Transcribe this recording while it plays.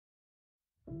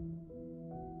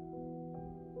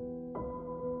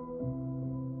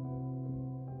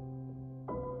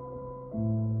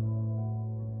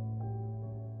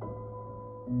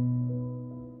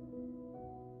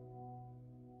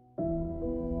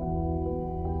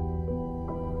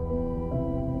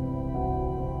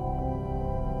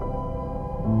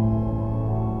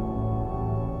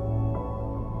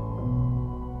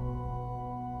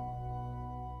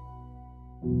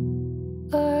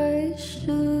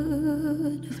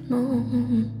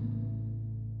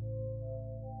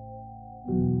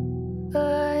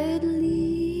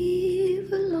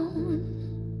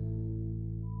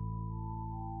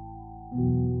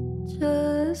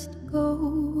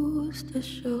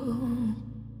Hey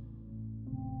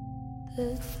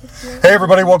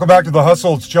everybody, welcome back to The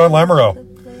Hustle. It's John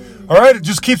Lamoureux. All right, it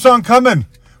just keeps on coming.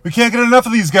 We can't get enough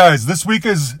of these guys. This week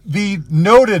is the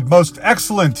noted, most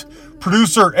excellent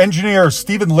producer, engineer,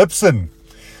 Stephen Lipson.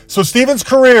 So Stephen's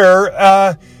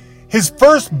career, his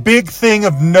first big thing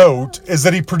of note is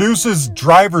that he produces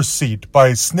Driver's Seat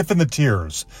by Sniffin' the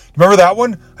Tears. Remember that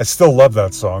one? I still love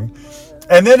that song.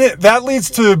 And then that leads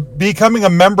to becoming a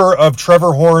member of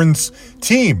Trevor Horn's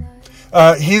team.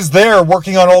 He's there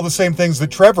working on all the same things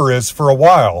that Trevor is for a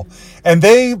while. And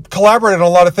they collaborate on a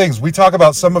lot of things. We talk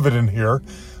about some of it in here.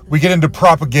 We get into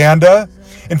Propaganda.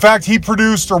 In fact, he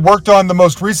produced or worked on the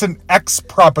most recent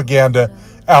Ex-Propaganda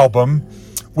album,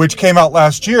 which came out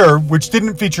last year, which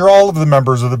didn't feature all of the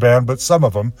members of the band, but some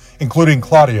of them, including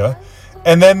Claudia.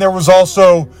 And then there was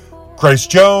also Grace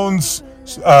Jones,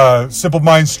 Simple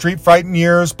Minds, Street Fighting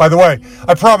Years. By the way,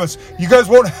 I promise, you guys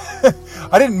won't...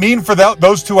 I didn't mean for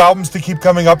those two albums to keep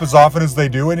coming up as often as they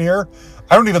do in here.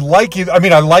 I don't even like you. I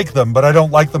mean, I like them, but I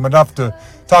don't like them enough to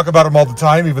talk about them all the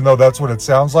time, even though that's what it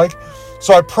sounds like.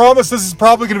 So I promise this is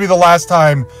probably going to be the last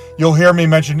time you'll hear me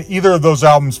mention either of those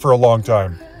albums for a long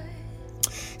time.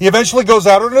 He eventually goes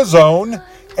out on his own,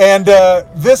 and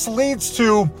this leads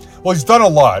to, well, he's done a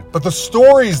lot, but the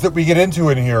stories that we get into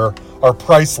in here are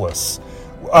priceless.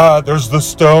 There's the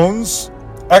Stones,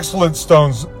 excellent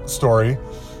Stones story.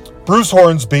 Bruce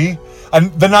Hornsby,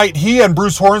 and the night he and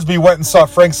Bruce Hornsby went and saw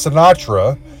Frank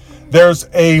Sinatra. There's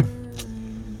a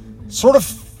sort of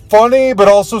funny but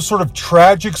also sort of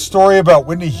tragic story about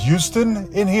Whitney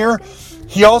Houston in here.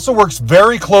 He also works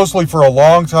very closely for a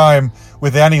long time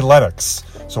with Annie Lennox.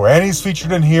 So Annie's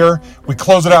featured in here. We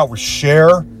close it out with Cher.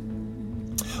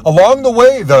 Along the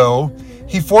way, though,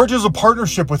 he forges a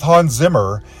partnership with Hans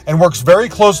Zimmer and works very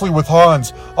closely with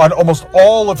Hans on almost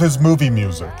all of his movie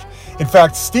music. In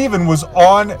fact, Stephen was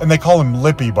on, and they call him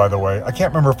Lippy, by the way. I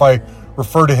can't remember if I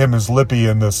refer to him as Lippy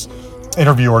in this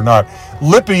interview or not.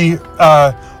 Lippy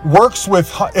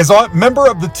is a member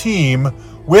of the team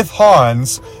with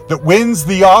Hans that wins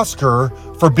the Oscar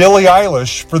for Billie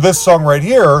Eilish for this song right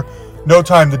here, No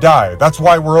Time to Die. That's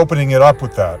why we're opening it up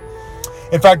with that.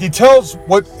 In fact, he tells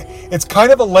it's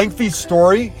kind of a lengthy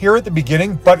story here at the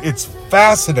beginning, but it's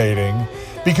fascinating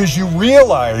because you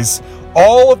realize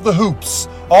all of the hoops,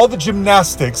 all the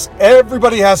gymnastics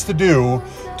everybody has to do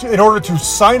in order to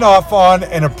sign off on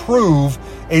and approve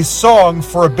a song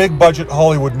for a big budget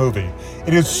Hollywood movie.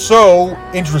 It is so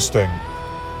interesting.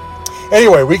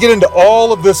 Anyway, we get into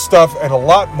all of this stuff and a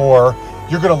lot more.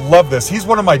 You're going to love this. He's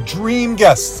one of my dream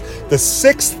guests, the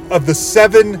 6th of the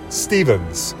 7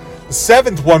 Stevens. The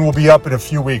 7th one will be up in a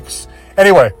few weeks.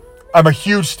 Anyway, I'm a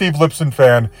huge Steve Lipson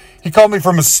fan. He called me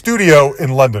from a studio in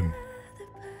London.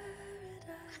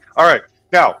 All right.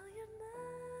 Now,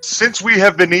 since we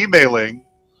have been emailing,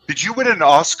 did you win an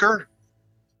Oscar?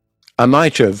 I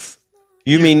might have.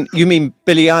 You mean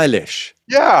Billie Eilish?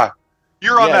 Yeah.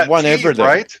 You're on that won team, everything.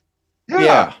 Right?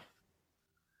 Yeah.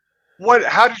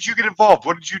 How did you get involved?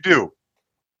 What did you do?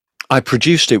 I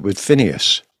produced it with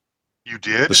Phineas. You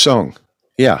did? The song.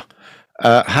 Yeah.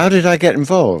 How did I get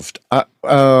involved?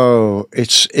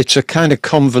 It's a kind of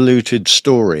convoluted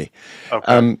story.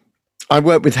 Okay. I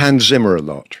worked with Hans Zimmer a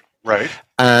lot. Right.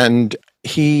 And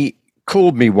he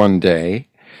called me one day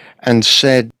and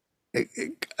said,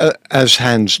 as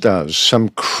Hans does, some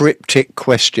cryptic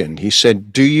question. He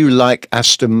said, "Do you like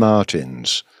Aston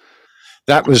Martins?"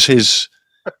 That was his,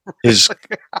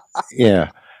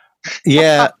 yeah.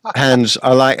 Yeah, Hans,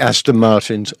 I like Aston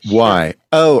Martins. Why?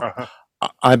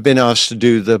 I've been asked to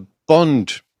do the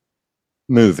Bond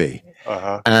movie.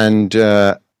 And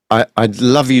I'd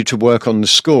love you to work on the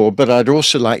score, but I'd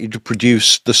also like you to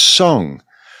produce the song.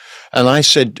 And I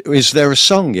said, is there a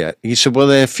song yet? He said, well,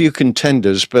 there are a few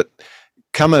contenders, but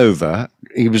come over.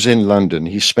 He was in London.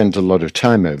 He spent a lot of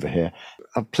time over here.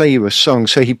 I'll play you a song.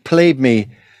 So he played me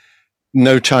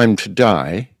No Time to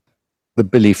Die, the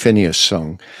Billy Phineas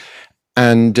song.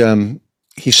 And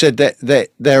he said that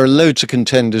there are loads of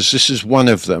contenders. This is one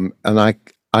of them, and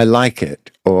I like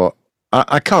it. Or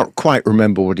I can't quite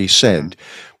remember what he said,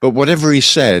 but whatever he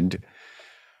said,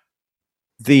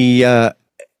 the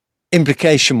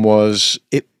implication was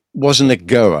it wasn't a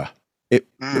goer. It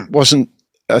wasn't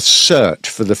a cert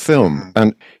for the film.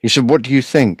 And he said, what do you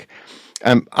think?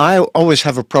 I always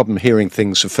have a problem hearing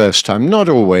things the first time. Not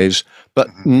always, but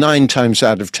 9 times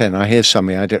out of 10, I hear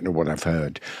something, I don't know what I've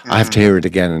heard. I have to hear it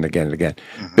again and again and again.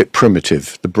 A bit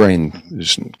primitive. The brain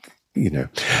isn't,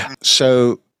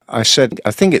 So I said,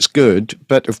 I think it's good,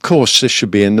 but of course this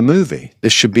should be in the movie.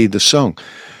 This should be the song.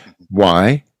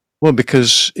 Why? Well,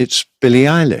 because it's Billie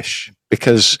Eilish.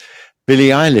 Because Billie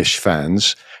Eilish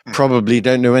fans probably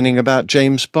don't know anything about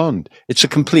James Bond. It's a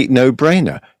complete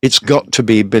no-brainer. It's got to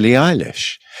be Billie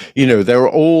Eilish. You know, there are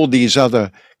all these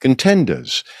other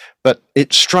contenders, but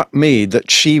it struck me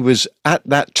that she was at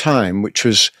that time, which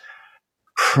was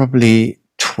probably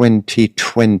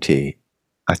 2020.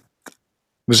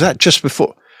 Was that just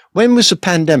before? When was the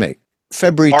pandemic?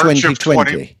 February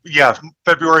 2020.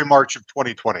 February, March of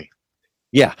 2020.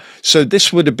 Yeah. So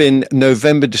this would have been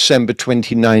November, December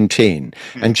 2019.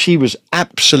 And she was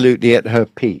absolutely at her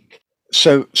peak.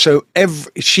 So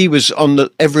she was on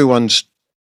everyone's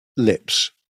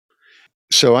lips.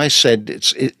 So I said,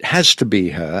 it has to be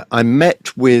her. I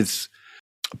met with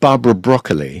Barbara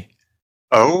Broccoli.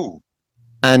 Oh.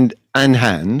 And Anne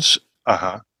Hans.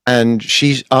 Uh-huh. And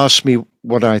she asked me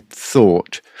what I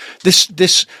thought.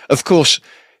 This, of course,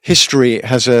 history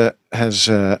has a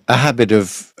habit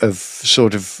of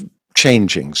sort of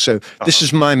changing. So this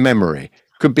is my memory.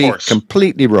 Could be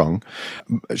completely wrong.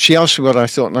 She asked me what I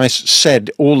thought, and I said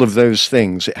all of those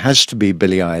things. It has to be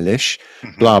Billie Eilish,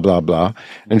 blah, blah, blah.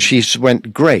 And she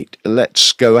went, great,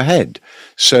 let's go ahead.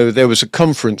 So there was a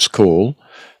conference call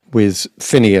with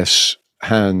Phineas,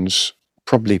 Hans,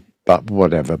 probably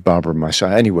whatever, Barbara and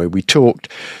myself. Anyway, we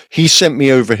talked. He sent me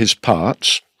over his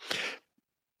parts,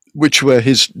 which were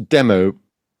his demo,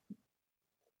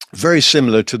 very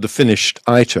similar to the finished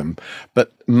item,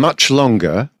 but much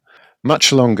longer,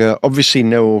 obviously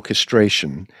no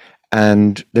orchestration.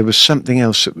 And there was something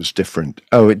else that was different.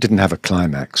 Oh, it didn't have a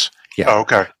climax. Yeah. Oh,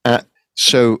 okay.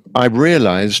 So I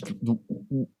realized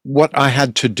what I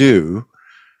had to do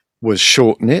was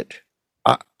shorten it.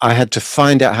 I had to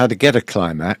find out how to get a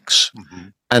climax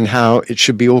and how it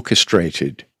should be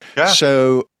orchestrated. Yeah.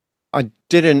 So I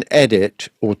did an edit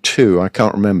or two, I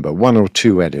can't remember, one or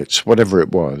two edits, whatever it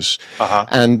was,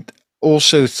 and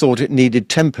also thought it needed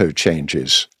tempo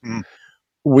changes,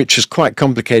 which is quite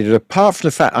complicated, apart from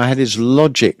the fact I had his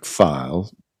Logic file,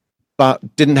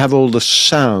 but didn't have all the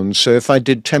sounds. So if I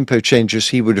did tempo changes,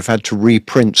 he would have had to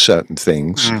reprint certain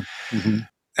things.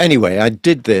 Anyway, I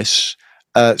did this.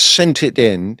 Sent it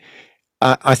in.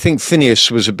 I think Phineas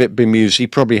was a bit bemused. He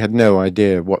probably had no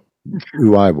idea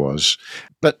who I was,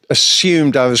 but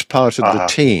assumed I was part of the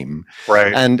team.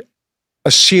 Right. And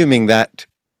assuming that,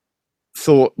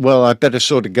 thought, well, I better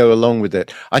sort of go along with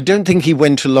it. I don't think he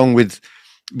went along with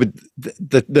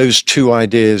those two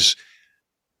ideas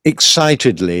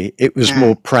excitedly. It was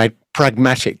more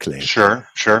pragmatically. Sure.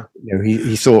 You know,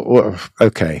 he thought, well,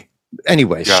 okay.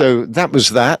 Anyway, so that was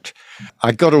that.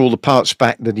 I got all the parts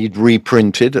back that he'd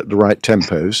reprinted at the right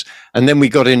tempos. And then we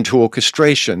got into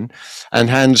orchestration. And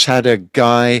Hans had a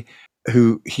guy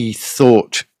who he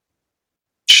thought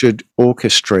should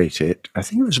orchestrate it. I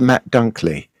think it was Matt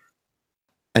Dunkley.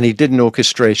 And he did an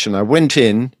orchestration. I went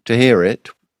in to hear it.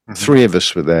 Three of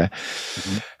us were there.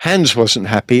 Hans wasn't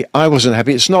happy. I wasn't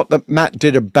happy. It's not that Matt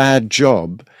did a bad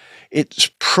job.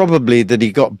 It's probably that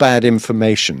he got bad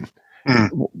information.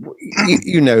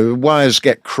 You know, wires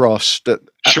get crossed.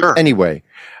 Sure. Anyway,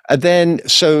 then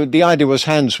so the idea was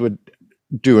Hans would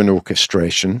do an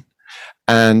orchestration,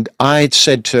 and I'd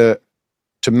said to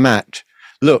Matt,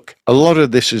 look, a lot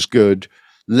of this is good.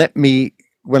 Let me,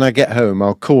 when I get home,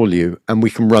 I'll call you and we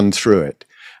can run through it.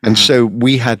 And so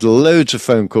we had loads of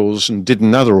phone calls and did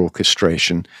another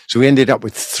orchestration. So we ended up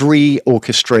with 3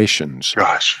 orchestrations.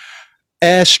 Gosh.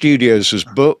 Air Studios was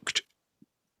booked.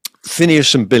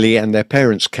 Phineas and Billy and their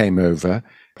parents came over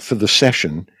for the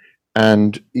session.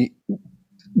 And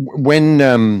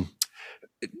when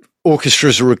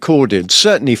orchestras are recorded,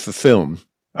 certainly for film,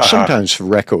 sometimes for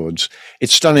records,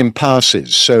 it's done in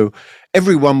passes. So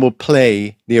everyone will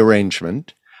play the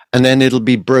arrangement and then it'll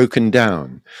be broken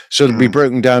down. So it'll be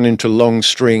broken down into long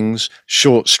strings,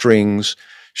 short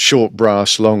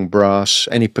brass, long brass,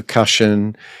 any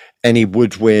percussion, any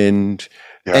woodwind,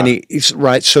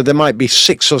 right. So there might be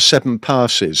 6 or 7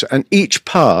 passes, and each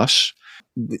pass,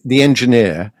 the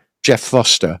engineer, Jeff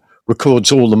Foster, records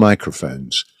all the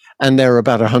microphones, and there are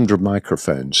about 100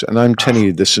 microphones. And I'm telling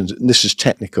you, this is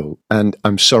technical, and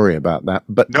I'm sorry about that.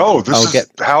 But no, this is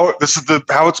how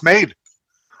it's made.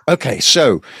 Okay,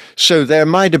 so there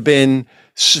might have been,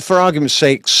 for argument's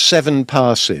sake, 7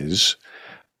 passes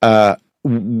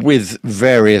with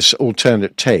various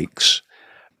alternate takes,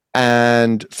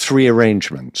 and 3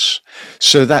 arrangements.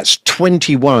 So that's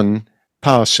 21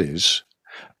 passes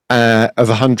of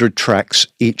 100 tracks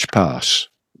each pass,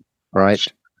 right?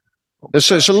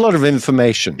 So it's a lot of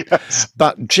information. Yes.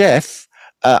 But Jeff,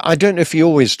 I don't know if he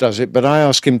always does it, but I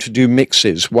ask him to do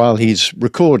mixes while he's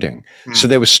recording. So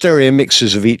there were stereo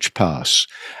mixes of each pass.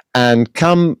 And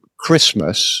come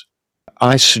Christmas,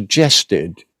 I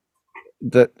suggested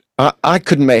that I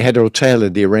couldn't make head or tail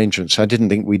of the arrangements. I didn't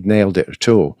think we'd nailed it at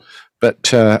all.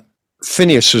 But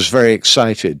Phineas was very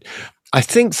excited. I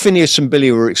think Phineas and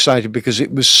Billy were excited because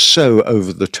it was so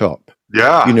over the top.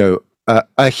 Yeah. You know,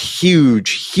 a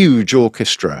huge, huge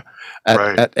orchestra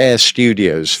at Air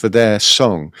Studios for their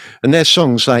song. And their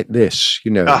songs like this,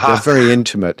 you know, they're very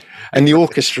intimate. And the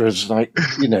orchestra is like,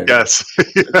 you know. Yes.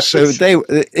 So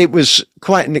it was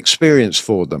quite an experience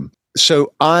for them.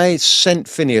 So I sent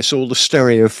Phineas all the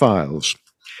stereo files.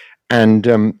 And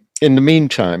in the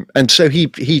meantime, and so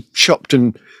he chopped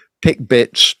and picked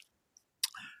bits.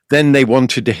 Then they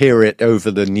wanted to hear it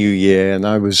over the new year, and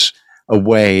I was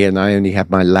away, and I only had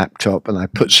my laptop, and I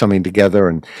put something together,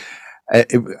 and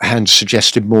Hans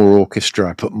suggested more orchestra.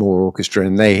 I put more orchestra,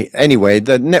 and anyway,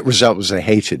 the net result was they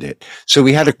hated it. So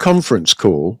we had a conference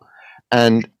call,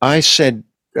 and I said,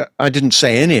 I didn't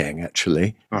say anything,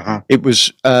 actually. It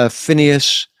was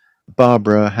Phineas,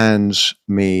 Barbara, Hans,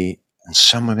 me, and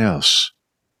someone else.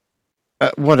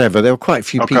 Whatever, there were quite a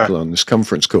few people on this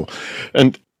conference call.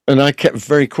 And I kept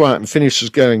very quiet, and Phineas was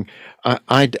going,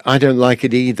 I don't like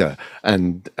it either.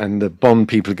 And the Bond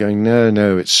people are going,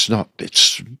 no, it's not,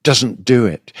 doesn't do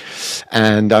it.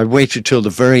 And I waited till the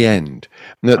very end.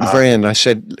 And at the very end, I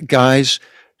said, guys,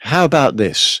 how about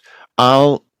this?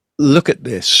 I'll look at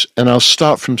this and I'll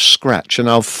start from scratch and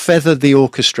I'll feather the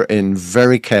orchestra in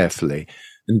very carefully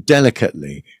and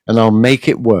delicately, and I'll make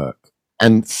it work.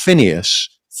 And Phineas,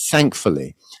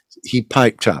 thankfully, he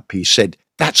piped up. He said,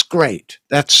 that's great.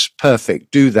 That's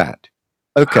perfect. Do that.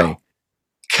 Okay. Wow.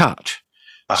 Cut.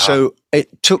 So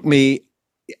it took me,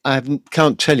 I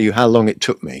can't tell you how long it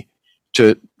took me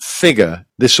to figure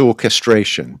this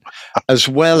orchestration, as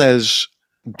well as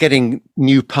getting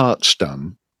new parts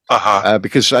done,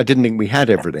 because I didn't think we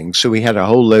had everything. So we had I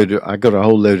got a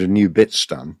whole load of new bits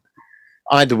done,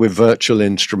 either with virtual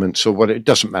instruments or it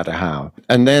doesn't matter how.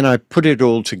 And then I put it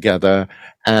all together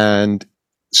and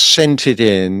sent it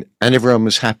in, and everyone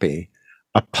was happy,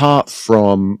 apart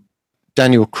from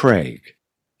Daniel Craig.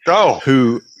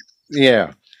 Who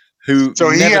so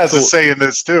he has a say in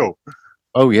this too.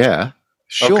 Oh yeah,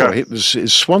 sure. It was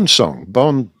his swan song,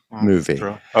 Bond movie.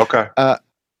 True.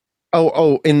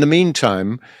 In the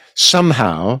meantime,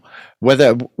 somehow,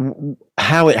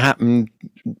 how it happened,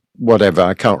 whatever,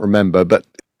 I can't remember, but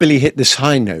Billy hit this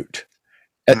high note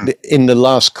in the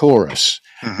last chorus.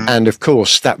 And of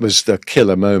course, that was the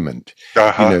killer moment. You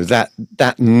know,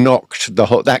 that knocked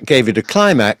that gave it a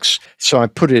climax. So I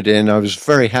put it in. I was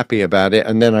very happy about it.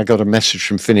 And then I got a message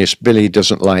from Phineas. Billy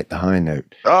doesn't like the high note.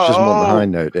 She doesn't want the high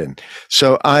note in.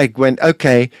 So I went,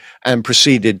 okay, and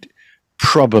proceeded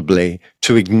probably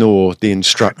to ignore the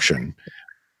instruction.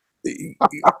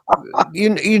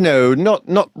 You know,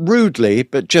 not rudely,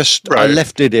 but just I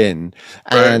left it in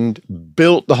and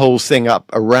built the whole thing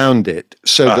up around it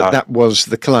so that was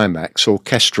the climax,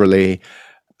 orchestrally,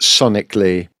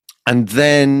 sonically. And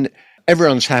then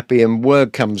everyone's happy and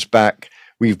word comes back,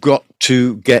 we've got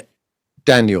to get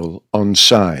Daniel on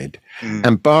side.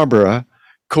 And Barbara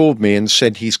called me and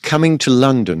said, he's coming to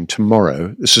London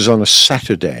tomorrow. This is on a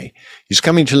Saturday. He's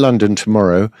coming to London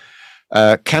tomorrow.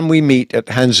 Can we meet at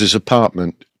Hans's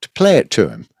apartment to play it to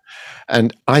him?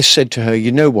 And I said to her,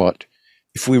 you know what?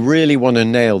 If we really want to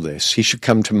nail this, he should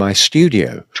come to my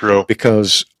studio. True.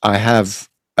 Because I have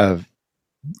an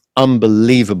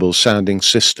unbelievable sounding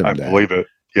system there. I believe it.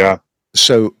 Yeah.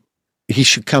 So he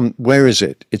should come. Where is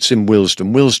it? It's in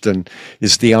Willesden. Willesden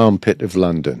is the armpit of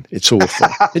London. It's awful.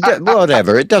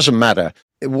 Whatever. It doesn't matter.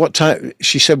 What time?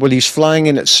 She said, well, he's flying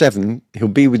in at 7. He'll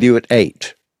be with you at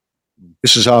 8.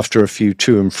 This was after a few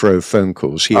to and fro phone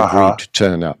calls. He agreed to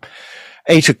turn up.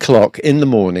 8 o'clock in the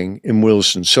morning in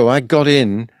Willesden. So I got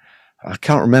in, I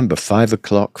can't remember, 5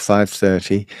 o'clock,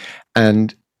 5:30,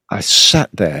 and I sat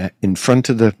there in front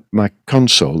of my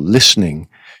console listening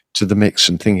to the mix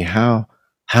and thinking, how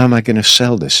am I going to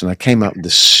sell this? And I came up with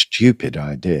this stupid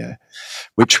idea,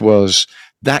 which was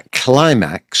that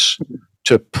climax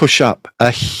to push up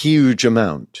a huge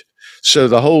amount. So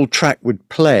the whole track would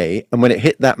play, and when it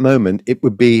hit that moment, it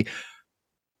would be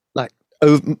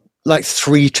like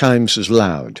 3 times as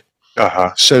loud,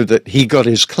 so that he got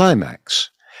his climax.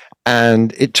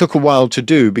 And it took a while to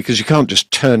do because you can't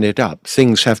just turn it up.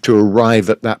 Things have to arrive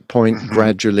at that point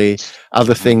gradually.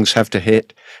 Other things have to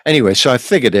hit. Anyway, so I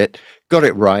figured it, got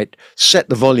it right, set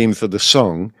the volume for the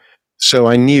song, so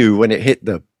I knew when it hit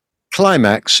the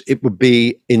climax, it would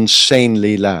be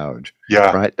insanely loud.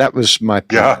 Yeah. Right? That was my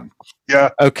plan. Yeah.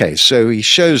 Okay, so he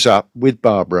shows up with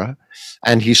Barbara,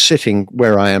 and he's sitting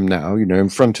where I am now, you know, in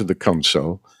front of the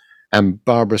console. And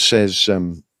Barbara says,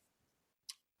 do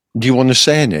you want to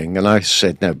say anything? And I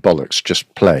said, no, bollocks,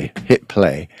 just play, hit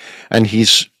play. And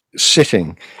he's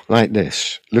sitting like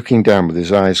this, looking down with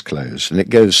his eyes closed, and it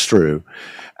goes through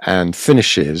and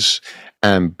finishes,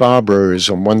 and Barbara is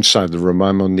on one side of the room,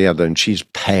 I'm on the other, and she's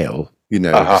pale,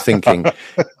 thinking,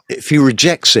 if he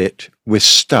rejects it, we're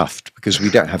stuffed because we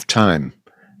don't have time.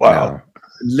 Wow. Now.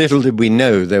 Little did we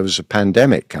know there was a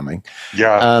pandemic coming.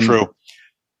 Yeah, true.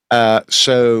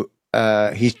 So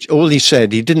he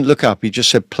said, he didn't look up, he just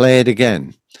said, play it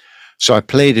again. So I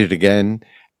played it again,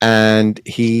 and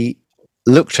he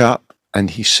looked up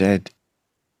and he said,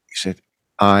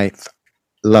 I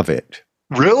love it.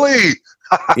 Really?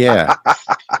 Yeah.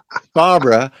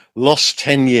 Barbara lost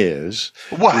 10 years.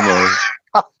 Wow.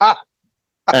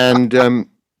 And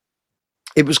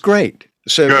it was great.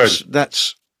 So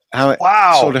that's how it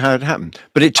sort of how it happened.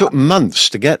 But it took months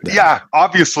to get there. Yeah,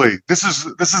 obviously. This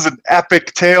is an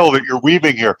epic tale that you're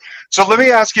weaving here. So let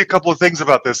me ask you a couple of things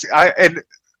about this. I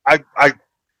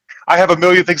have a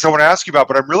million things I want to ask you about,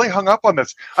 but I'm really hung up on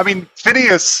this. I mean,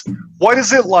 Phineas, what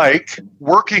is it like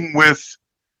working with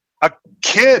a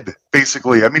kid,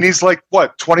 basically? I mean, he's like,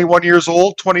 what, 21 years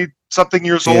old, 20-something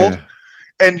years old?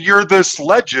 And you're this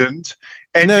legend.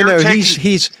 And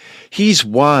he's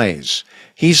wise.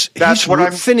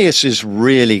 Phineas is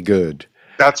really good.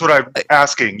 That's what I'm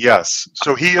asking, yes.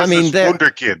 So he is this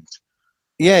wunderkind.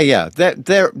 Yeah.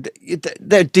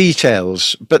 They're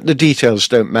details, but the details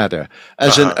don't matter.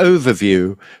 As an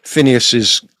overview, Phineas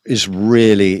is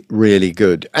really, really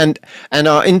good. And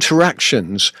our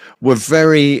interactions were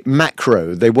very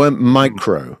macro. They weren't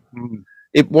micro. Mm.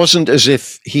 It wasn't as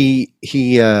if he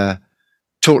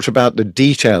talked about the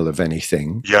detail of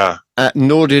anything. Yeah.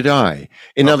 Nor did I.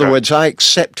 In other words, I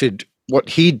accepted what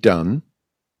he'd done,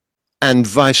 and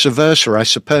vice versa, I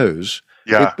suppose.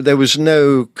 Yeah. There was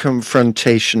no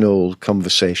confrontational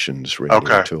conversations really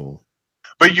at all.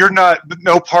 But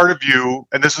no part of you,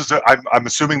 and this is, I'm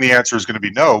assuming the answer is going to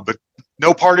be no, but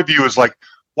no part of you is like,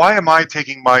 why am I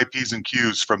taking my P's and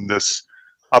Q's from this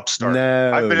upstart?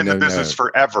 No, I've been in the business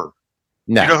forever.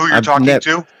 No, you know who you're talking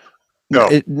to? No.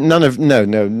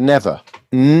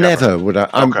 Never would I.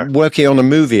 I'm working on a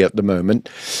movie at the moment,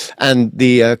 and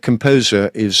the composer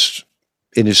is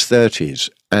in his 30s,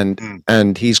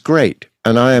 and he's great.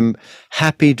 And I'm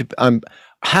happy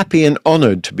and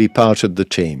honored to be part of the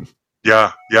team.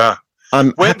 Yeah.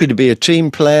 I'm happy to be a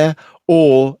team player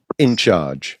or in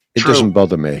charge. It doesn't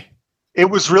bother me. It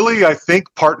was really, I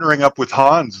think, partnering up with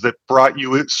Hans that brought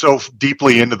you so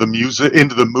deeply into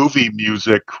the movie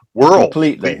music world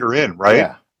that you're in, right?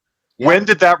 Yeah. When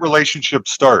did that relationship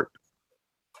start?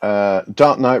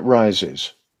 Dark Knight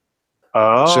Rises.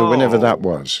 Oh. So whenever that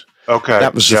was. Okay.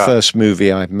 That was the first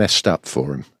movie I messed up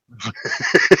for him.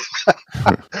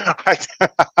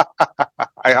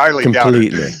 I highly doubt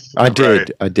it. I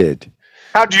did.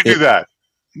 How'd you do that?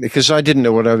 Because I didn't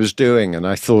know what I was doing, and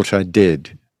I thought I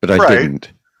did. But I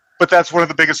didn't. But that's one of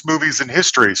the biggest movies in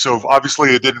history, so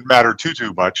obviously it didn't matter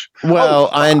too much. Well,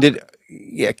 I ended,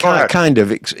 kind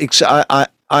of.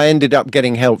 I ended up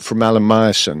getting help from Alan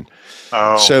Meyerson.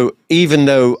 Oh. So even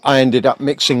though I ended up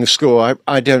mixing the score,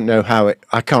 I don't know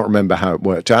I can't remember how it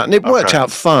worked out. And it worked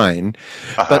out fine,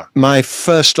 but my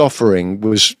first offering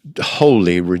was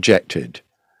wholly rejected.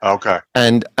 Okay.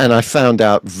 And I found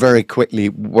out very quickly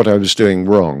what I was doing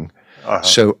wrong.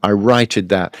 So I righted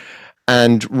that.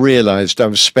 And realized I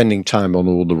was spending time on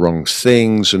all the wrong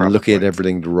things and looking at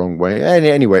everything the wrong way. And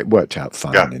anyway, it worked out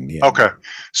fine in the end. Okay.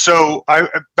 So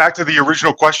back to the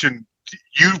original question.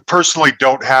 You personally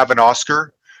don't have an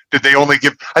Oscar? Did they only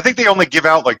give? I think they only give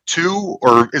out like 2,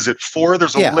 or is it 4?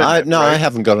 There's a limit. I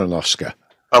haven't got an Oscar.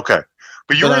 Okay,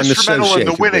 but you were instrumental in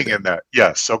the winning in that.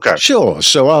 Yes. Okay. Sure.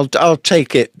 So I'll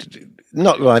take it.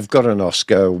 Not that I've got an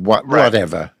Oscar.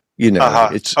 Whatever.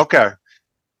 It's okay.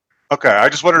 Okay, I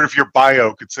just wondered if your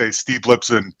bio could say Steve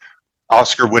Lipson,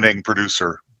 Oscar-winning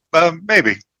producer.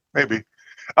 Maybe.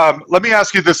 Let me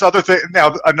ask you this other thing.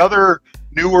 Now, another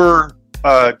newer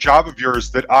job of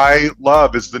yours that I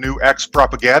love is the new X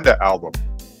Propaganda album.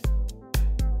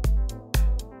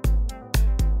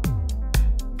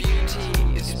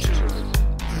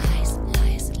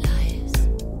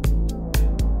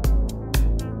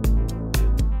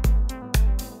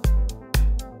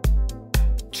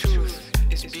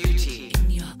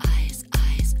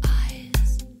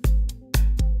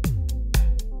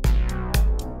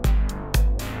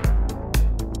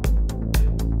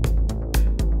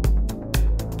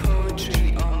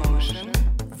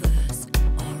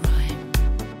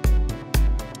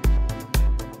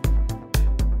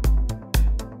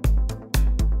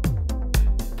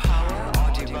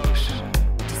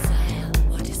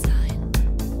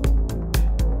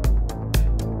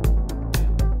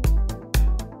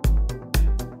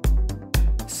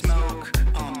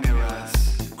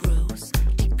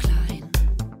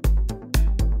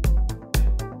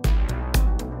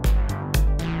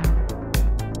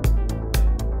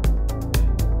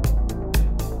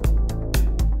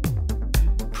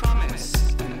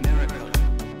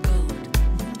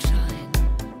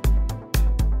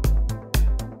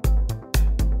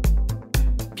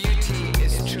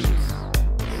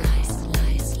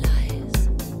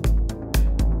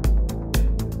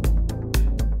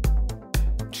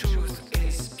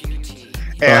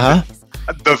 And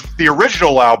the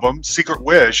original album, Secret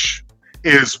Wish,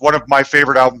 is one of my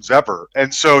favorite albums ever.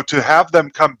 And so to have them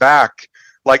come back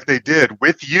like they did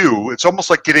with you, it's almost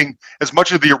like getting as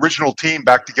much of the original team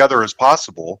back together as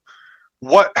possible.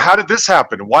 How did this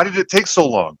happen? Why did it take so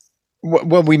long?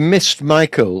 Well, we missed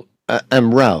Michael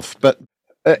and Ralph, but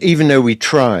even though we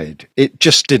tried, it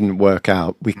just didn't work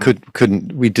out. We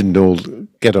we didn't all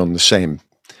get on the same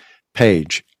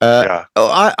page.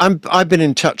 I've been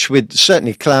in touch with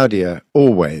certainly Claudia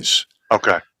always.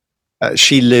 Okay.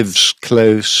 She lives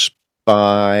close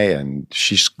by, and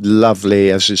she's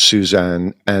lovely, as is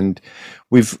Suzanne, and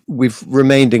we've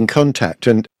remained in contact.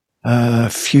 And a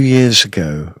few years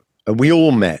ago, we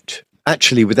all met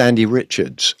actually with Andy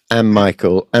Richards and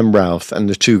Michael and Ralph and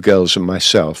the two girls and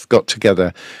myself got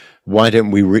together. Why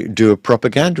don't we do a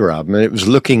propaganda album? And it was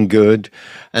looking good.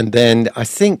 And then I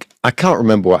can't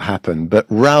remember what happened, but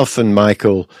Ralph and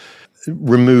Michael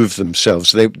removed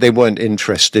themselves. They weren't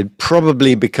interested,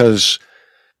 probably because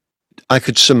I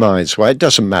could surmise why. It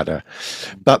doesn't matter.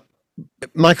 But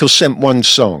Michael sent one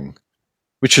song,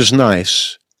 which was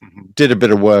nice, did a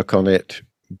bit of work on it,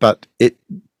 but it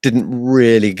didn't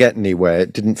really get anywhere.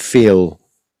 It didn't feel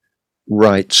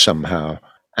right somehow.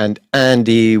 And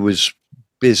Andy was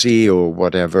busy or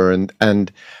whatever.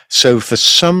 And so for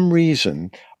some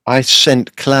reason, I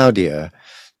sent Claudia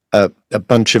a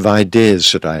bunch of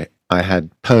ideas that I had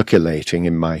percolating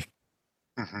in my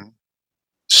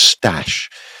stash.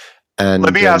 And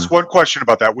let me ask one question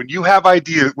about that. When you have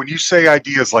ideas, when you say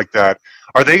ideas like that,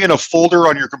 are they in a folder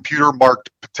on your computer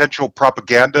marked potential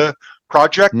propaganda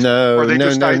project? No, or are they no.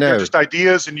 They're just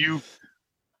ideas, and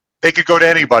they could go to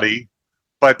anybody.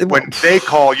 But when they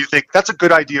call, you think that's a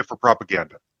good idea for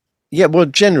propaganda. Yeah, well,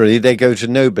 generally they go to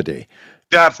nobody.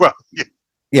 Yeah, well,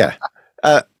 yeah.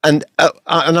 And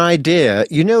an idea,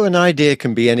 an idea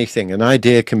can be anything. An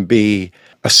idea can be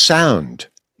a sound,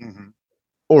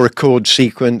 or a chord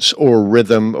sequence, or a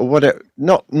rhythm, or whatever.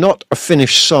 Not a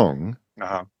finished song,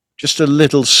 just a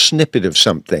little snippet of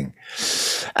something.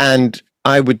 And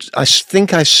I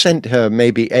think I sent her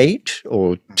maybe 8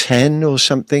 or 10 or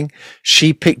something.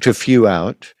 She picked a few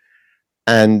out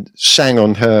and sang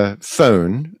on her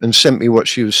phone and sent me what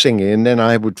she was singing. And then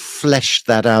I would flesh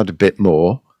that out a bit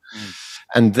more.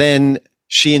 And then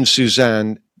she and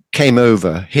Suzanne came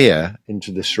over here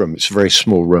into this room. It's a very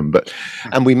small room,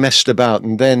 and we messed about.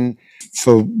 And then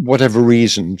for whatever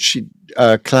reason,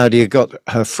 Claudia got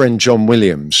her friend John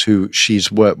Williams, who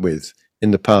she's worked with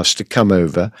in the past, to come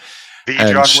over.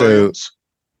 Williams?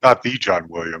 Not the John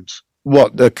Williams.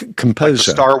 What, the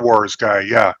composer? Like the Star Wars guy,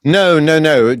 yeah.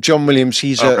 No. John Williams,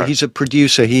 he's a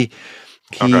producer. He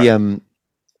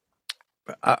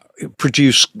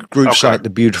produced groups like the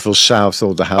Beautiful South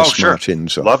or the House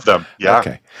Martins. Love them, yeah.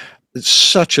 Okay.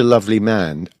 Such a lovely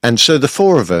man. And so the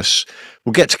four of us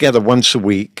will get together once a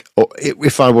week, or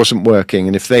if I wasn't working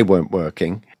and if they weren't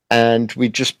working, and we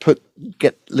just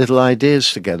get little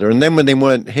ideas together. And then when they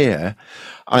weren't here,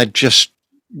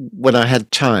 when I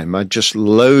had time, I'd just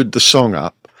load the song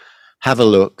up, have a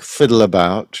look, fiddle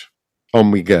about,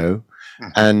 on we go.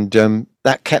 And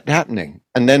that kept happening.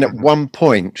 And then at one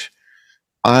point,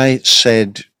 I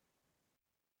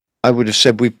would have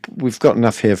said, we've got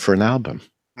enough here for an album,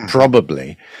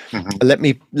 probably. Let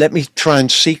me try and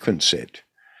sequence it.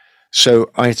 So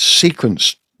I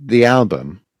sequenced the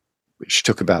album, which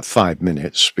took about 5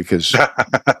 minutes because it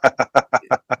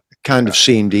kind of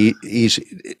seemed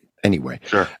easy anyway.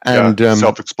 Sure. And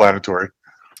self-explanatory.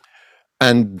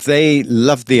 And they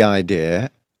loved the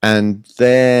idea. And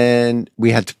then we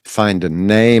had to find a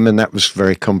name, and that was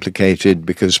very complicated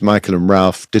because Michael and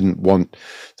Ralph didn't want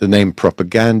the name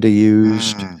Propaganda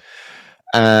used.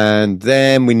 And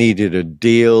then we needed a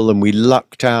deal, and we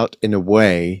lucked out in a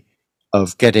way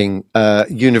of getting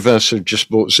Universal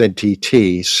just bought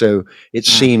ZTT, so it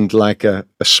seemed like a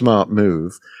smart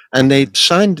move. And they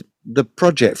signed the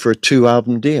project for a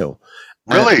 2-album deal.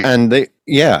 Really? And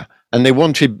they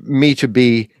wanted me to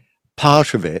be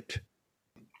part of it.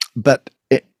 But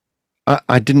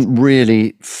I didn't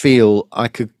really feel I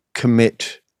could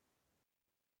commit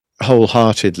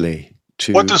wholeheartedly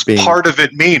to. What does part of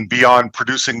it mean beyond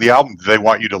producing the album? Do they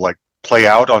want you to play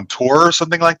out on tour or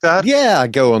something like that? Yeah, I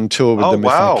go on tour with them.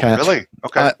 Wow, if I can. Really?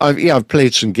 Okay. I've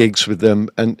played some gigs with them,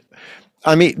 and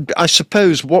I mean, I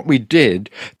suppose what we did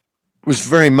was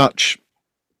very much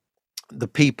the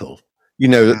people.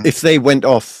 If they went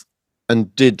off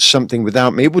and did something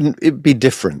without me, it'd be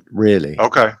different, really.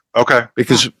 Okay.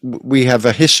 Because we have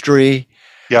a history,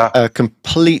 a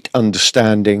complete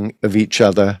understanding of each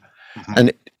other,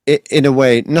 and in a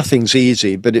way, nothing's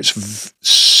easy, but it's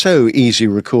so easy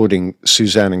recording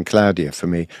Suzanne and Claudia for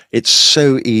me. It's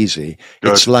so easy.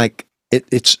 Good. It's like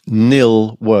it's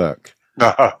nil work,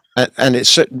 and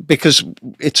it's because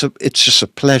it's just a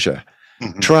pleasure.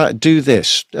 Do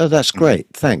this. Oh, that's great.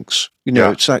 Thanks.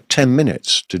 It's like 10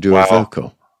 minutes to do a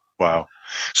vocal. Wow.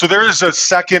 So there is a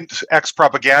second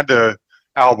Ex-Propaganda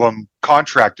album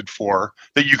contracted for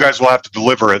that you guys will have to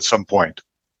deliver at some point.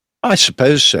 I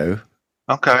suppose so.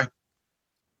 Okay.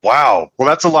 Wow. Well,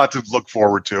 that's a lot to look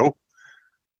forward to.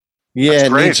 Yeah,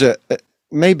 it needs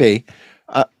maybe.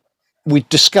 We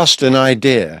discussed an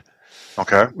idea.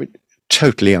 Okay.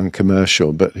 Totally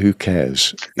uncommercial, but who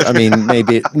cares? I mean,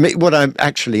 maybe what I'm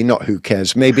actually not who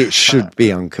cares. Maybe it should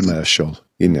be uncommercial,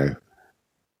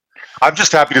 I'm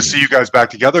just happy to see you guys back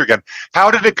together again.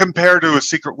 How did it compare to A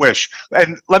Secret Wish?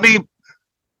 And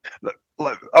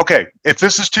okay, if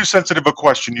this is too sensitive a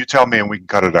question, you tell me and we can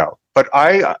cut it out. But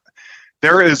I've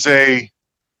heard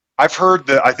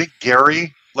that, I think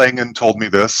Gary Langan told me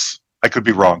this. I could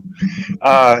be wrong.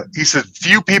 He said,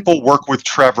 few people work with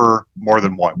Trevor more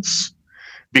than once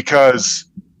because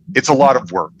it's a lot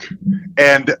of work.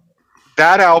 And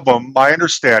that album, my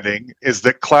understanding is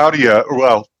that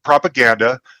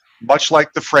Propaganda, much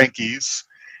like the Frankies,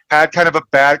 had kind of a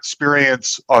bad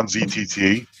experience on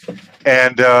ZTT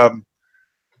and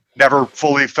never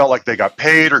fully felt like they got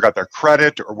paid or got their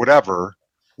credit or whatever.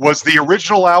 Was the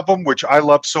original album, which I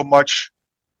love so much,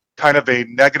 kind of a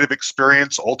negative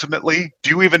experience ultimately? Do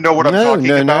you even know what I'm talking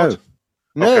about?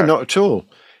 No, okay. Not at all.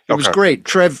 It was great.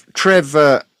 Trev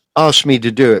asked me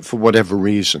to do it for whatever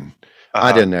reason.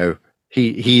 I don't know.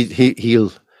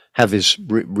 He'll have his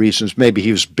reasons. Maybe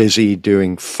he was busy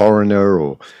doing Foreigner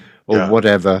or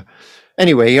whatever.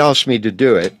 Anyway, he asked me to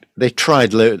do it. They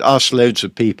asked loads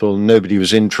of people. Nobody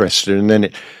was interested. And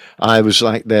then I was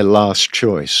like their last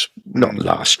choice. Not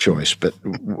last choice, but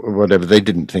whatever. They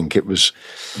didn't think it was.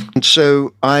 And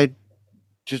so I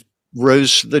just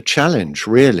rose to the challenge,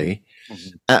 really.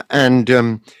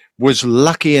 And was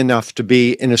lucky enough to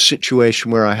be in a situation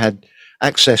where I had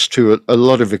access to a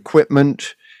lot of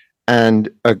equipment and,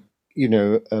 I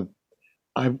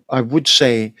would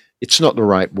say it's not the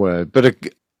right word,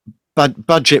 but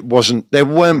budget there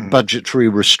weren't budgetary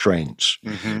restraints,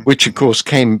 which of course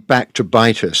came back to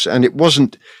bite us. And it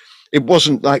wasn't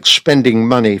like spending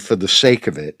money for the sake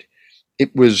of it.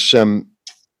 It was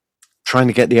trying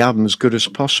to get the album as good as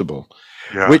possible,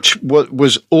 which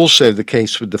was also the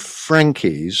case with the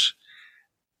Frankies.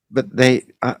 But they,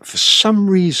 for some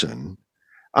reason,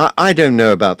 I don't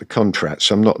know about the contracts.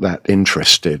 I'm not that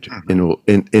interested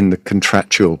in the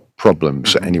contractual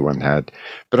problems that anyone had.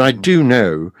 But I do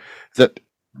know that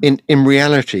in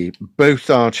reality, both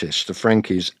artists, the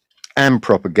Frankies and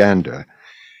Propaganda,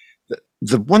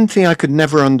 the one thing I could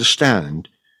never understand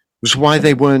was why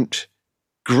they weren't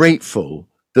grateful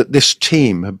that this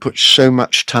team had put so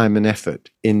much time and effort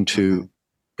into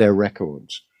their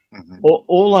records.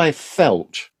 All I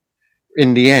felt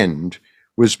in the end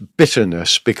was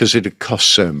bitterness because it had cost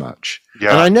so much.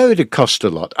 And I know it had cost a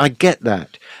lot. I get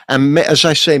that. And as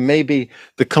I say, maybe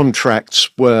the contracts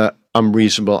were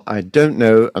unreasonable. I don't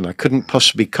know, and I couldn't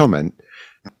possibly comment.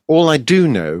 All I do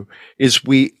know is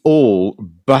we all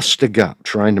bust a gut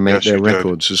trying to make their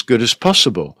records as good as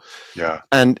possible.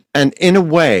 And in a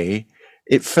way,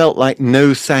 it felt like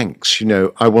no thanks.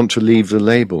 I want to leave the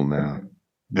label now.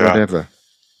 Whatever.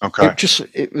 Okay.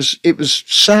 It was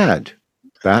sad.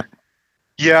 That.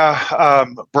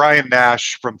 Brian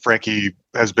Nash from Frankie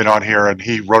has been on here, and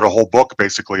he wrote a whole book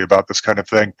basically about this kind of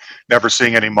thing. Never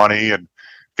seeing any money and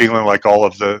feeling like all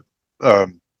of the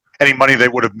any money they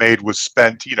would have made was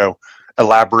spent,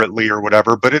 elaborately or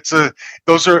whatever. But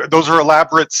those are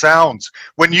elaborate sounds.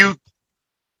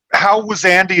 How was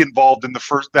Andy involved in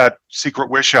that Secret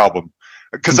Wish album?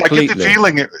 Because I get the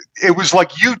feeling it was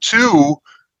like you two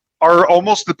are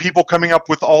almost the people coming up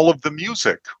with all of the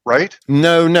music, right?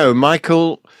 No,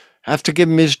 Michael, have to give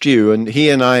him his due, and he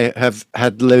and I have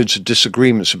had loads of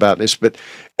disagreements about this, but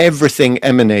everything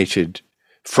emanated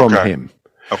from him.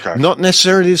 Okay. Not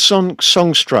necessarily the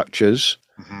song structures,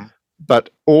 but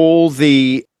all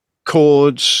the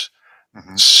chords,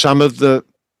 some of the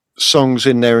songs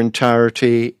in their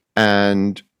entirety,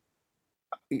 and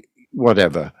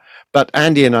whatever. But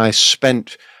Andy and I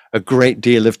spent a great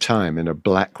deal of time in a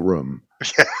black room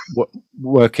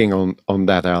working on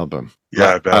that album.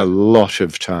 I bet. A lot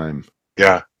of time.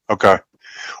 Yeah. Okay.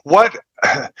 What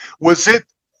was it?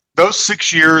 Those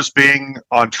 6 years being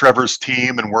on Trevor's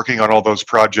team and working on all those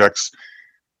projects,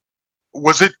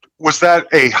 Was that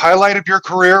a highlight of your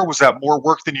career? Was that more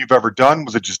work than you've ever done?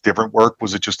 Was it just different work?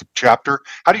 Was it just a chapter?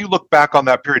 How do you look back on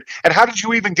that period? And how did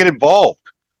you even get involved?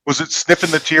 Was it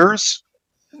sniffing the tears?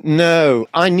 No,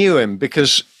 I knew him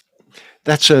because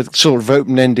that's a sort of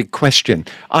open-ended question.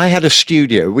 I had a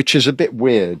studio, which is a bit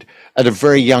weird, at a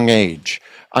very young age.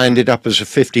 I ended up as a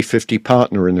 50-50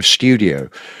 partner in a studio.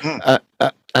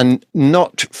 And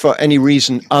not for any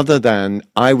reason other than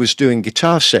I was doing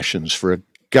guitar sessions for a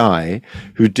guy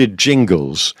who did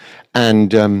jingles.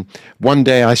 And one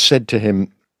day I said to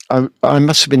him, I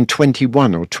must have been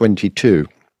 21 or 22.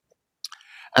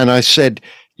 And I said,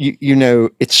 you know,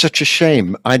 it's such a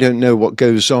shame. I don't know what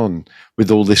goes on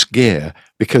with all this gear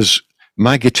because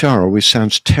my guitar always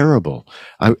sounds terrible.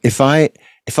 If I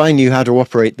knew how to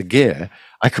operate the gear,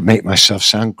 I could make myself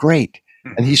sound great.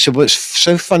 And he said, well, it's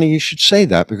so funny you should say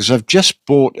that because I've just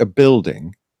bought a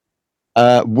building.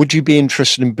 Would you be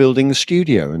interested in building a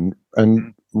studio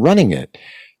and running it?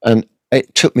 And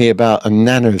it took me about a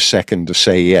nanosecond to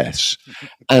say yes.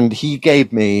 And he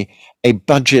gave me a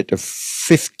budget of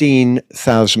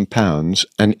 £15,000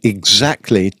 and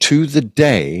exactly to the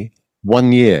day,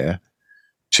 1 year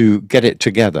to get it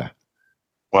together.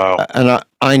 Wow. And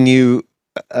I knew,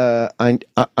 I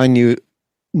knew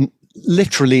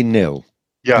literally nil.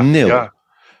 Yeah. Nil. Yeah.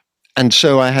 And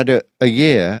so I had a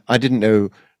year. I didn't know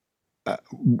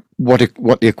what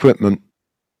equipment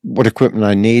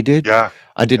I needed. Yeah.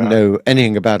 I didn't know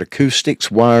anything about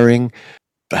acoustics, wiring,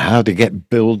 how to get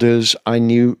builders. I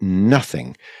knew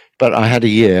nothing. But I had a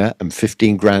year and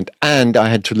 15 grand, and I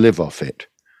had to live off it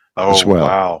as well.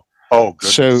 Wow. Oh,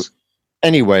 goodness. So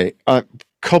anyway, I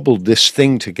cobbled this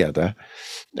thing together.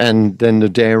 And then the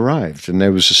day arrived and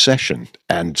there was a session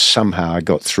and somehow I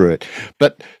got through it.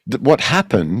 But what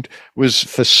happened was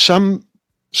for some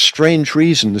strange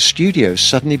reason, the studio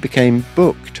suddenly became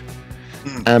booked.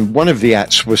 And one of the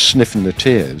acts was Sniffing the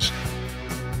Tears.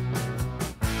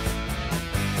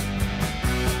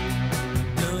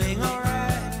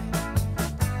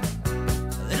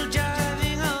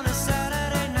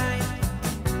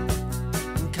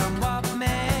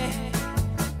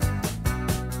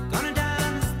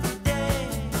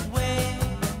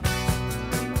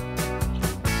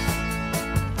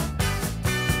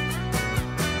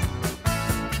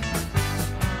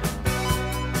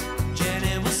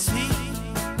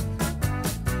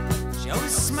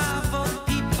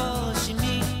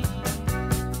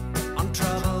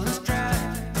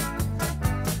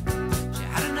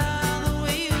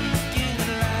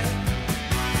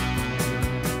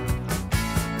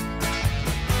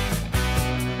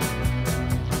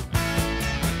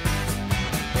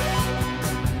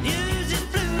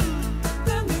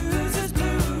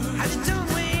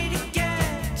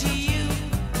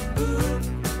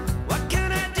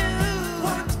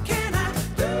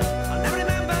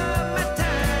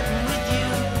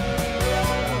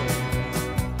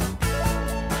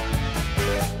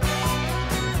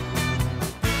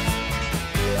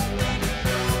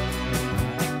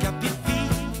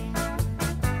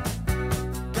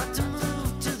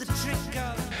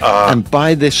 And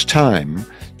by this time,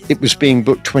 it was being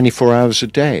booked 24 hours a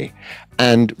day.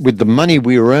 And with the money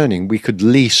we were earning, we could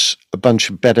lease a bunch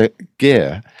of better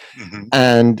gear.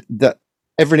 And that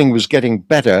everything was getting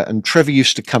better. And Trevor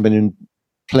used to come in and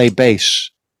play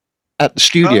bass at the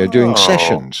studio doing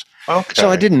sessions. Okay. So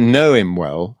I didn't know him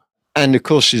well. And of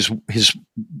course, his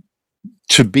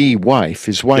to-be wife,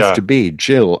 his wife-to-be,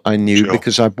 Jill, I knew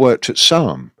because I'd worked at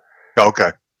Psalm.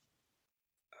 Okay.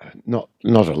 Not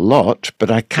a lot,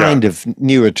 but I kind of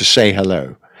knew her to say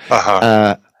hello.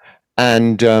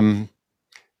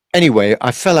 Anyway,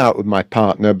 I fell out with my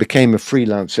partner, became a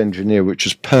freelance engineer, which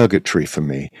was purgatory for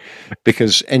me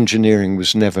because engineering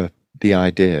was never the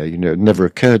idea. You know, it never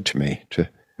occurred to me to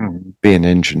be an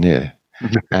engineer.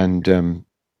 And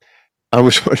I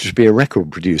always wanted to be a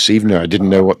record producer, even though I didn't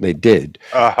know what they did.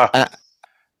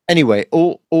 Anyway,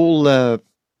 all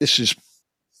this is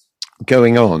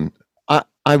going on.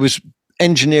 I was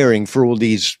engineering for all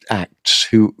these acts,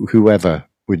 whoever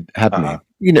would have me,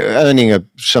 you know, earning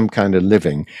some kind of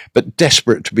living, but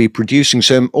desperate to be producing.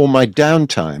 So all my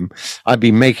downtime, I'd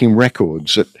be making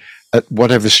records at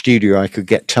whatever studio I could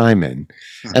get time in.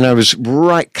 And I was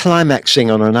climaxing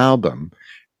on an album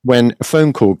when a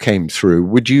phone call came through.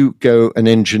 Would you go and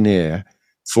engineer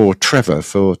for Trevor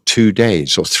for 2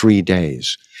 days or 3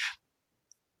 days?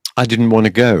 I didn't want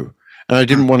to go. And I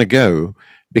didn't want to go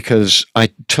because I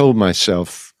told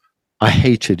myself I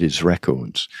hated his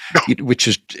records, it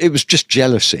was just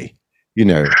jealousy, you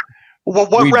know. Well,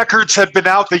 what records had been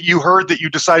out that you heard that you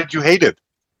decided you hated?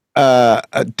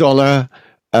 Dollar,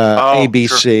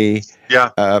 ABC,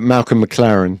 sure. Malcolm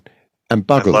McLaren, and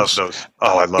Buggles. I love those.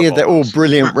 Oh, I love. Yeah, they're all those.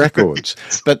 brilliant records.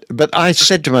 But I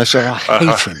said to myself, I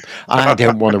hate him. I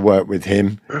don't want to work with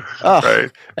him. Oh,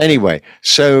 Right. anyway,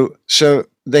 so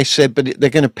they said, but they're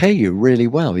going to pay you really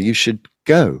well. You should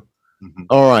go. Mm-hmm.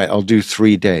 All right, I'll do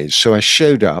 3 days. So I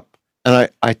showed up and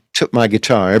I took my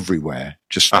guitar everywhere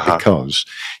just because,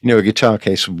 a guitar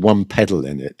case with one pedal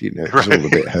in it, it was all a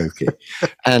bit hokey.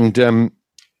 And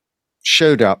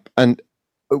showed up and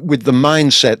with the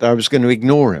mindset that I was going to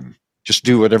ignore him, just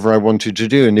do whatever I wanted to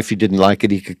do. And if he didn't like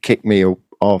it, he could kick me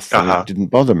off and it didn't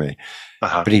bother me.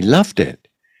 But he loved it.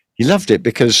 He loved it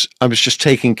because I was just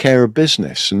taking care of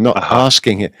business and not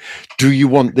asking it, do you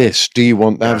want this? Do you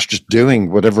want that? I was just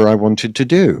doing whatever I wanted to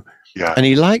do. Yeah. And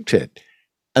he liked it.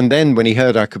 And then when he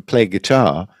heard I could play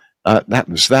guitar, that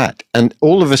was that. And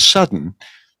all of a sudden,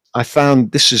 I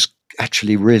found this is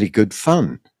actually really good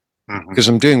fun because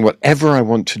I'm doing whatever I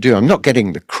want to do. I'm not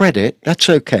getting the credit. That's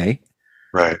okay.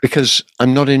 Right. Because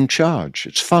I'm not in charge.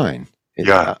 It's fine.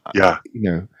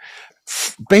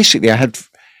 Basically, I had,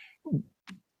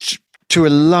 to a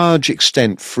large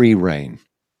extent, free reign.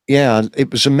 Yeah,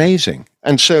 it was amazing.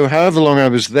 And so however long I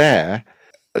was there,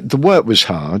 the work was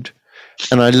hard,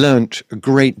 and I learned a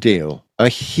great deal, a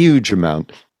huge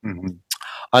amount.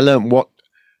 I learned what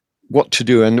to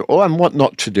do and what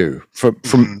not to do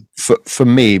for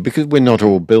me, because we're not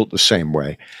all built the same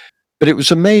way. But it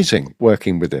was amazing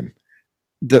working with him.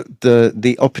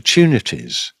 The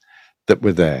opportunities that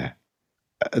were there.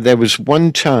 There was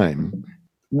one time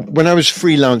when I was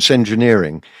freelance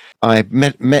engineering, I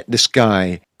met this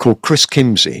guy called Chris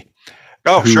Kimsey.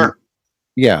 Oh, sure.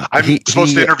 Yeah. I'm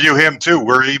supposed to interview him too.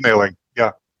 We're emailing.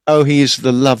 Yeah. Oh, he is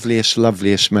the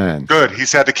loveliest man. Good.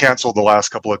 He's had to cancel the last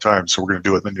couple of times, so we're going to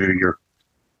do it in the new year.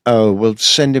 Oh, well,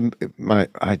 send him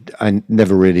I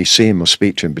never really see him or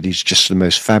speak to him, but he's just the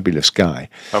most fabulous guy.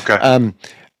 Okay.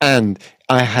 And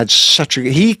I had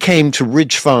he came to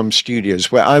Ridge Farm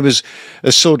Studios, where I was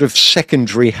a sort of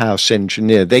secondary house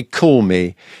engineer. They'd call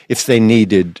me if they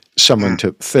needed someone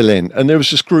to fill in. And there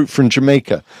was this group from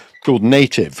Jamaica called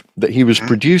Native that he was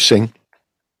producing.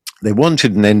 They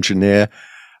wanted an engineer,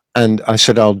 and I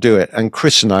said, I'll do it. And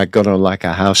Chris and I got on like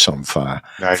a house on fire.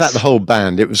 Nice. In fact, the whole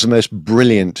band, it was the most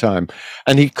brilliant time.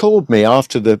 And he called me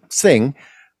after the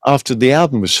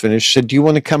album was finished, said, do you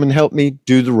want to come and help me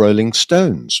do the Rolling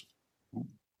Stones?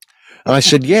 And I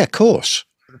said, yeah, of course.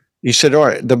 He said, all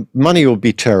right, the money will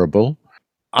be terrible.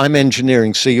 I'm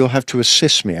engineering, so you'll have to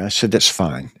assist me. I said, that's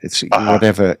fine. It's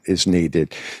whatever is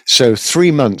needed. So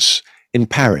 3 months in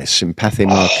Paris, in Pathé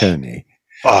Marconi,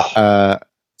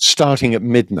 starting at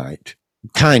midnight,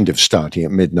 kind of starting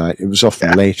at midnight. It was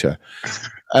often later.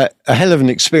 A hell of an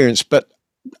experience, but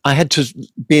I had to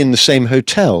be in the same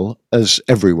hotel as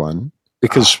everyone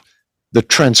because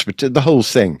the whole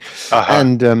thing.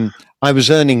 And I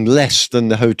was earning less than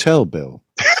the hotel bill.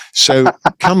 So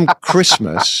come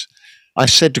Christmas, I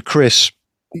said to Chris,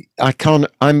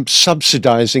 I'm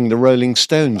subsidizing the Rolling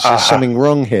Stones. There's something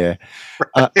wrong here.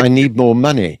 I need more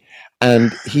money.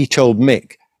 And he told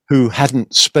Mick, who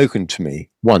hadn't spoken to me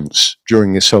once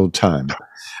during this whole time,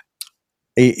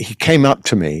 he came up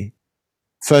to me.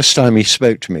 First time he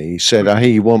spoke to me, he said, I hear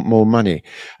you want more money.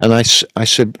 And I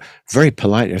said, very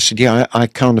politely, I said, yeah, I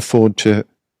can't afford to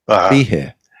be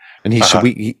here. And he said,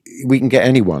 we can get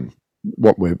anyone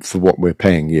for what we're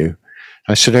paying you.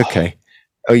 I said, okay.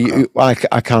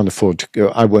 I can't afford to go.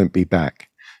 I won't be back.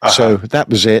 So that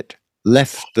was it.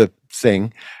 Left the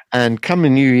thing. And come the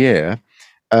new year,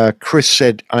 Chris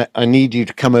said, I need you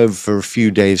to come over for a few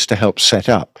days to help set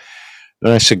up.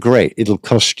 And I said, great, it'll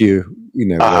cost you,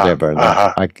 whatever. And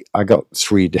I got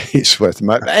 3 days worth of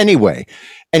money. Anyway,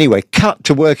 cut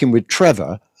to working with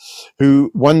Trevor,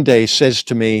 who one day says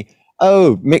to me,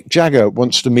 oh, Mick Jagger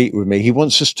wants to meet with me. He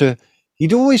wants us to,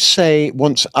 he'd always say,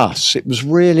 wants us. It was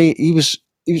really, he was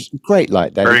great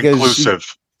like that. Very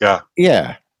inclusive. Yeah.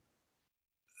 Yeah.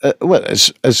 Well,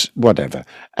 as whatever.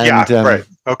 And, right.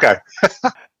 Okay.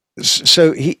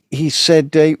 So he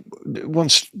said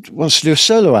wants to do a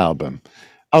solo album.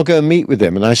 I'll go and meet with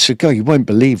him. And I said, you won't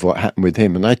believe what happened with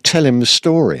him. And I tell him the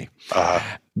story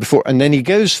before. And then he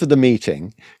goes for the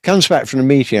meeting, comes back from the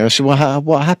meeting. And I said, well,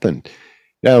 what happened?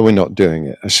 No, we're not doing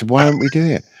it. I said, why aren't we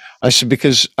doing it? I said,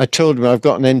 because I told him I've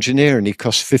got an engineer and he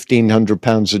costs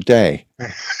 £1,500 a day.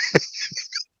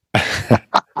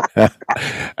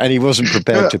 And he wasn't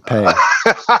prepared to pay.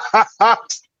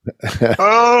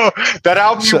 That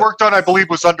album you worked on, I believe,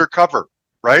 was Undercover,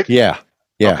 right? Yeah.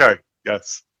 Okay.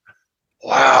 Yes.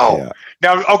 Wow. Yeah.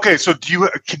 Now, okay. So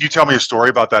can you tell me a story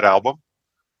about that album?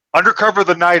 Undercover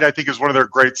the Night, I think, is one of their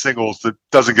great singles that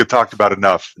doesn't get talked about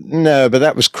enough. No, but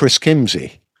that was Chris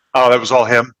Kimsey. Oh, that was all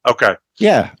him? Okay.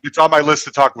 Yeah. It's on my list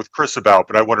to talk with Chris about,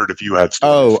 but I wondered if you had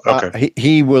stories. Okay.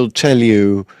 He will tell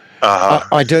you.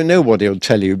 I don't know what he'll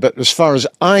tell you, but as far as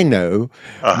I know,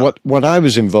 what I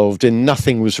was involved in,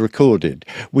 nothing was recorded.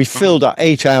 We filled up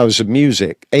 8 hours of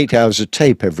music, 8 hours of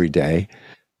tape every day,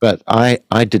 but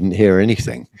I didn't hear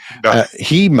anything.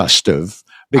 He must have,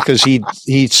 because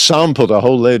he sampled a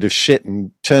whole load of shit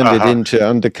and turned it into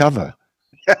Undercover.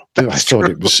 Yeah, I thought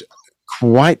it was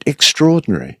quite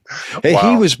extraordinary.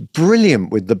 Wow. He was brilliant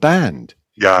with the band.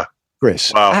 Yeah.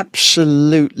 Chris, Wow.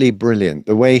 absolutely brilliant.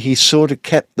 The way he sort of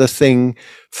kept the thing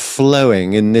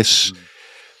flowing in this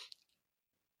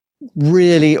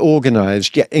really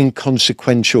organized yet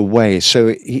inconsequential way.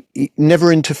 So he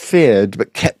never interfered,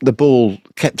 but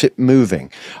kept it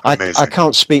moving. I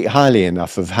can't speak highly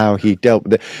enough of how he dealt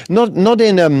with it. Not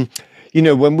in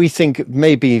when we think,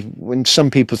 maybe when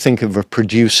some people think of a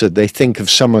producer, they think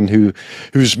of someone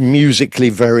who's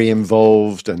musically very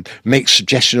involved and makes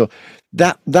suggestions.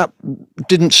 That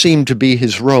didn't seem to be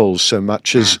his role so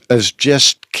much as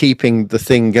just keeping the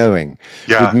thing going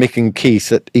with Mick and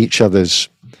Keith at each other's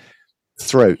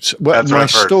throats. Well, my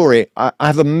story, I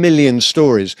have a million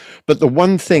stories, but the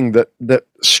one thing that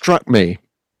struck me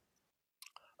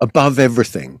above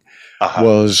everything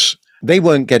was they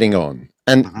weren't getting on.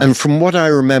 And from what I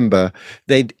remember,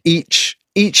 they'd each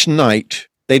night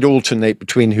they'd alternate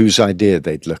between whose idea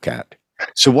they'd look at.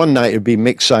 So one night it'd be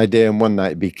Mick's idea and one night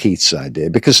it'd be Keith's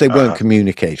idea, because they weren't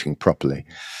communicating properly.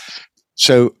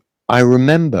 So I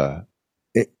remember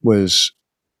it was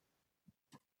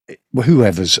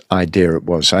whoever's idea it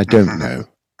was, I don't know.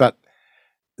 But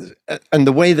and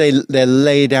the way they're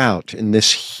laid out in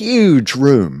this huge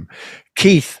room,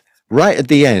 Keith right at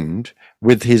the end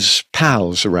with his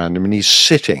pals around him, and he's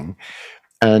sitting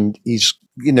and he's,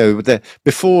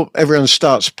 before everyone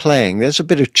starts playing, there's a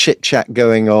bit of chit chat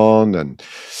going on,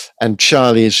 and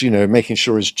Charlie is, making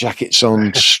sure his jacket's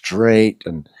on straight,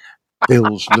 and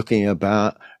Bill's looking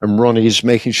about, and Ronnie's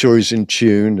making sure he's in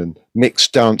tune, and Mick's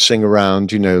dancing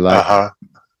around,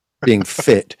 being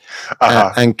fit.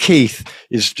 And Keith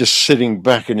is just sitting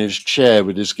back in his chair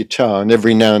with his guitar, and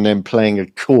every now and then playing a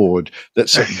chord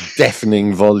that's at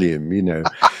deafening volume,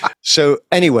 So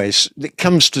anyways, it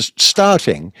comes to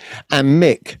starting, and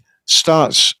Mick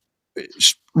starts,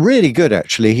 it's really good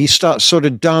actually, he starts sort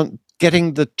of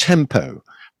getting the tempo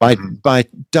by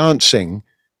dancing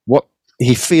what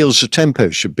he feels the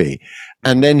tempo should be.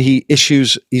 And then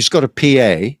he's got a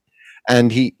PA,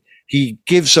 and he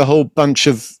gives a whole bunch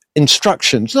of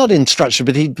not instructions,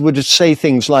 but he would say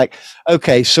things like,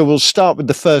 okay, so we'll start with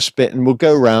the first bit and we'll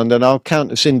go round and I'll count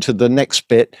us into the next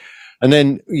bit. And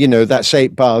then, that's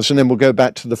 8 bars, and then we'll go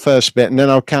back to the first bit, and then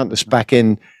I'll count us back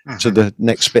in to the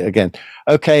next bit again.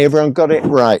 Okay, everyone got it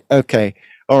right. Okay.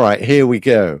 All right, here we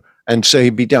go. And so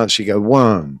he'd be dancing, you go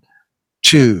 1,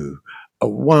 2,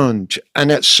 1, 2,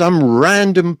 and at some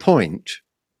random point,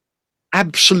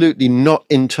 absolutely not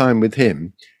in time with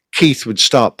him, Keith would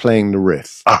start playing the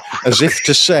riff, as if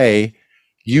to say,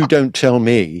 you don't tell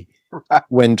me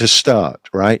when to start,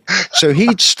 right? So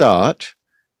he'd start,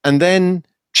 and then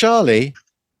Charlie,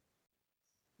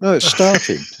 it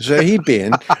started. So he'd be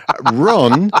in.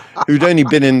 Ron, who'd only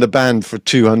been in the band for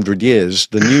 200 years,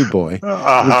 the new boy,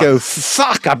 would go,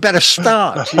 fuck, I better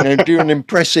start, do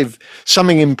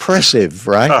something impressive,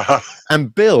 right?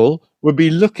 And Bill would be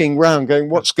looking round going,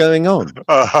 what's going on?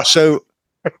 So,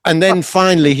 and then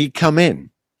finally he'd come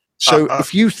in. So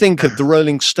if you think of the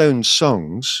Rolling Stones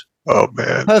songs,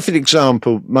 perfect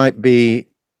example might be,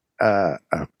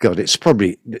 it's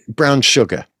probably Brown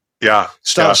Sugar. Yeah.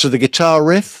 Starts with the guitar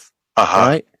riff,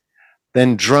 right?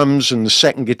 Then drums and the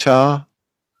second guitar.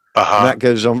 And that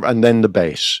goes on, and then the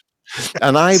bass.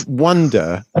 And I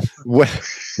wonder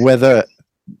whether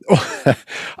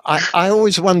I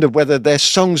always wonder whether their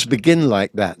songs begin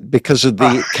like that because of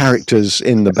the characters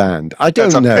in the band. I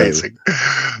don't know. Amazing.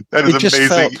 That is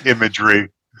amazing imagery.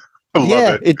 I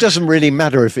love it. It doesn't really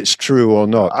matter if it's true or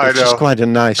not. It's just quite a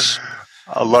nice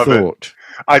thought.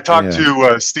 I talked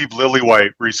to Steve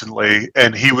Lillywhite recently,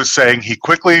 and he was saying he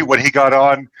quickly, when he got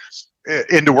on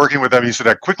into working with them, he said,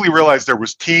 I quickly realized there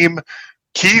was Team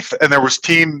Keith and there was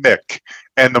Team Mick.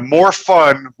 And the more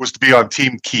fun was to be on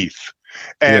Team Keith.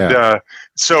 And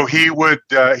so he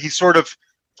sort of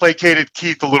placated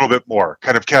Keith a little bit more,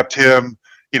 kind of kept him,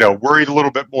 worried a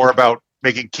little bit more about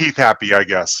making Keith happy, I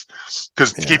guess,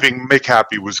 because keeping Mick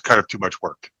happy was kind of too much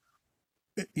work.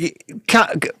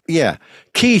 Yeah.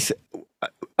 Keith,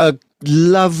 a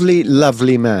lovely,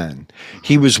 lovely man.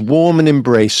 He was warm and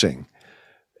embracing.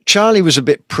 Charlie was a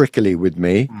bit prickly with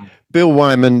me. Bill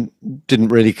Wyman didn't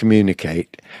really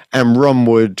communicate. And Ron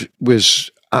Wood was,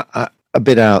 a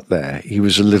bit out there. He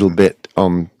was a little bit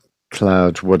on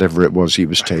cloud, whatever it was he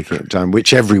was taking at the time,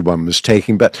 which everyone was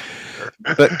taking. But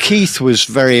Keith was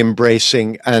very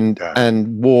embracing and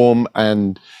warm,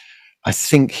 and I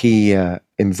think he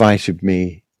invited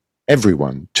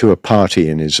everyone, to a party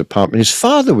in his apartment. His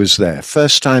father was there,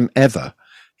 first time ever.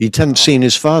 He hadn't seen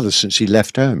his father since he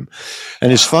left home.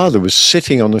 And his father was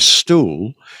sitting on a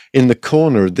stool in the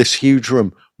corner of this huge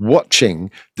room,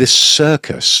 watching this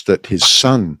circus that his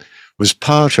son was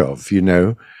part of,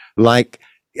 like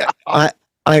I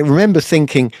remember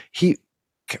thinking, he's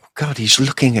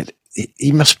looking at,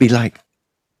 he must be like,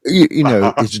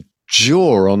 his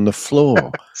jaw on the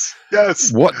floor.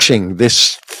 Yes. Watching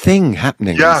this thing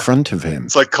happening in front of him.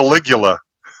 It's like Caligula.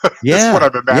 Yeah. That's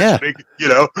what I'm imagining,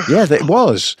 Yeah, it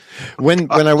was. When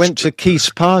I went to Keith's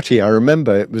party, I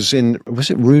remember it was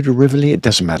it Rue de Rivoli? It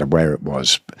doesn't matter where it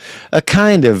was. A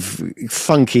kind of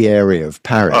funky area of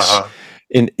Paris.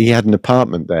 He had an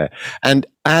apartment there. And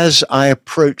as I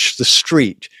approached the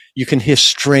street, you can hear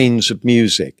strains of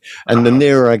music. And the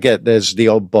nearer I get, there's the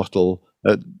odd bottle,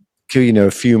 a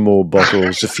few more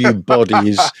bottles, a few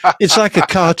bodies. It's like a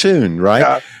cartoon, right?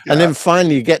 Yeah. And then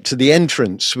finally you get to the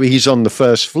entrance where he's on the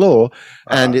first floor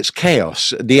and it's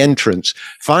chaos at the entrance.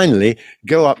 Finally,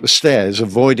 go up the stairs,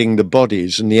 avoiding the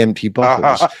bodies and the empty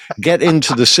bottles, get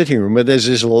into the sitting room where there's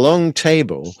this long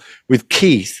table with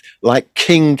Keith, like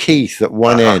King Keith at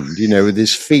one end, with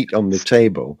his feet on the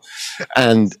table,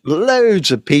 and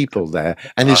loads of people there.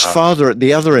 And his father at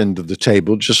the other end of the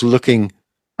table just looking.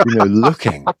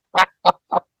 Looking.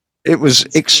 It was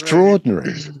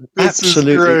extraordinary.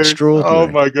 Absolutely extraordinary. Oh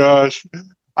my gosh.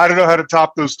 I don't know how to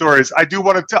top those stories. I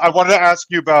wanted to ask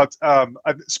you about,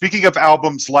 speaking of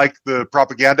albums like the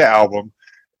Propaganda album,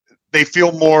 they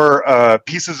feel more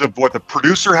pieces of what the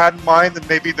producer had in mind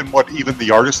than what even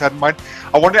the artist had in mind.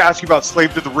 I wanted to ask you about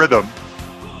Slave to the Rhythm.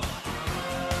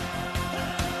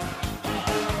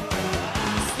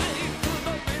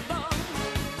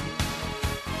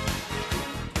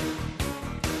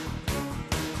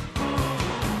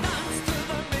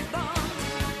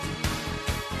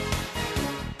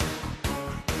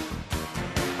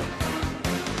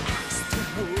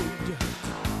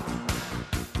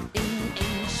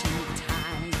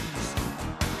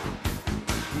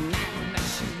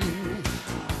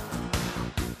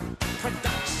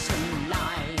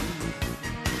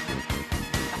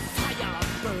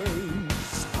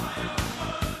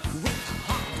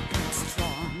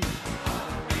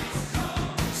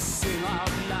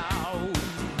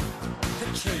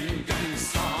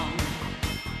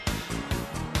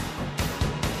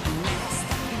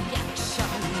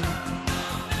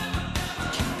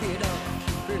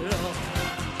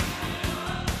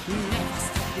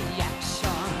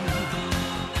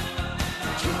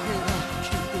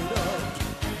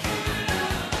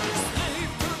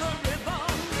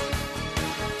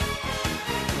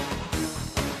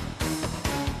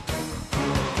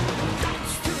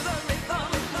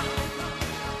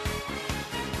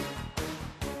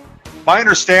 My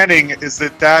understanding is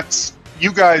that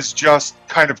you guys just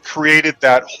kind of created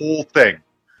that whole thing.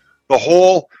 The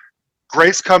whole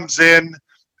Grace comes in,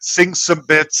 sings some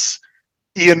bits,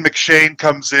 Ian McShane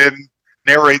comes in,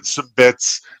 narrates some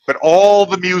bits, but all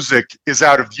the music is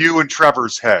out of you and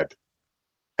Trevor's head.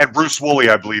 And Bruce Woolley,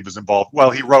 I believe, is involved.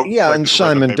 Well, he wrote... Yeah, and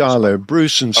Simon Darlow.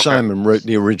 Bruce and Simon wrote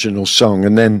the original song,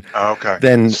 and then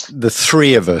the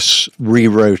three of us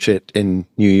rewrote it in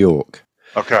New York.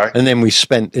 Okay. And then we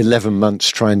spent 11 months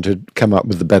trying to come up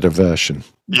with a better version.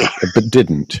 Yeah. But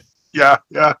didn't. Yeah.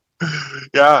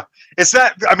 Was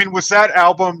that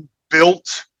album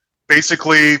built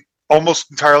basically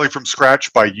almost entirely from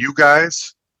scratch by you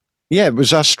guys? Yeah, it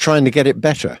was us trying to get it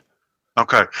better.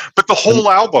 Okay. But the whole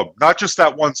album, not just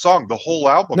that one song, the whole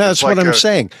album. No, that's what I'm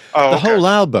saying. The whole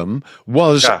album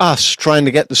was us trying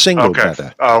to get the single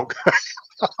better. Oh,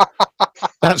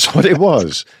 That's what it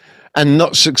was. And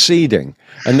not succeeding,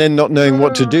 and then not knowing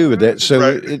what to do with it. So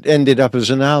it ended up as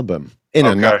an album in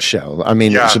a nutshell. I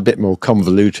mean, it's a bit more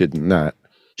convoluted than that.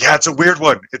 Yeah, it's a weird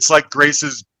one. It's like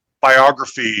Grace's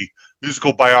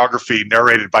musical biography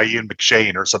narrated by Ian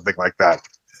McShane or something like that.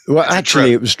 Well,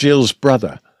 actually, it was Jill's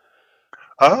brother.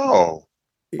 Oh.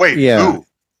 Wait, who?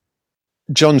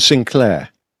 John Sinclair.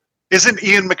 Isn't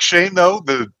Ian McShane, though,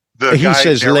 the he guy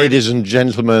says, narrated? Ladies and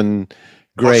gentlemen...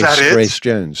 Grace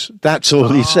Jones. That's all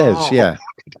he says, yeah.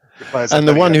 And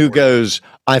the one who goes,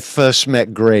 I first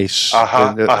met Grace.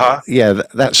 Yeah,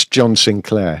 that's John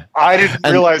Sinclair. I didn't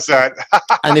realize that.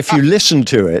 And if you listen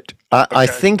to it, I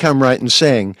think I'm right in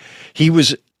saying he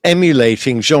was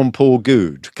emulating Jean-Paul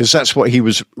Goude, because that's what he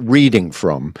was reading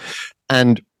from.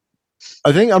 And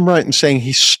I think I'm right in saying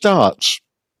he starts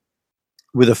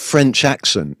with a French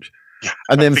accent, Yeah,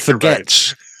 and I then think you're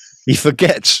right. he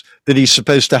forgets that he's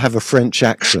supposed to have a French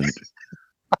accent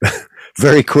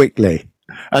very quickly.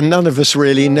 And none of us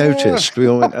really noticed. We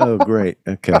all went, "Oh, great,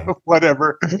 okay,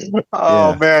 Whatever.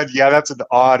 Oh yeah, man, yeah, that's an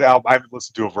odd album. I haven't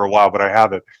listened to it for a while, but I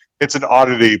have it. It's an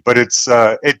oddity, but it.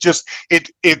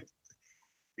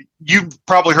 You've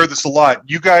probably heard this a lot.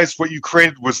 You guys, what you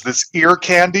created was this ear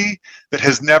candy that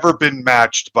has never been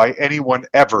matched by anyone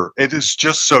ever. It is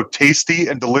just so tasty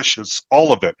and delicious,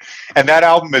 all of it. And that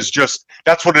album is just,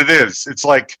 that's what it is. It's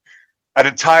like an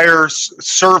entire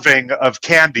serving of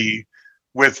candy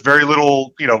with very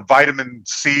little, vitamin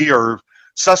C or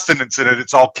sustenance in it.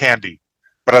 It's all candy,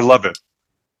 but I love it.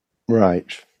 right,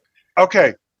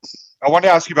 Okay. I want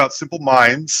to ask you about Simple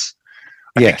Minds.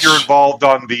 I think you're yes." involved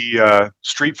on the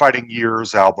Street Fighting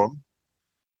Years album.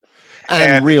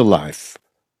 And Real Life.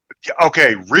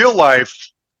 Okay, Real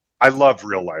Life. I love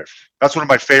Real Life. That's one of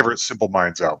my favorite Simple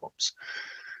Minds albums.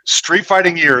 Street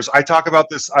Fighting Years. I talk about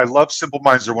this. I love Simple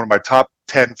Minds. They're one of my top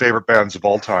 10 favorite bands of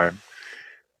all time.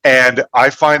 And I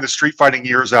find the Street Fighting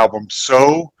Years album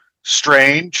so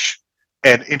strange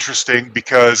and interesting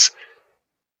because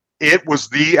it was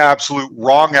the absolute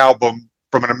wrong album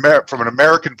from an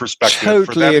American perspective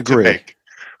Totally agree.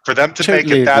 For them to Totally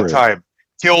make at that agree. time.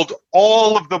 Killed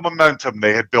all of the momentum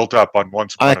they had built up on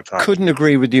Once Upon a Time. I couldn't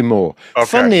agree with you more. Okay.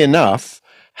 Funnily enough,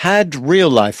 had Real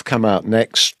Life come out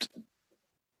next,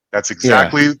 That's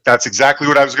exactly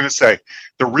what I was going to say.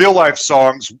 The Real Life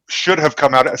songs should have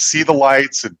come out. See the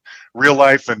Lights and Real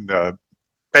Life and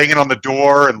Banging on the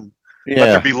Door and Let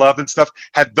There Be Love and stuff.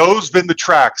 Had those been the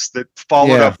tracks that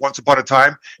followed up Once Upon a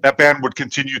Time, that band would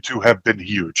continue to have been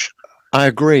huge. I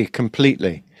agree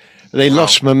completely. They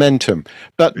lost momentum.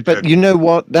 But you know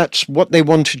what? That's what they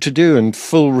wanted to do, and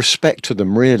full respect to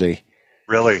them, really.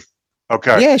 Really?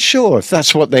 Okay. Yeah, sure. If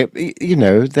that's what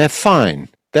they're fine.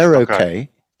 They're okay.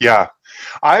 Yeah.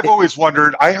 I've always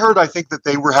wondered, I think that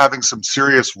they were having some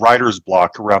serious writer's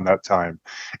block around that time.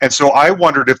 And so I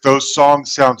wondered if those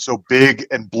songs sound so big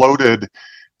and bloated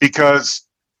because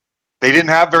they didn't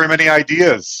have very many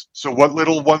ideas. So what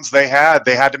little ones they had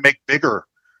to make bigger.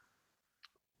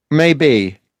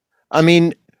 Maybe. I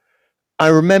mean, I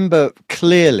remember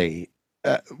clearly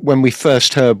when we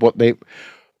first heard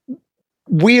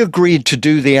we agreed to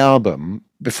do the album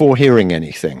before hearing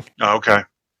anything. Oh, okay.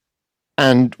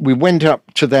 And we went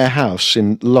up to their house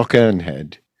in Loch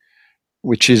Ernhead,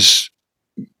 which is,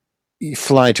 you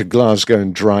fly to Glasgow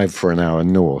and drive for an hour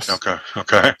north.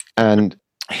 Okay. And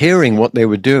hearing what they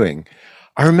were doing,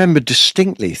 I remember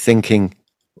distinctly thinking,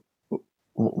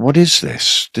 what is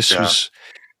this? This was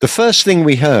the first thing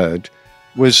we heard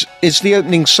is the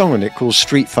opening song on it called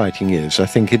Street Fighting Years. I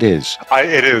think it is.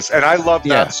 It is. And I love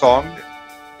that song.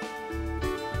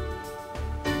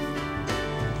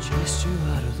 Chased you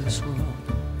out of this world,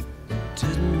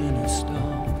 didn't mean to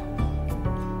stop.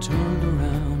 Turned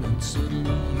around and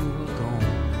suddenly you were gone.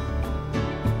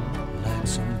 Like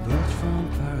some bird from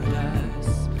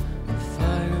paradise, a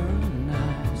fire and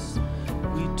ice.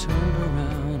 We turned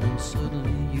around and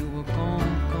suddenly you were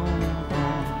gone, gone,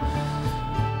 gone.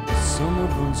 Summer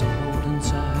burns a hole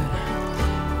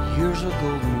inside. Years are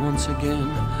golden once again.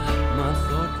 My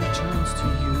thought returns to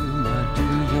you, my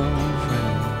dear young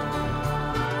friend.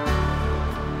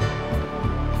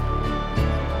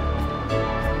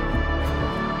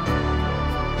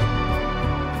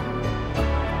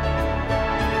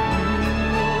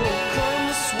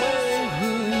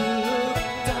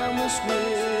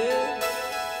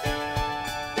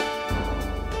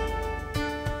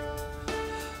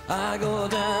 I go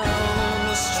down in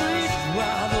the street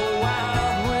while the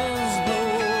wild winds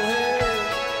blow.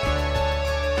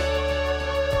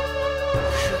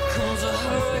 Here comes a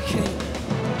hurricane.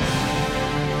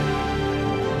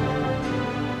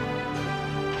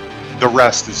 The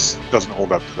rest doesn't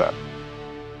hold up to that.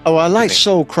 Oh, I like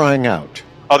Soul Crying Out.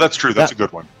 Oh, that's true. That's a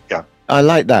good one. Yeah. I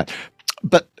like that.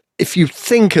 But if you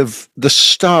think of the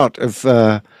start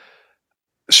of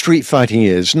Street Fighting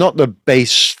Years, not the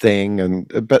bass thing,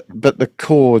 but the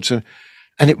chords, and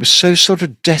it was so sort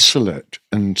of desolate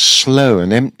and slow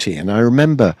and empty. And I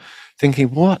remember thinking,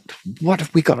 what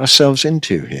have we got ourselves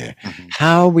into here? Mm-hmm.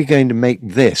 How are we going to make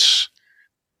this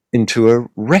into a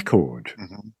record?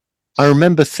 Mm-hmm. I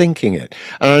remember thinking it,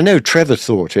 and I know Trevor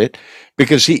thought it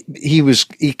because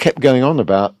he kept going on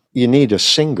about you need a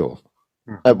single,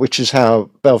 which is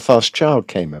how Belfast Child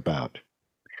came about.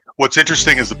 What's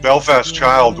interesting is the Belfast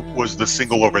Child was the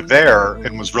single over there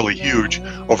and was really huge.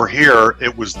 Over here,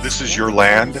 it was This Is Your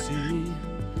Land.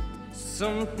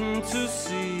 Something to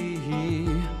see.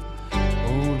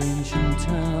 Old ancient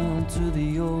town to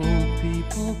the old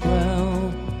people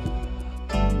ground.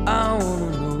 I wanna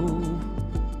know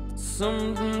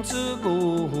something to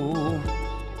go.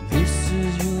 This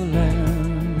is your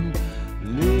land,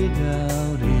 laid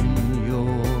out in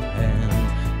your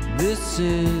hand. This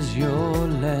is your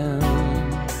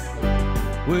land,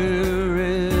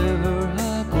 wherever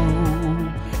I go,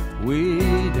 way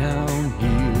down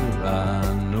here I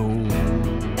know.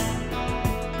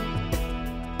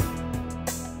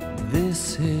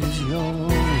 This is your land.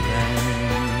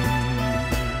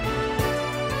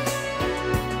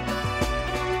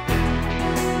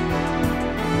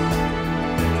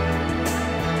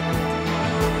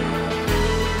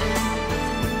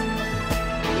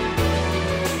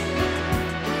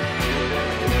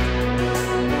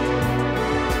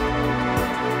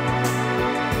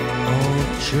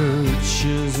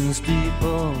 Churches and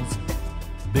steeples,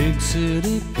 big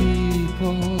city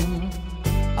people.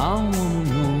 I wanna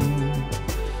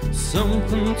know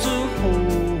something to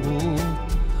hold.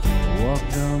 Walk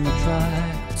down the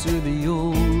track to the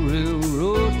old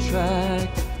railroad track.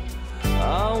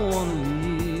 I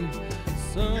wanna leave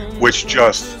some. Which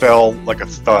just fell like a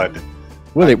thud.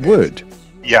 Well, it would.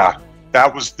 Yeah, there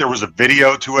was a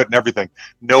video to it and everything.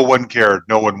 No one cared.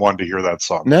 No one wanted to hear that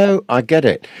song. No, I get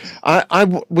it. I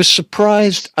was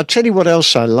surprised. I'll tell you what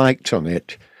else I liked on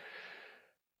it,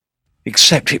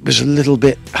 except it was a little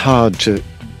bit hard to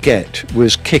get,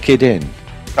 was Kick It In.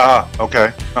 Ah,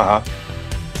 okay. Uh-huh.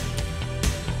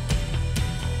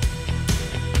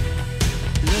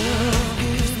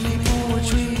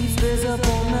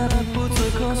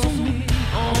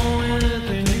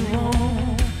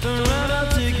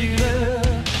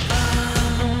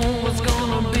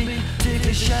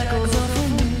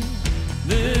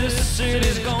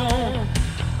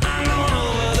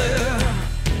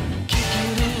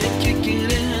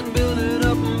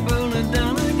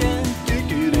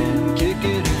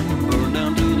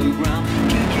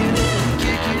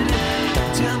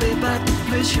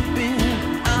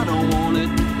 I don't want it.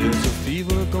 There's a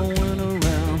fever going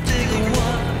around. Take a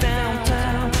walk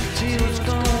downtown, see what's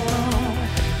going on.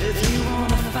 If you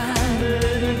wanna find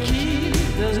a key,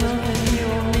 there's nothing you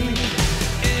don't need.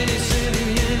 Any city,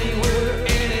 anywhere,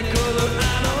 any color, I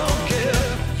don't care.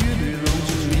 You belong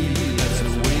to me, that's the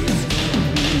way it's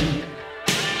gonna be.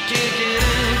 Kick it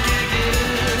in, kick it in.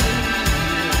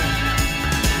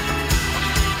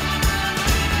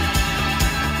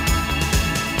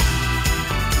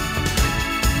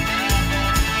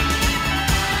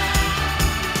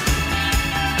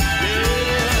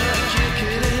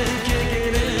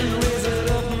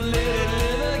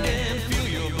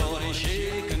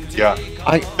 Yeah.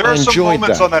 There are some enjoyed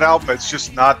moments that. on that album. It's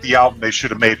just not the album they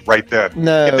should have made right then.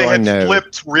 No, if they I had know.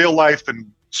 flipped Real Life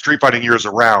and Street Fighting years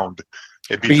around,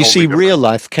 it'd be But you totally see, different. Real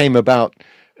Life came about.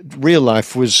 Real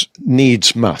Life was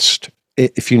needs must,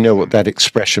 if you know what that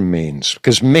expression means,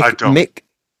 because I don't. Mick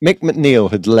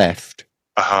McNeil had left,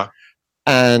 Uh-huh.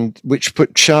 and which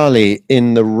put Charlie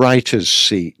in the writer's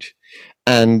seat.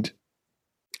 And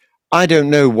I don't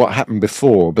know what happened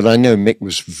before, but I know Mick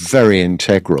was very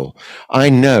integral. I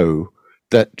know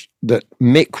that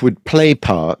Mick would play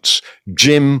parts,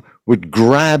 Jim would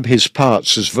grab his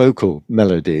parts as vocal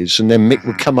melodies, and then Mick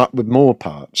would come up with more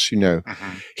parts, you know.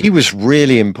 Mm-hmm. He was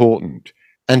really important,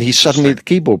 and he suddenly, the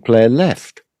keyboard player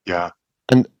left. Yeah.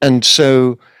 And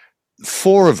so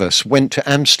 4 of us went to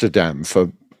Amsterdam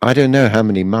for I don't know how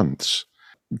many months.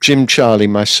 Jim, Charlie,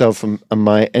 myself, and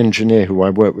my engineer, who I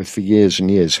worked with for years and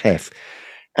years, Hef,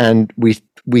 and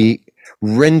we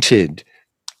rented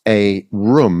a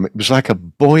room. It was like a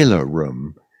boiler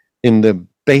room in the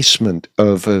basement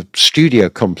of a studio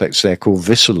complex there called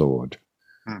Visselord.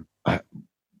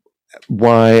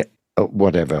 Why,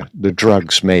 whatever, the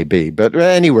drugs may be. But at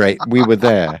any rate, we were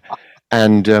there,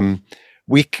 and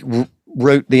we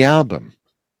wrote the album.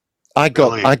 I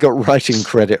got writing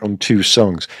credit on 2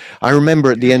 songs. I remember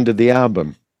at the end of the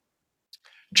album,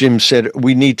 Jim said,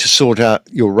 "We need to sort out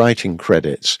your writing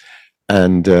credits,"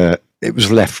 and it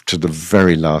was left to the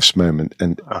very last moment.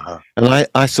 And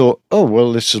I thought, oh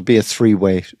well, this will be a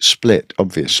 3-way split.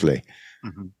 Obviously,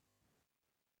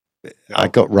 I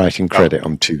got writing credit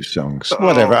on 2 songs.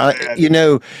 Whatever,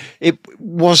 it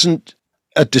wasn't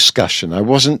a discussion. I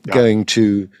wasn't going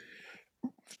to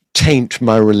taint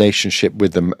my relationship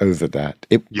with them over that.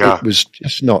 It was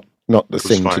just not the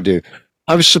thing to do.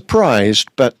 I was surprised,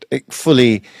 but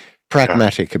fully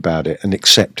pragmatic about it and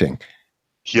accepting.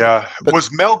 Yeah.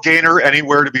 Was Mel Gaynor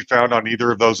anywhere to be found on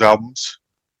either of those albums?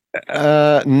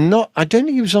 I don't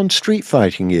think he was on Street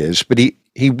Fighting Years, but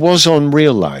he was on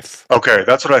Real Life. Okay,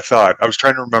 that's what I thought. I was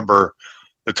trying to remember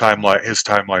The timeline, his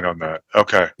timeline on that.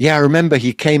 Okay. Yeah, I remember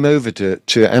he came over to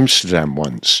Amsterdam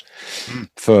once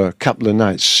for a couple of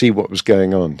nights to see what was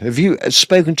going on. Have you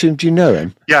spoken to him? Do you know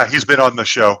him? Yeah, he's been on the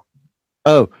show.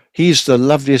 Oh, he's the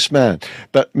loveliest man.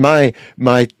 But my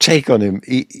take on him,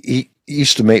 he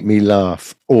used to make me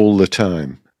laugh all the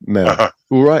time. Mel,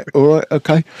 all right,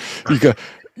 okay. You go,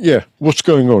 yeah, what's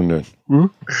going on then?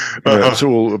 It's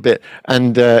all a bit.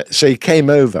 And so he came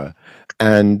over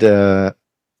and...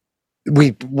 we,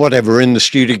 whatever, in the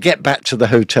studio, get back to the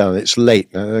hotel. It's late.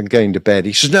 I'm going to bed.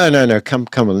 He says, no, come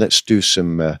on. Let's do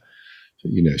some,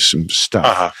 some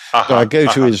stuff. So I go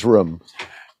to his room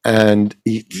and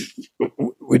he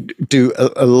would do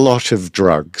a lot of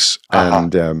drugs.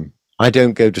 And I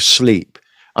don't go to sleep.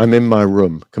 I'm in my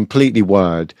room, completely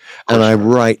wired. And I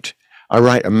write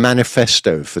a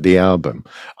manifesto for the album.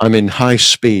 I'm in high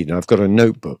speed. I've got a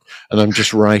notebook and I'm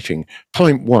just writing.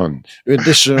 Point 1,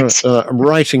 this, I'm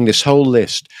writing this whole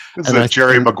list. This is a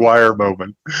Jerry Maguire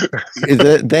moment.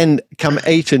 Then come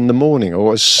 8 in the morning,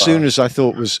 or as soon as I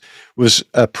thought was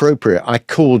appropriate, I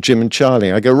call Jim and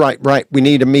Charlie. I go, right, we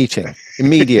need a meeting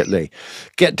immediately.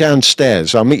 Get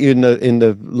downstairs. I'll meet you in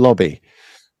the lobby.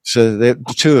 So the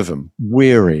two of them,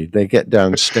 weary, they get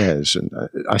downstairs and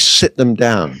I sit them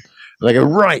down. And I go,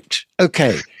 right,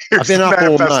 okay, I've been up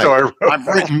all night. I've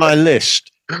written my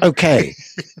list. Okay.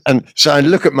 And so I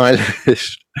look at my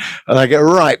list and I go,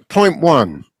 right, point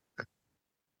 1.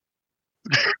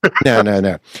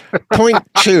 No. Point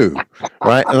 2,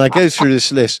 right? And I go through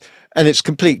this list and it's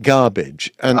complete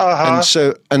garbage. And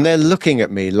they're looking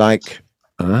at me like,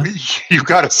 huh? You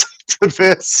got us to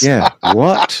this. Yeah,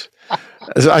 what?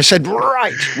 I said,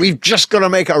 right, we've just got to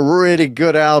make a really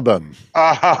good album.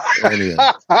 Anyway,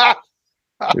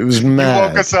 it was mad. You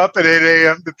woke us up at 8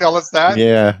 a.m. to tell us that?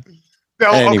 Yeah.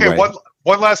 No, anyway. Okay,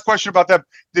 one last question about them.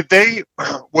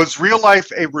 Was Real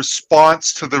Life a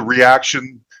response to the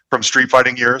reaction from Street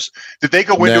Fighting years? Did they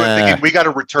go into it thinking, we got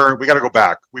to return, we got to go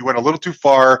back. We went a little too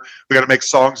far. We got to make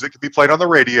songs that can be played on the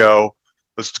radio.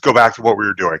 Let's go back to what we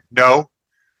were doing. No?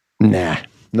 Nah,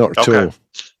 not at all.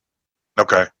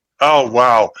 Okay. Oh,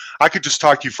 wow. I could just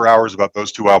talk to you for hours about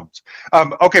those two albums.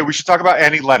 Okay, we should talk about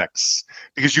Annie Lennox,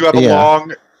 because you have a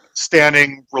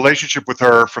long-standing relationship with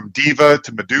her, from Diva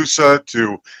to Medusa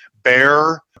to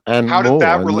Bear. And how more.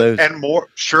 Did that and more.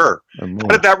 Sure. And more.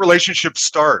 How did that relationship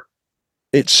start?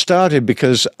 It started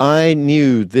because I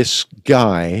knew this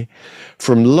guy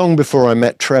from long before I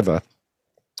met Trevor,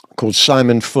 called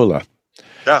Simon Fuller.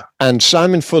 Yeah. And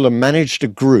Simon Fuller managed a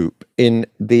group in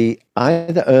the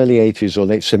either early 80s or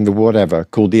late 70s, whatever,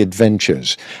 called The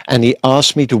Adventures. And he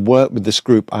asked me to work with this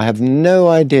group. I have no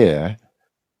idea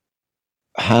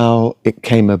how it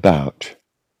came about.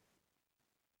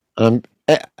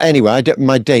 Anyway,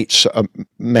 my dates are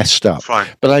messed up. Fine.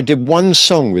 But I did one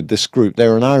song with this group. They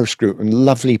were an Irish group and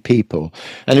lovely people.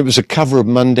 And it was a cover of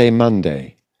Monday,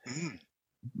 Monday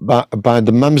by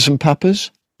the Mums and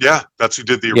Papas. Yeah, that's who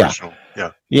did the original.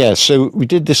 Yeah, so we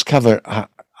did this cover.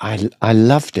 I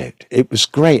loved it. It was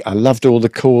great. I loved all the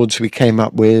chords we came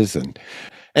up with. And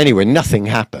anyway, nothing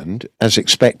happened as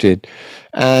expected.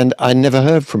 And I never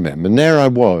heard from him. And there I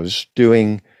was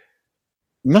doing,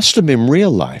 must have been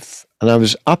Real Life. And I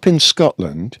was up in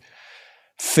Scotland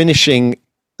finishing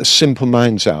the Simple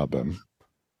Minds album.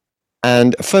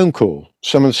 And a phone call.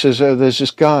 Someone says, oh, there's this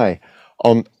guy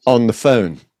on the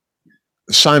phone,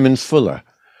 Simon Fuller.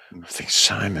 I think,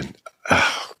 Simon,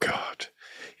 oh, God,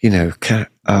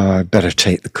 I better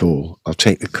take the call. I'll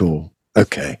take the call.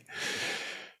 Okay.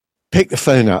 Pick the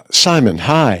phone up. Simon,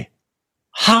 hi.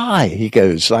 Hi, he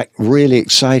goes, like really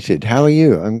excited. How are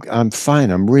you? I'm fine.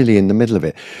 I'm really in the middle of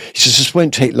it. He says, this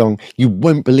won't take long. You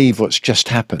won't believe what's just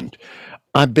happened.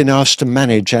 I've been asked to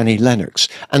manage Annie Lennox.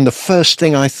 And the first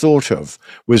thing I thought of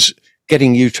was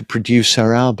getting you to produce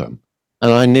her album.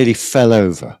 And I nearly fell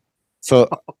over. For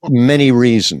many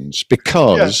reasons,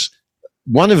 because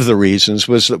one of the reasons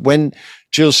was that when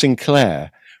Jill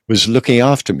Sinclair was looking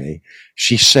after me,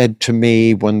 she said to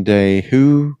me one day,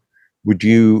 who would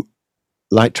you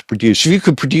like to produce? If you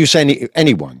could produce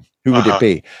anyone, who would it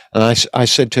be? And I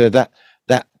said to her,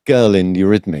 that girl in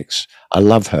Eurythmics, I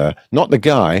love her. Not the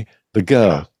guy, the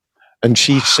girl. And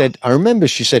she said, I remember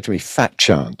she said to me, fat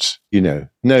chance,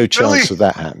 no chance of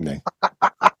that happening.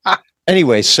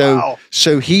 Anyway, so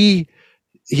he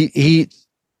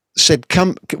said,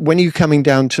 "Come, when are you coming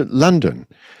down to London?"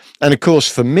 And of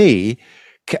course, for me,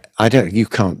 you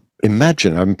can't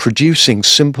imagine. I'm producing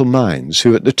Simple Minds,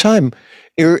 who at the time,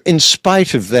 in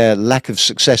spite of their lack of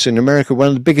success in America, one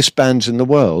of the biggest bands in the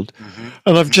world. Mm-hmm.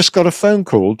 And I've just got a phone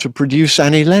call to produce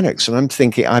Annie Lennox, and I'm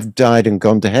thinking, I've died and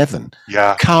gone to heaven.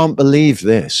 Yeah, can't believe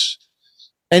this.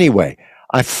 Anyway,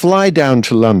 I fly down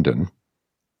to London,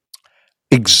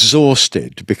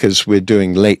 exhausted because we're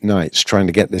doing late nights trying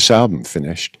to get this album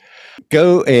finished.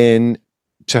 Go to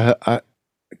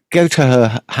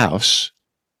her house,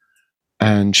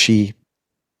 and she's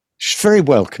very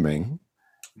welcoming,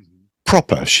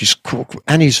 proper.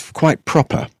 Annie's quite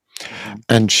proper.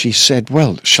 And she said,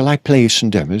 well, shall I play you some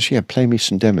demos? Yeah, play me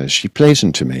some demos. She plays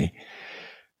them to me.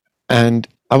 And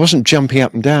I wasn't jumping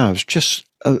up and down. I was just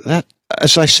that.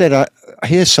 As I said, I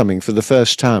hear something for the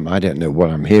first time. I don't know what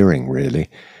I'm hearing, really.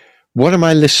 What am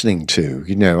I listening to?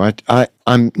 You know,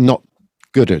 I'm not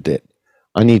good at it.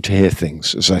 I need to hear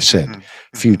things, as I said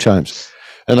a few times.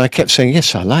 And I kept saying,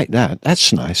 yes, I like that.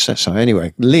 That's nice. That's nice.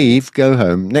 Anyway, leave, go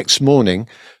home. Next morning,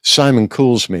 Simon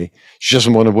calls me. She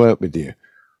doesn't want to work with you.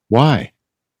 Why?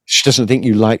 She doesn't think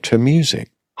you liked her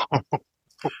music.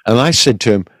 And I said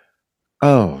to him,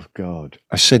 oh, God.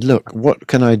 I said, look, what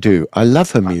can I do? I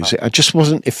love her music. I just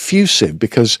wasn't effusive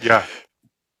because I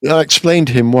explained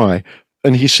to him why.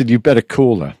 And he said, you better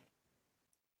call her.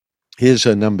 Here's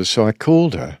her number. So I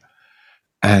called her,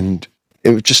 and it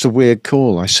was just a weird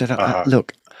call. I said,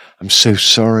 look, I'm so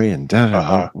sorry. And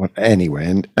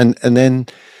anyway. And then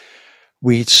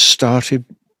we started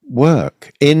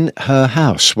work in her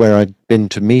house where I'd been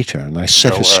to meet her. And I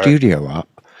set a studio up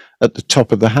at the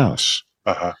top of the house.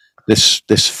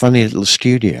 This funny little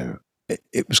studio.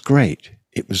 It was great.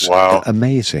 It was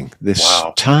amazing. This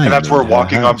time. And that's where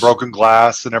Walking on Broken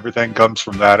Glass and everything comes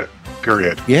from that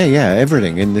period. Yeah,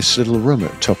 everything in this little room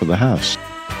at the top of the house.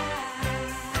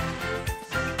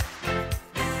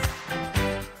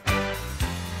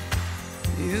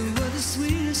 You were the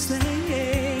sweetest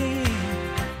thing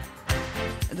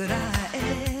that I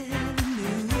ever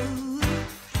knew.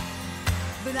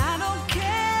 But I don't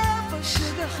care for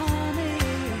sugar, honey,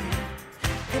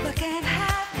 if I can't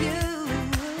have you.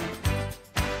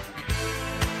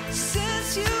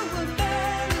 Since you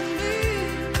abandoned me,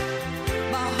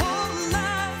 my whole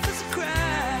life has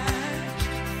crashed.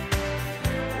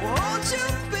 Won't you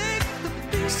pick the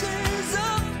pieces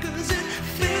up, 'cause it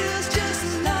feels just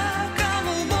like I'm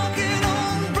walking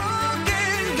on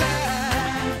broken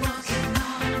glass. Walking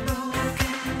on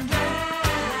broken glass.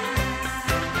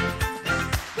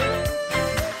 Ooh,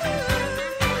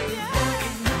 yeah.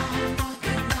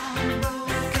 Walking on broken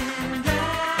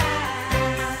glass.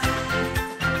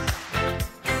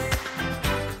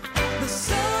 The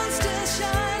sun's still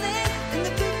shining in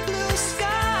the big blue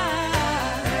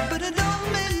sky, but it don't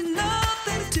mean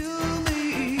nothing to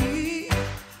me.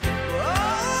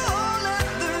 Oh, let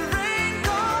the rain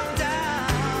go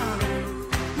down,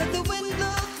 let the wind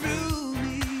blow through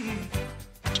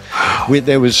me.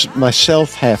 There was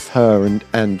myself, Hef, her,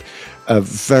 and a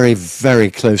very, very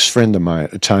close friend of mine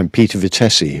at the time, Peter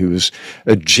Vitesse, who was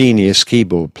a genius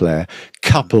keyboard player,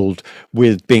 coupled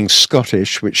with being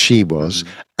Scottish, which she was,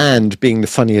 and being the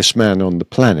funniest man on the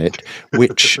planet,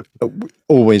 which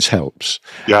always helps.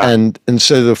 Yeah. And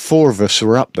so the four of us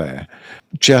were up there,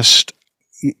 just,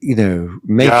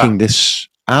 making this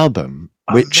album,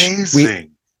 which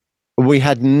Amazing. we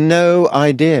had no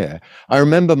idea. I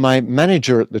remember my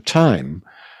manager at the time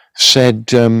said,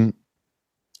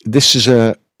 this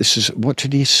is what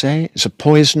did he say? It's a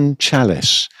poisoned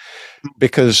chalice,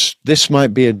 because this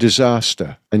might be a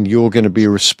disaster and you're going to be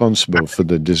responsible for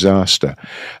the disaster.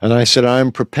 And I said,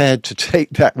 I'm prepared to take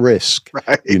that risk,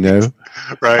 Right.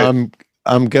 Right.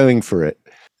 I'm going for it.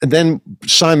 And then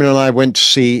Simon and I went to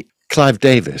see Clive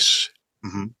Davis,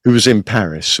 who was in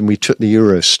Paris, and we took the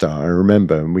Eurostar, I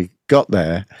remember, and we got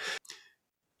there.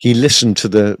 He listened to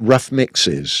the rough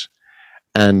mixes,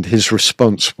 and his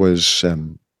response was,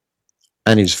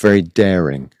 Annie's very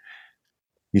daring.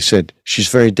 He said, she's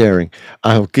very daring.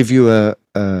 I'll give you a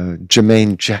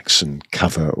Jermaine Jackson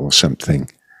cover or something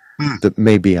that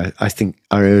maybe I think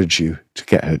I urge you to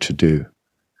get her to do.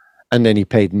 And then he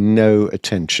paid no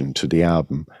attention to the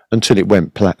album until it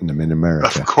went platinum in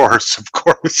America. Of course.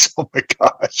 Oh my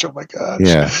gosh.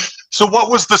 Yeah. So what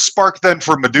was the spark then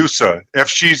for Medusa? If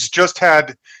she's just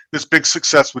had this big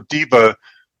success with Diva,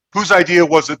 whose idea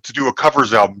was it to do a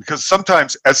covers album? Because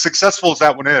sometimes, as successful as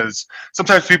that one is,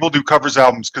 sometimes people do covers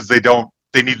albums because they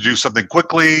need to do something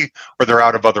quickly, or they're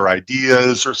out of other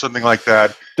ideas or something like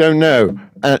that. Don't know.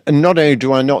 And not only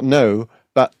do I not know,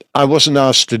 but I wasn't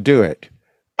asked to do it.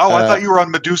 Oh, I thought you were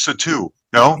on Medusa too.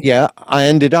 No? Yeah, I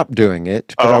ended up doing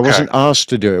it, but I wasn't asked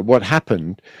to do it. What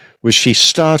happened was she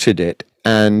started it,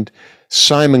 and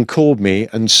Simon called me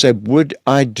and said, would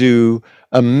I do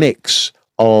a mix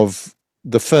of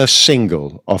the first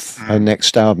single off her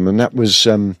next album? And that was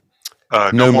No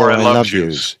More I Love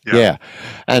Yous. Yeah.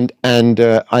 And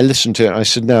I listened to it, and I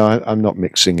said, no, I'm not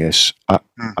mixing this.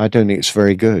 I don't think it's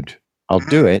very good. I'll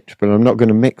do it, but I'm not going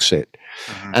to mix it.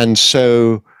 And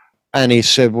so Annie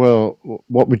said, well,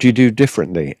 what would you do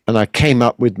differently? And I came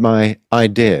up with my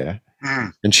idea,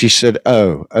 and she said,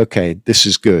 oh, okay, this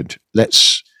is good.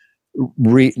 Let's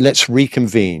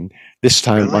reconvene, this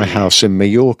time at my house in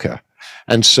Mallorca.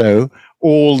 And so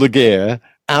all the gear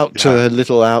out to a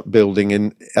little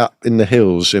outbuilding up in the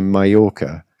hills in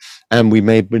Mallorca, and we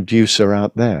made Medusa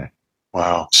out there.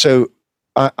 Wow. So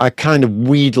I kind of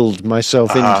wheedled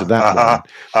myself into that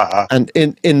one. And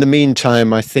in the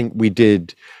meantime, I think we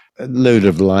did a load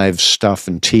of live stuff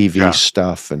and TV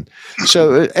stuff. And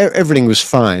so everything was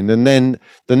fine. And then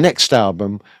the next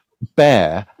album,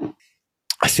 Bear,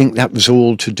 I think that was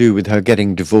all to do with her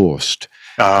getting divorced.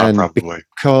 And probably.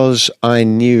 Because I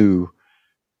knew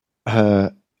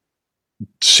her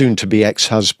soon-to-be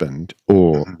ex-husband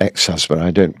or ex-husband,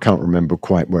 I can't remember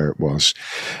quite where it was,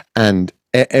 and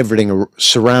everything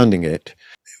surrounding it,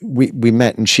 we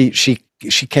met, and she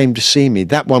came to see me.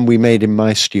 That one we made in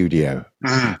my studio,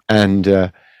 and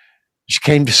she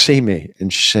came to see me,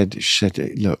 and she said,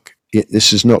 look,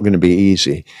 this is not going to be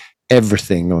easy.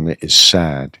 Everything on it is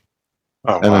sad.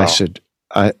 Oh, and wow. I said,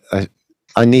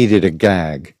 I needed a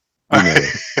gag. You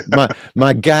know,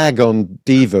 my gag on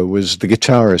Diva was the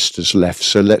guitarist has left,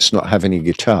 so let's not have any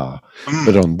guitar.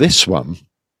 But on this one,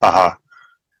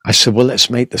 I said, well, let's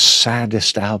make the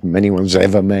saddest album anyone's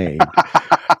ever made.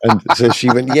 And so she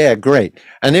went, yeah, great.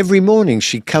 And every morning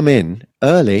she'd come in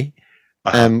early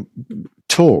and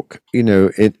talk, you know,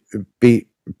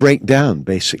 break down,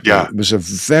 basically. Yeah. It was a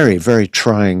very, very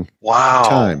trying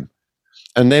time.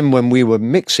 And then when we were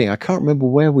mixing, I can't remember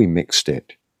where we mixed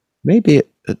it. Maybe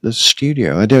at the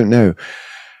studio, I don't know.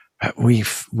 We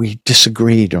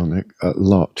disagreed on a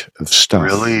lot of stuff.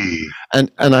 Really?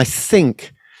 And I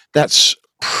think that's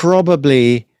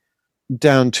probably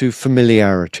down to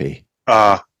familiarity.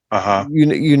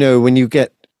 You know, when you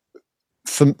get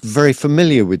very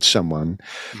familiar with someone,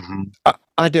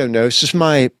 I don't know. It's just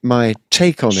my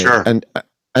take on it,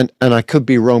 and I could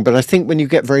be wrong, but I think when you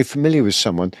get very familiar with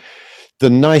someone, the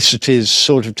niceties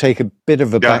sort of take a bit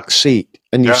of a back seat,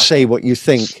 and you say what you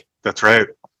think. That's right.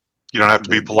 You don't have to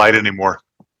be polite anymore.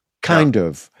 Kind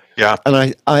of. Yeah.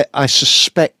 And I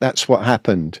suspect that's what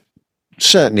happened.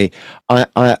 Certainly,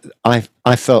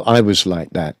 I felt I was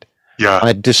like that. Yeah.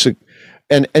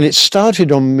 And it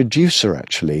started on Medusa,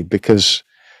 actually, because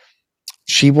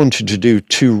she wanted to do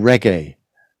 2 reggae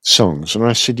songs, and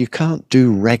I said, you can't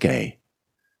do reggae.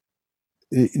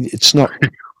 It's not.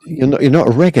 You're not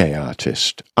a reggae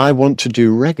artist. I want to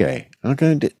do reggae.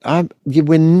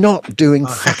 We're not doing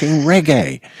fucking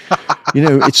reggae. You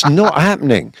know, it's not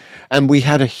happening. And we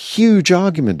had a huge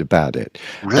argument about it.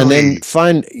 Really? And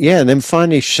then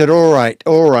finally she said, all right,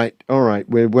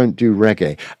 we won't do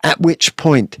reggae. At which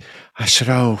point I said,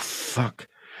 oh, fuck.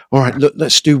 All right, look,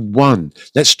 let's do one.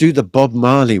 Let's do the Bob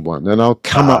Marley one, and I'll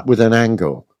come up with an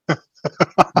angle.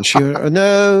 And she went,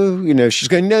 no, you know, she's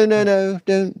going, no,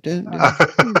 don't.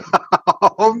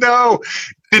 Oh no!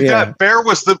 Did that Bear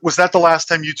was that the last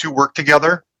time you two worked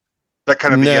together? That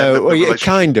kind of began the relationship?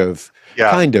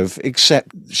 Kind of.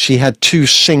 Except she had 2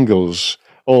 singles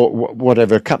or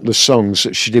whatever, a couple of songs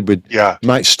that she did with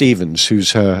Mike Stevens,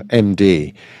 who's her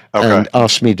MD, and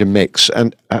asked me to mix.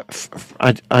 And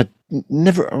I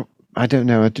never, I don't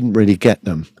know, I didn't really get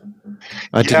them.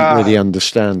 I didn't really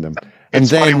understand them. And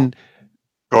then. Funny.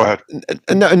 Go ahead.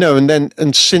 No,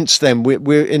 and since then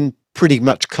we're in pretty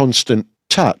much constant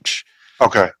touch.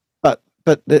 Okay.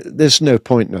 But there's no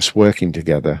point in us working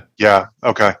together. Yeah.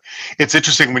 Okay. It's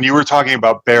interesting when you were talking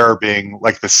about Bear being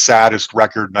like the saddest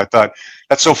record, and I thought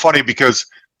that's so funny because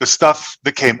the stuff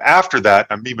that came after that,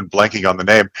 I'm even blanking on the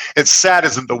name. It's sad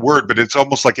isn't the word, but it's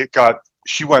almost like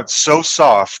she went so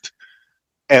soft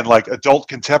and like adult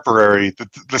contemporary.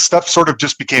 The stuff sort of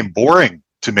just became boring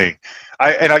to me.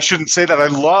 I shouldn't say that. I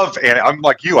love Annie. I'm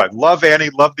like you. I love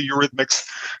Annie, love the Eurythmics.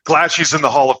 Glad she's in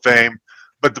the Hall of Fame.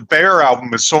 But the Bear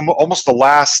album is almost the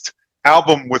last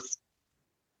album with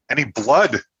any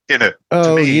blood in it.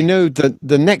 Oh, you know,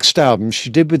 the next album she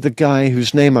did with the guy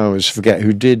whose name I always forget,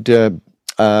 who did that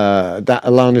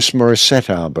Alanis Morissette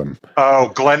album. Oh,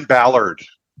 Glenn Ballard.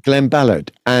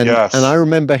 And I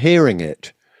remember hearing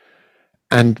it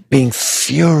and being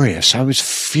furious. I was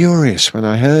furious when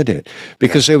I heard it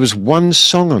because there was one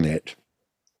song on it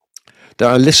that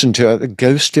I listened to,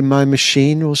 Ghost in My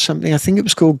Machine or something. I think it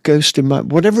was called Ghost in My...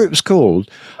 Whatever it was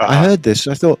called, I heard this.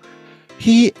 I thought,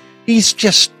 he's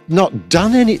just not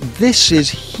done any... This is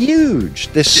huge,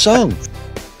 this song.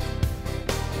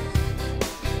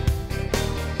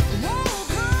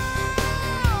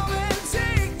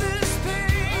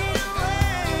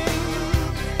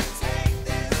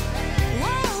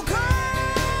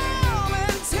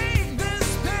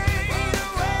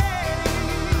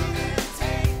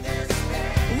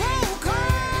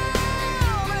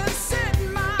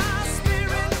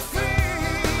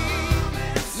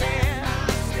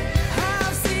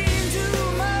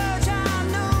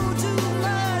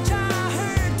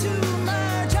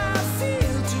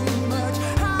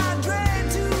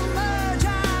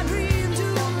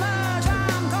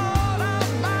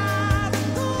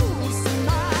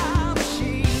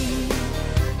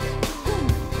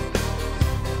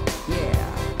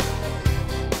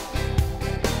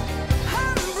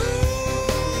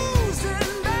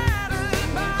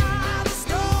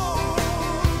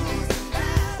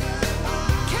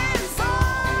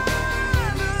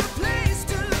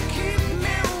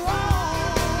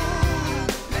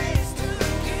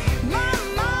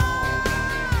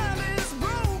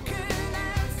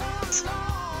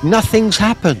 Nothing's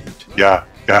happened. Yeah.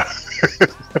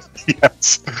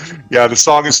 Yes. Yeah,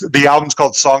 the album's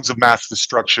called Songs of Mass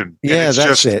Destruction. Yeah,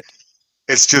 that's it.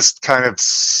 It's just kind of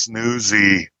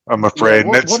snoozy, I'm afraid.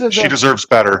 Yeah, she deserves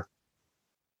better.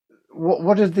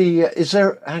 What are the? Is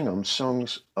there? Hang on,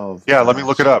 songs of. Yeah, let me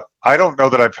look it up. I don't know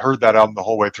that I've heard that album the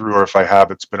whole way through, or if I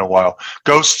have, it's been a while.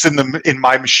 Ghosts in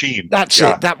My Machine. That's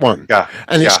it. That one. Yeah,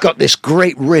 and it's got this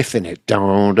great riff in it.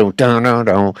 Don, don, don, don,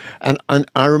 don. And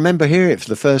I remember hearing it for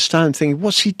the first time, thinking,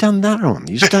 "What's he done that on?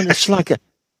 He's done it's like a.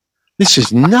 This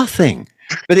is nothing,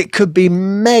 but it could be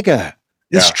mega.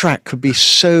 This track could be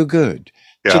so good.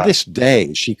 Yeah. To this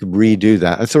day, she could redo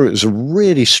that. I thought it was a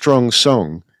really strong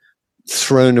song.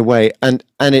 Thrown away, and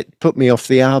it put me off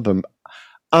the album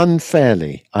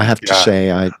unfairly. I have to say,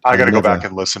 I got to go back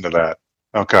and listen to that.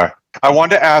 Okay, I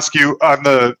wanted to ask you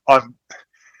on.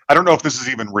 I don't know if this is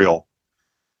even real.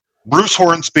 Bruce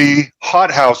Hornsby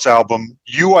Hot House album.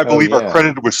 I believe are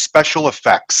credited with special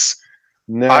effects.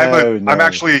 No, I'm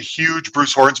actually a huge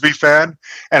Bruce Hornsby fan,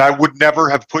 and I would never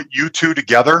have put you two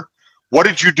together. What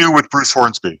did you do with Bruce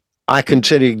Hornsby? I can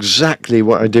tell you exactly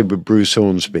what I did with Bruce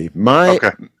Hornsby.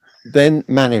 Then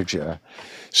manager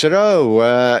said,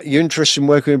 you're interested in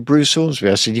working with Bruce Hornsby?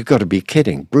 I said, you've got to be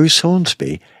kidding. Bruce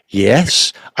Hornsby?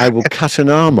 Yes, I will cut an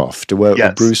arm off to work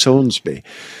with Bruce Hornsby.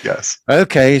 Yes.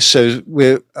 Okay, so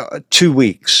we're 2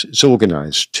 weeks. It's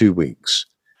organized 2 weeks.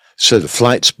 So the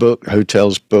flight's booked,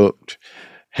 hotel's booked.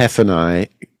 Hef and I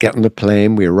get on the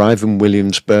plane. We arrive in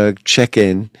Williamsburg, check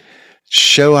in,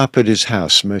 show up at his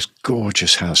house, most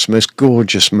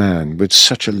gorgeous man with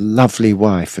such a lovely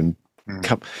wife and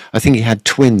I think he had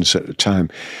twins at the time.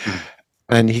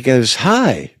 And he goes,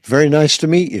 "Hi, very nice to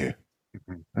meet you."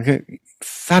 I go,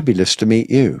 "Fabulous to meet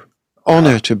you.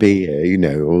 Honor to be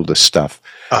here," all the stuff.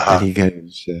 And he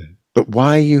goes, "But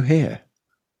why are you here?"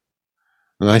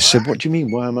 And I said, "What do you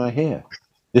mean, why am I here?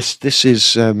 This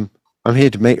is, I'm here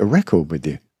to make a record with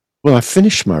you." "Well, I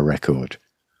finished my record."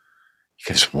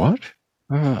 He goes, "What?"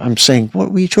 I'm saying,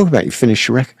 "What were you talking about? You finished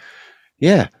your record?"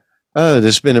 "Yeah." "Oh,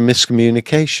 there's been a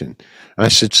miscommunication." I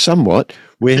said, "Somewhat.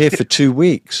 We're here for 2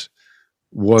 weeks.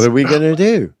 What are we going to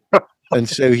do?" And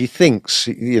so he thinks,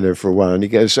 for a while, and he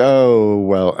goes, "Oh,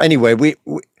 well." Anyway,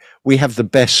 we have the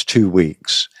best 2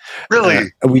 weeks.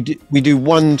 Really? We do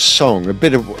one song,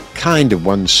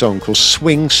 one song called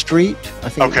Swing Street, I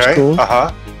think it's called.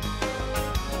 I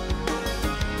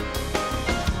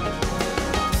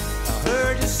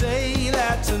heard you say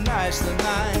that tonight's the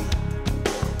night.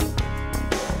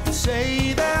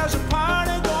 Say there's a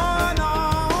party going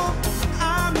on.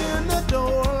 I'm in the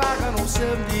door like an old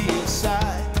 70s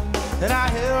side, and I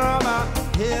hear I'm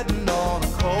out hitting on a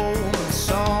Coleman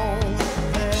song.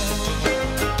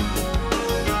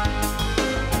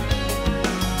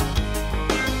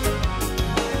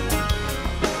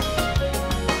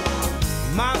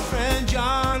 My friend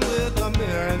John with the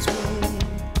mirror and spoon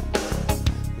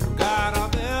got a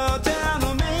bill down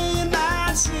the main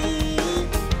line scene.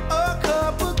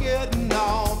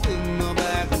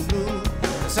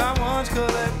 Someone's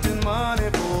collecting money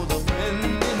for the friend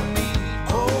in need.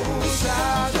 Oh,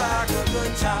 sounds like a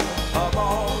good time, a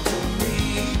ball to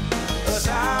me.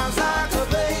 Sounds like a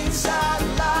place I'd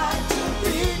like to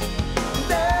be.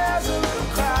 There's a little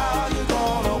crowd you're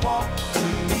gonna walk to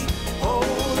meet. Oh,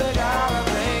 they got a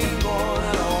thing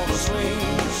going on the swing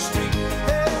street.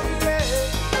 Hey,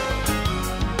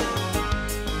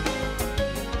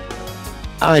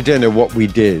 I don't know what we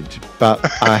did, but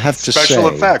I have to say... Special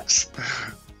effects.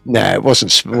 No, it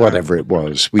wasn't whatever it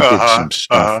was. We did some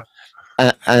stuff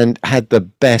and had the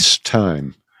best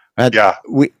time.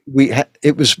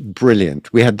 It was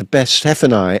brilliant. We had the best, Hef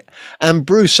and I. And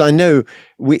Bruce, I know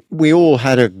we all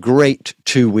had a great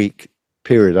 2-week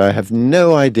period. I have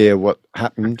no idea what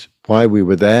happened, why we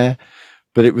were there,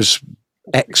 but it was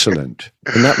excellent.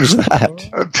 And that was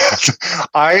that.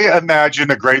 I imagine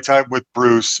a great time with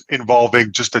Bruce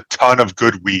involving just a ton of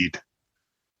good weed.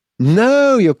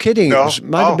 No, you're kidding. No? It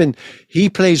might have been. He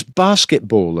plays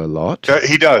basketball a lot.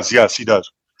 He does. Yes, he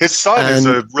does. His son is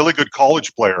a really good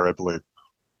college player, I believe.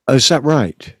 Oh, is that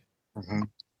right? Mm-hmm.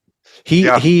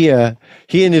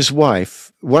 He and his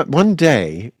wife. One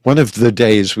day, one of the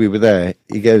days we were there,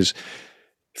 he goes,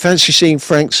 "Fancy seeing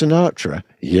Frank Sinatra?"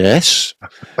 "Yes."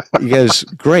 He goes,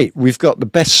 "Great. We've got the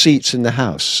best seats in the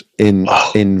house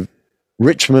in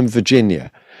Richmond,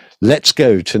 Virginia. Let's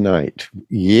go tonight."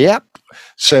 Yep.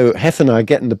 So Hef and I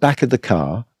get in the back of the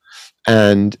car,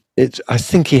 and I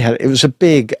think it was a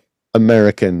big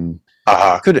American,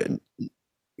 I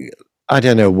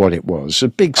don't know what it was, a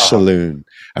big saloon.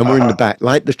 And we're in the back,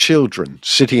 like the children,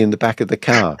 sitting in the back of the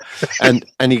car. And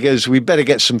he goes, "We better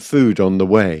get some food on the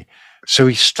way." So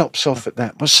he stops off at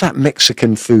that. What's that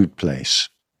Mexican food place?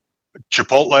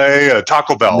 Chipotle,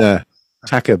 Taco Bell. No,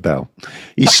 Taco Bell.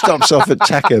 He stops off at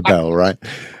Taco Bell, right?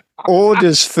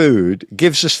 Orders food,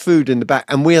 gives us food in the back,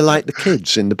 and we're like the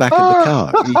kids in the back of the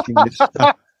car eating this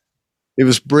stuff. It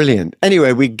was brilliant.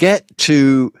 Anyway, we get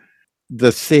to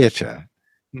the theater,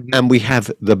 and we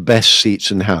have the best seats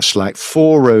in the house, like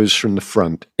 4 rows from the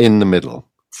front, in the middle,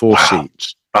 4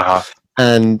 seats.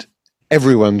 And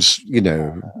everyone's,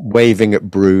 waving at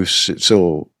Bruce. It's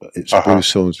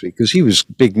Bruce Hornsby, because he was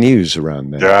big news around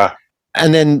there. Yeah.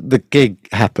 And then the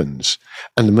gig happens,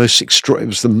 and it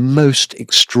was the most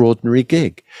extraordinary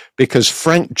gig, because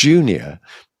Frank Jr.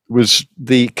 was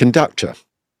the conductor,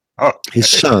 his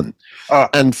son.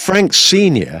 And Frank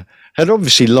Sr. had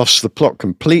obviously lost the plot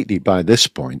completely by this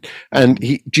point. And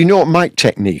do you know what mic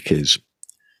technique is?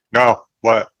 No.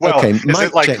 What? Well, okay, is mic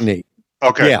it like, technique.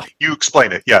 Okay, yeah. You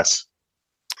explain it, yes.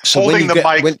 So holding the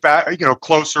mic back,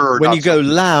 closer. Or when not you go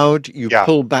loud, you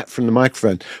pull back from the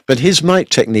microphone. But his mic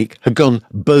technique had gone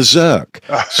berserk.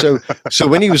 So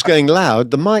when he was going loud,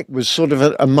 the mic was sort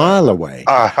of a mile away.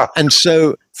 And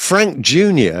so Frank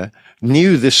Jr.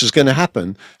 knew this was going to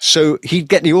happen. So he'd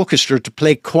get the orchestra to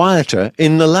play quieter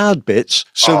in the loud bits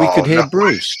so we could hear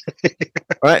Bruce.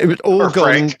 Right? It was all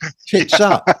gone tits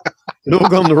up. It all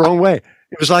gone the wrong way.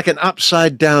 It was like an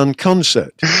upside down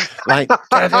concert, like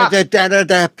da da da da da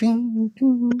da.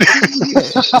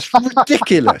 It's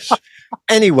ridiculous.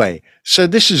 Anyway, so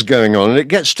this is going on, and it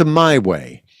gets to My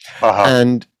Way,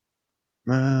 and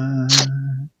My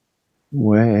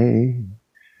Way.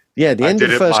 Yeah, the end of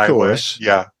the first chorus. Way.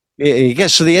 Yeah, he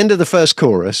gets to the end of the first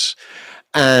chorus,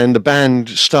 and the band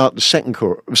start the second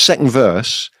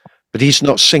verse, but he's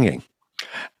not singing.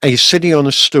 He's sitting on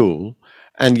a stool.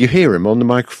 And you hear him on the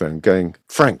microphone going,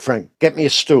 Frank, get me a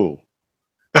stool.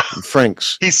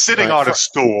 He's sitting on a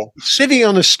stool. Sitting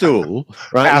on a stool,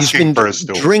 right? Asking He's been for a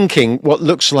stool. Drinking what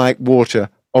looks like water,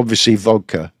 obviously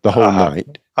vodka, the whole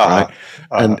night. Right?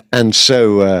 And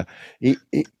so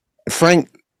Frank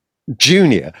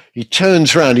Jr., he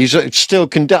turns around, he's still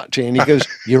conducting, and he goes,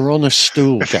 "You're on a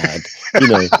stool, Dad."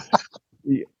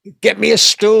 Get me a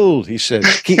stool, he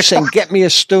says. Keep saying, "Get me a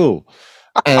stool."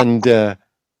 And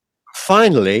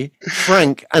finally,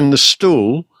 Frank and the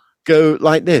stool go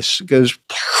like this, goes,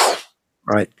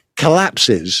 right,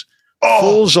 collapses,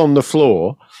 falls on the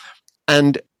floor,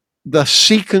 and the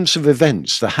sequence of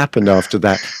events that happened after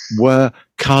that were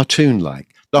cartoon-like.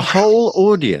 The whole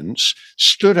audience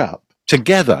stood up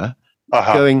together,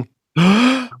 going,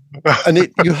 and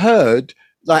you heard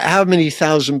like how many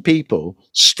thousand people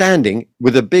standing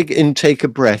with a big intake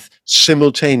of breath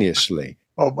simultaneously.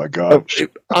 Oh my gosh.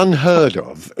 Unheard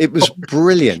of. It was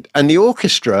brilliant. And the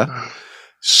orchestra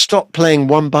stopped playing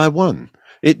one by one.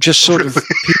 It just sort of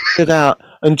petered out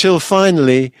until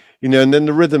finally, and then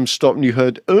the rhythm stopped and you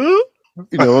heard,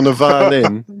 on a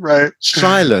violin. Right.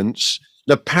 Silence.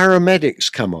 The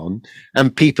paramedics come on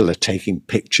and people are taking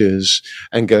pictures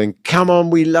and going, "Come on,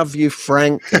 we love you,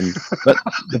 Frank." But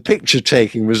the picture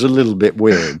taking was a little bit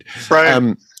weird.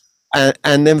 Right.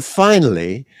 And then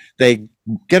finally they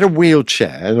get a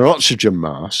wheelchair and an oxygen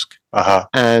mask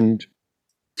and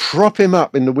prop him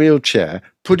up in the wheelchair,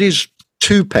 put his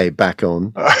toupee back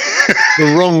on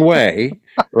the wrong way,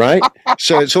 right?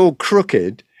 So it's all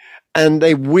crooked, and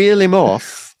they wheel him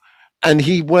off, and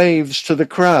he waves to the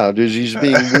crowd as he's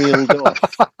being wheeled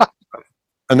off.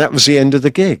 And that was the end of the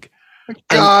gig.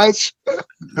 Gosh.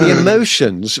 The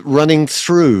emotions running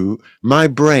through my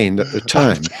brain at the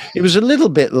time, it was a little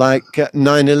bit like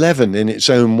 9/11 in its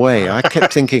own way. I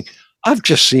kept thinking, I've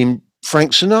just seen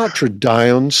Frank Sinatra die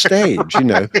on stage,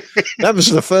 That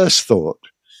was the first thought.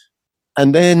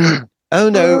 And then, oh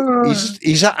no,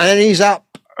 he's up, and he's up.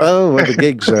 Oh, well, the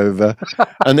gig's over.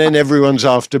 And then everyone's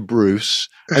after Bruce.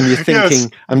 And you're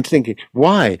thinking, I'm thinking,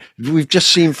 why? We've just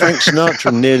seen Frank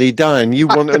Sinatra nearly die, and you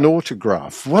want an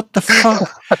autograph. What the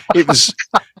fuck? It was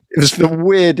the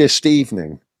weirdest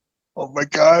evening. Oh my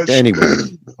gosh.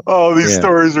 Anyway. Oh, these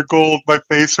stories are gold. My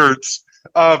face hurts.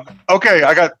 Okay,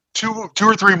 I got two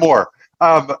or three more.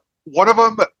 One of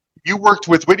them, you worked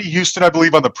with Whitney Houston, I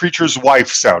believe, on the Preacher's Wife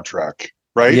soundtrack,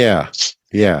 right?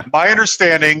 Yeah. My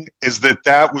understanding is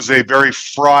that was a very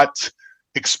fraught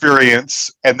experience,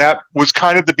 and that was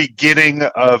kind of the beginning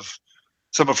of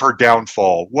some of her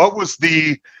downfall. What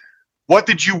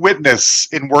did you witness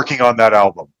in working on that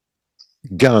album?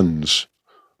 Guns.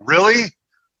 Really?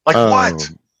 Like what?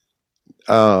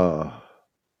 Oh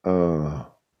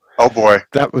boy.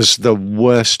 That was the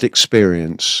worst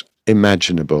experience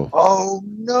imaginable. Oh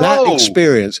no. That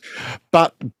experience.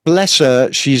 But bless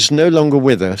her, she's no longer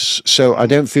with us, so I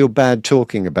don't feel bad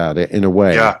talking about it in a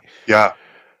way. Yeah.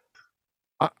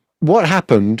 what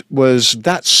happened was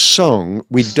that song,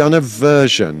 we'd done a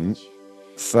version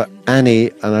for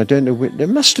Annie, and I don't know, it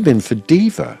must have been for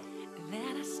Diva.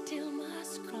 That I still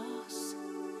must cross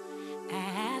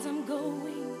as I'm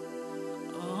going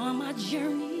on my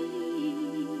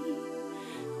journey.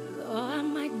 Though I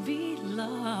might be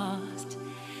lost,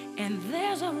 and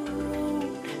there's a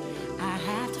road I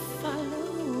have to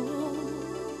follow,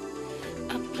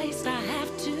 a place I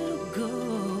have to go.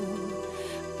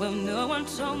 Well, no one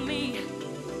told me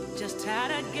just how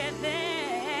to get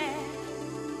there.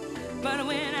 But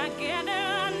when I get there,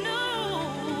 I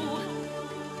know,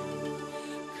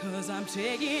 'cause I'm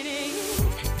taking it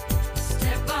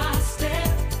step by step,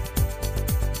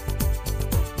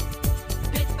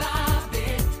 bit by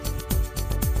bit,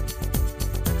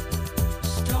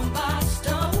 stone by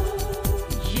stone,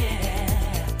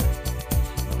 yeah,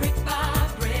 brick by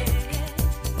brick,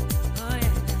 oh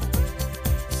yeah,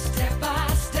 step by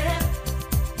step,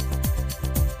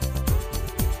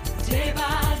 day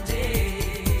by day.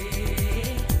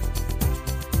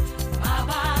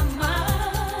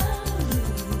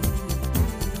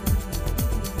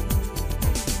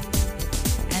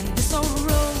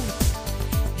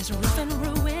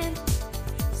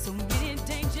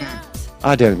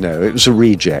 I don't know. It was a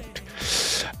reject.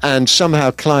 And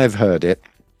somehow Clive heard it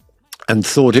and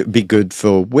thought it would be good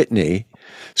for Whitney.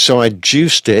 So I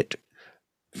juiced it,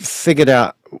 figured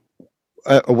out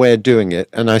a way of doing it.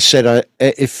 And I said,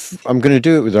 if I'm going to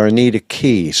do it with her, I need a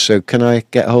key. So can I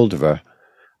get hold of her?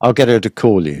 I'll get her to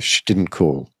call you. She didn't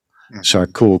call. So I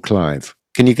called Clive.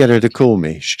 Can you get her to call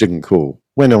me? She didn't call.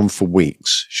 Went on for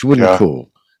weeks. She wouldn't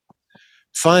call.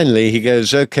 Finally, he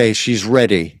goes, okay, she's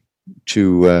ready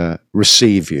to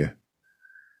receive you.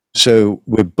 So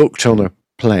we're booked on a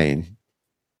plane.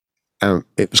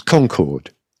 It was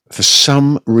Concorde. For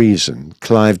some reason,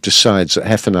 Clive decides that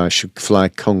Hef and I should fly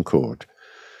Concorde.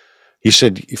 He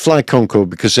said, you fly Concorde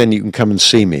because then you can come and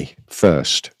see me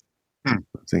first. I'm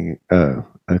thinking, oh,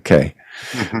 okay.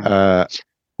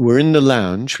 We're in the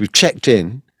lounge. We've checked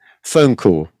in. Phone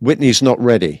call. Whitney's not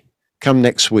ready. Come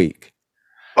next week.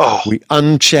 Oh. We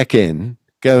uncheck in,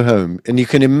 go home, and you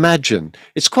can imagine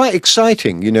it's quite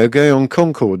exciting, you know, going on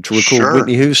Concorde to record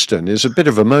Whitney Houston is a bit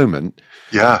of a moment.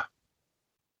 Yeah.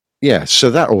 Yeah, so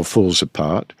that all falls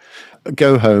apart.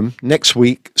 Go home. Next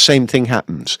week, same thing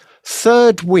happens.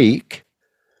 Third week,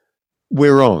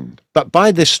 we're on. But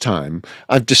by this time,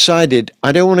 I've decided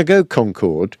I don't want to go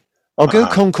Concorde. I'll go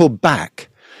Concorde back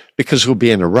because we'll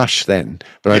be in a rush then.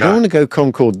 But I don't want to go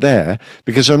Concorde there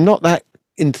because I'm not that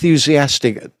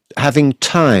enthusiastic having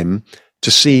time to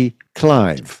see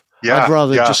Clive. I'd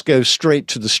rather just go straight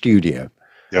to the studio.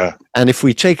 Yeah. And if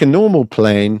we take a normal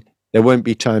plane, there won't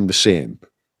be time to see him.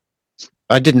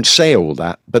 I didn't say all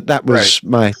that, but that was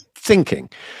my thinking.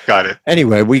 Got it.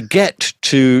 Anyway, we get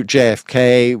to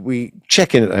JFK, we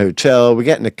check in at the hotel, we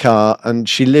get in a car, and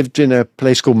she lived in a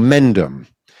place called Mendham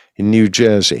in New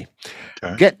Jersey.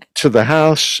 Okay. Get to the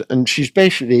house, and she's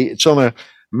basically, it's on a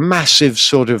massive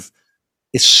sort of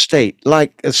estate,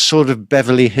 like a sort of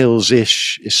Beverly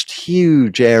Hills-ish, this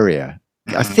huge area.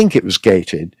 I think it was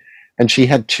gated, and she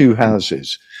had two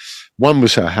houses. One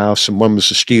was her house and one was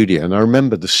the studio. And I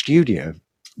remember the studio,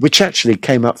 which actually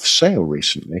came up for sale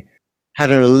recently,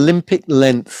 had an Olympic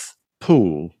length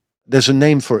pool. There's a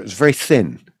name for it. It's very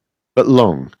thin, but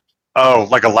long. Oh,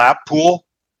 like a lap pool?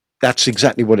 That's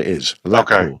exactly what it is. A lap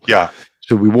pool. Yeah.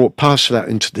 So we walked past that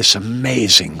into this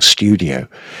amazing studio,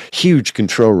 huge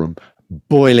control room,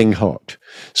 boiling hot.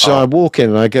 So I walk in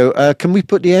and I go, can we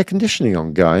put the air conditioning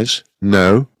on, guys?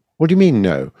 No. What do you mean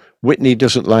no? Whitney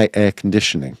doesn't like air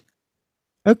conditioning.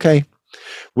 Okay.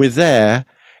 We're there.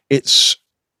 It's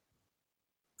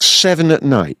 7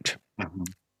 p.m,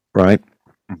 right?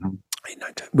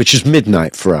 Which is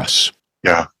midnight for us.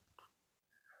 Yeah.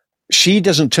 She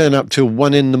doesn't turn up till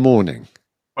 1 a.m.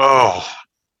 Oh.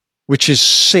 Which is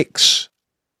 6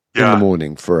 in the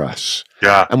morning for us.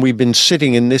 Yeah. And we've been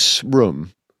sitting in this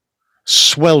room,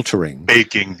 sweltering.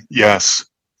 Baking, yes.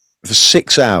 For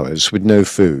 6 hours with no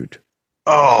food.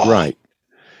 Oh. Right.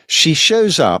 She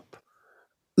shows up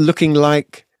looking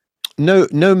like no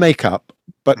makeup,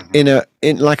 but in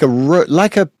like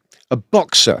a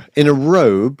boxer in a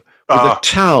robe with a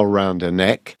towel round her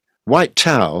neck, white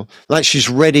towel, like she's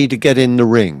ready to get in the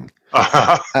ring.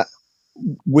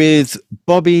 With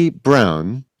Bobby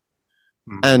Brown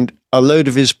and a load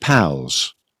of his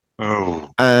pals.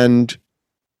 Oh. And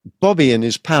Bobby and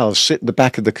his pals sit in the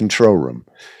back of the control room.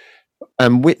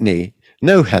 And Whitney,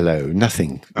 no hello,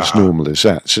 nothing as normal as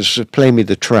that. So play me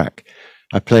the track.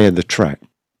 I play her the track.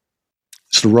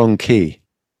 It's the wrong key.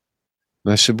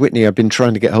 And I said, Whitney, I've been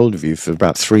trying to get hold of you for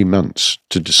about 3 months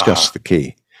to discuss the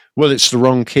key. Well, it's the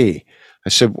wrong key. I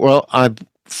said, well, I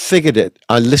figured it.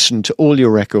 I listened to all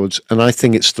your records, and I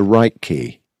think it's the right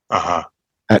key,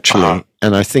 actually.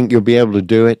 And I think you'll be able to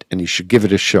do it, and you should give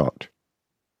it a shot.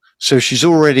 So she's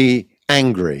already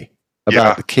angry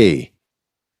about the key,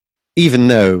 even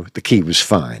though the key was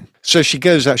fine. So she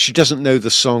goes out. She doesn't know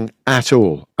the song at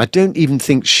all. I don't even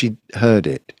think she'd heard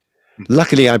it.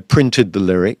 Luckily, I printed the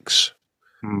lyrics,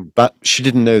 but she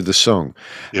didn't know the song.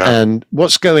 And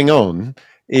what's going on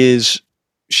is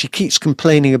she keeps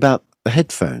complaining about the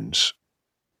headphones.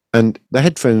 And the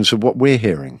headphones are what we're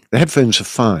hearing. The headphones are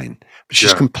fine, but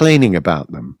she's complaining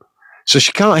about them. So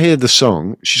she can't hear the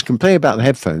song. She's complaining about the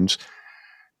headphones.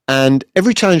 And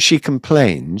every time she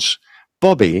complains,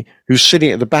 Bobby, who's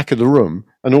sitting at the back of the room,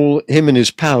 and him and his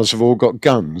pals have all got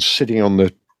guns sitting on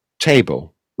the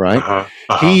table, right?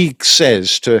 He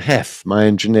says to Hef, my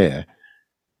engineer,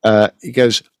 he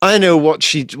goes, I know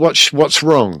what's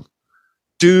wrong.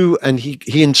 And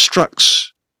he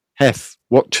instructs Hef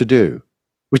what to do,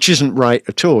 which isn't right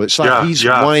at all. It's like he's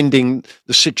winding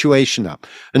the situation up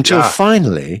until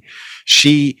finally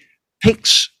she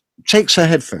takes her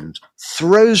headphones,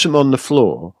 throws them on the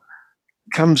floor,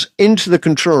 comes into the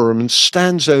control room and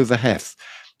stands over Hef.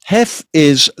 Hef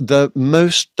is the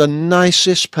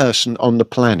nicest person on the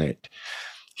planet.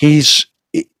 He's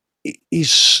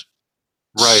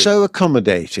so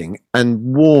accommodating and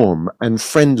warm and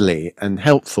friendly and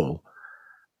helpful.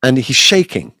 And he's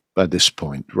shaking by this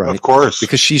point, right? Of course.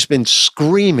 Because she's been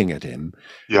screaming at him.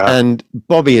 And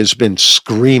Bobby has been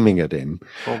screaming at him.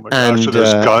 Oh my gosh, and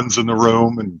there's guns in the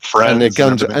room and friends. And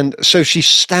guns. And so she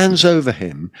stands over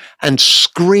him and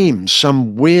screams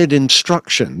some weird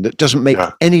instruction that doesn't make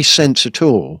any sense at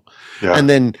all. And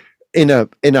then in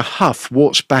a huff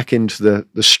walks back into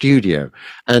the studio.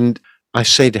 And I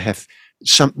say to Hef,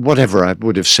 whatever I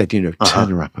would have said, turn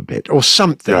her up a bit or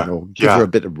something, or give her a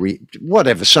bit of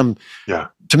whatever,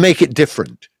 to make it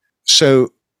different.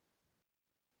 So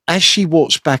as she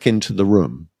walks back into the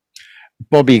room,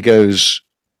 Bobby goes,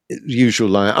 usual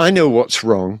line, I know what's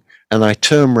wrong. And I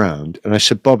turn round and I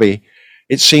said, Bobby,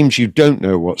 it seems you don't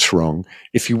know what's wrong.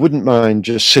 If you wouldn't mind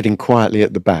just sitting quietly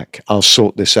at the back, I'll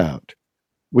sort this out.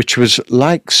 Which was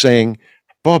like saying,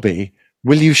 Bobby,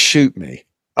 will you shoot me?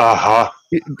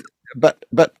 But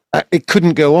it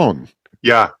couldn't go on.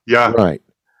 Right.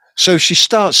 So she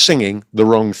starts singing the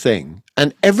wrong thing.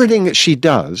 And everything that she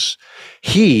does,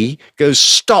 he goes,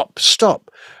 stop.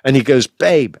 And he goes,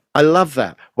 babe, I love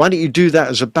that. Why don't you do that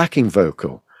as a backing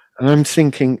vocal? And I'm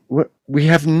thinking, we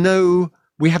have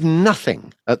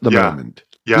nothing at the moment.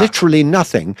 Literally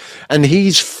nothing. And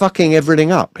he's fucking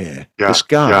everything up here. This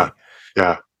guy.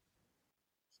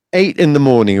 8 a.m.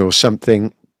 or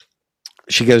something.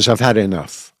 She goes, I've had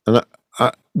enough. And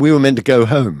we were meant to go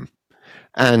home.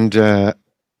 And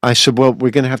I said, well, we're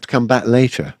going to have to come back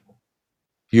later.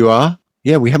 You are?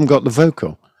 Yeah, we haven't got the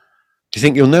vocal. Do you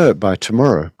think you'll know it by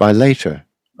tomorrow? By later?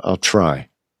 I'll try.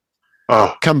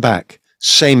 Come back.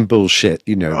 Same bullshit,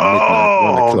 midnight,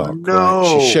 1 o'clock. No.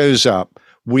 Right? She shows up.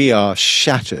 We are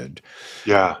shattered.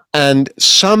 And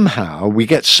somehow we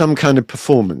get some kind of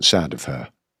performance out of her.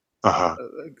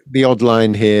 The odd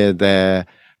line here, there.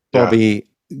 Bobby,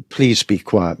 please be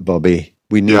quiet, Bobby.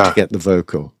 We need to get the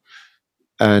vocal.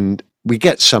 And we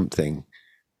get something,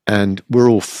 and we're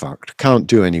all fucked. Can't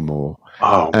do any more.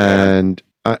 And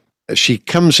she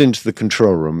comes into the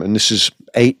control room, and this is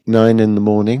 8, 9 in the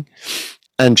morning,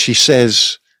 and she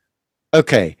says,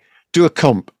 okay, do a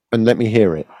comp and let me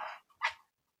hear it.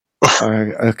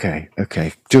 Okay.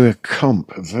 Do a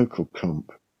comp, a vocal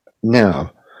comp.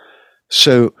 Now,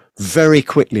 so very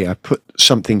quickly, I put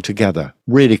something together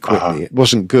really quickly. It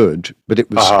wasn't good, but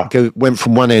it was went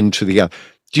from one end to the other.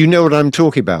 Do you know what I'm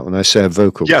talking about when I say a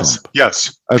vocal comp?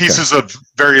 Yes. Okay. Pieces of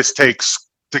various takes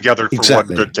together for one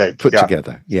good take. Put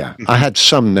together, I had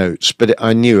some notes, but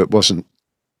I knew it wasn't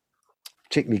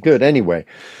particularly good. Anyway,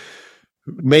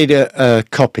 made a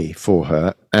copy for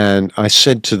her, and I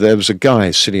said there was a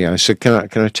guy sitting there. I said, can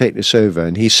I take this over?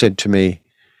 And he said to me,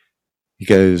 he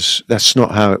goes, that's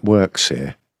not how it works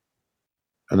here.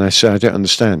 And I said, I don't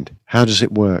understand. How does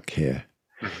it work here?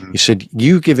 He said,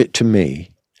 you give it to me.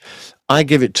 I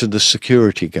give it to the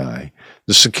security guy.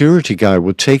 The security guy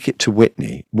will take it to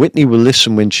Whitney. Whitney will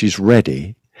listen when she's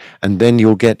ready, and then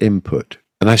you'll get input.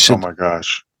 And I said, oh my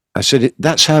gosh. I said,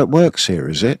 that's how it works here,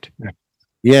 is it?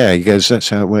 Yeah, he goes, that's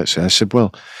how it works here. I said,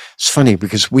 well, it's funny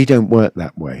because we don't work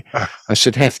that way. I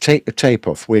said, Hef, take the tape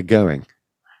off. We're going.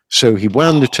 So he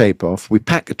wound the tape off. We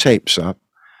packed the tapes up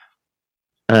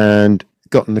and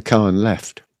got in the car and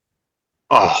left.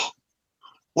 Oh,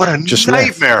 what a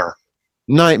nightmare.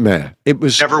 Nightmare. It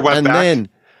was. Never went back? And then,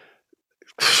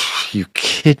 you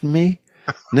kidding me?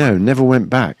 No, never went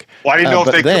back. Well, I didn't know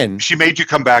if she made you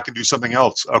come back and do something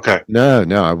else. Okay. No,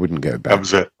 I wouldn't go back. That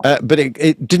was it. But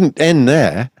it didn't end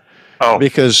there. Oh.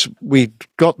 Because we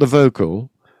got the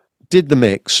vocal, did the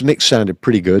mix sounded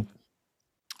pretty good,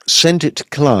 sent it to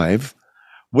Clive,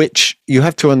 which you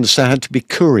have to understand had to be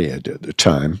couriered at the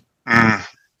time.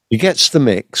 He gets the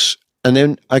mix, and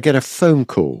then I get a phone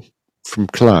call from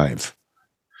Clive,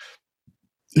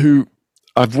 who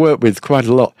I've worked with quite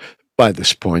a lot by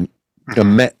this point,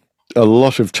 and met a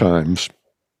lot of times.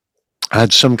 I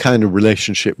had some kind of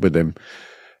relationship with him,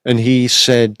 and he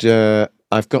said,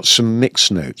 I've got some mix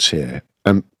notes here.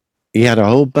 He had a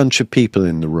whole bunch of people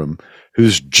in the room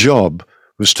whose job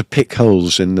was to pick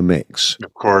holes in the mix.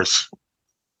 Of course.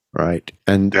 Right.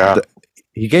 And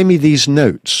he gave me these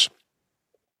notes.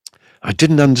 I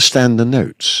didn't understand the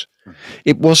notes.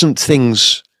 It wasn't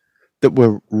things that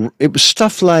were, it was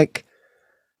stuff like,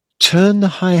 turn the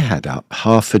hi-hat up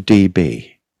half a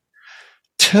dB.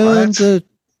 Turn the,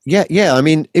 I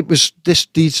mean, it was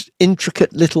these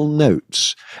intricate little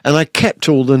notes. And I kept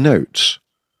all the notes.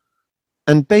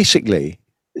 And basically,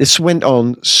 this went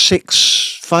on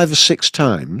 5 or 6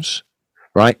 times,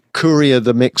 right? Courier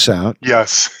the mix out.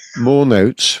 Yes. More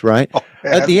notes, right? Oh,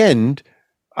 at the end,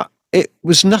 it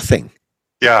was nothing.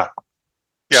 Yeah.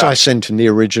 So I sent in the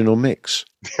original mix.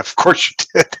 Of course you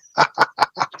did.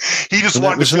 He just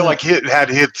wanted to feel like it had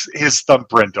his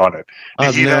thumbprint on it. I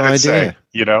have no idea.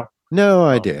 You know? No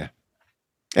idea.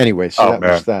 Anyway, so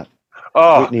was that.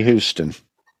 Whitney Houston.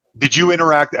 Did you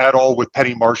interact at all with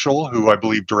Penny Marshall, who I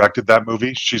believe directed that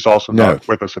movie? She's also not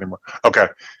with us anymore. Okay.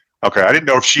 I didn't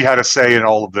know if she had a say in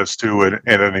all of this too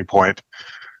at any point.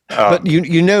 But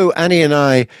you know, Annie and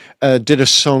I did a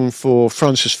song for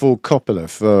Francis Ford Coppola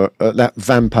for that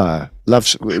vampire.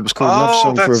 It was called Love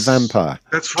Song for a Vampire.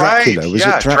 That's Dracula. right. Was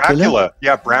it Dracula?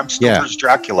 Yeah, Bram Stoker's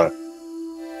Dracula.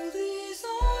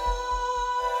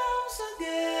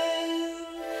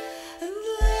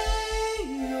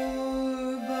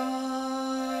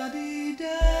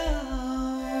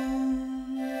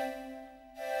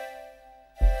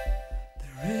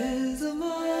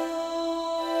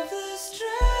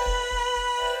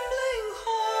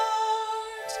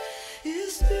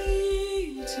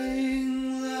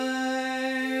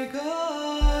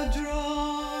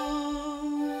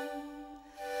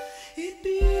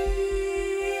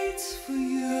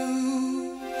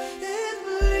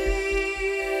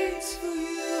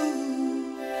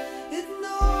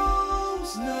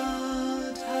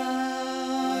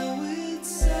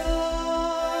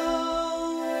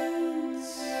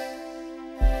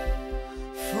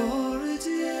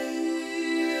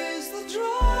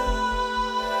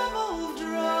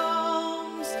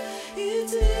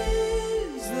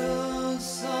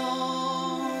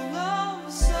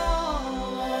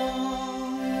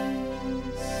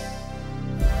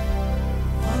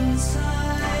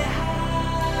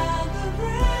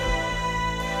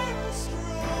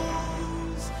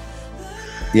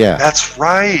 Yeah, that's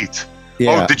right.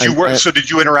 Yeah. Oh, did you work? So did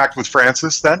you interact with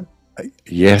Francis then?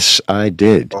 Yes, I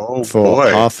did. For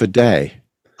half a day.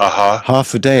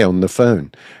 Half a day on the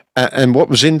phone. And what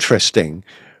was interesting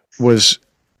was,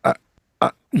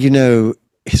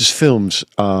 his films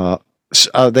are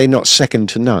they not second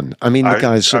to none? I mean, the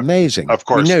guy's amazing. Of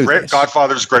course,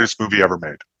 Godfather's greatest movie ever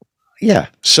made. Yeah.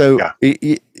 So,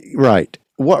 right.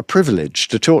 What a privilege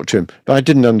to talk to him. But I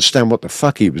didn't understand what the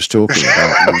fuck he was talking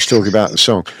about when he was talking about the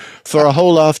song. For a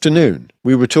whole afternoon,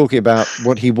 we were talking about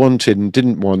what he wanted and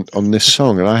didn't want on this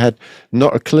song, and I had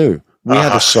not a clue. We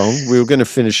had a song, we were going to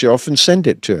finish it off and send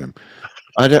it to him.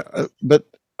 But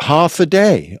half a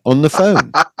day on the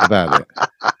phone about it.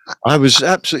 I was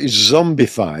absolutely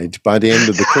zombified by the end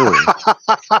of the call.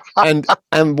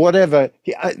 And whatever,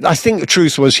 I think the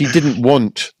truth was he didn't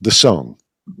want the song.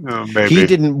 He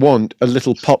didn't want a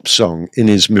little pop song in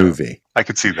his movie. I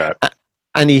could see that.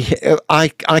 And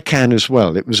I can as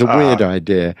well. It was a weird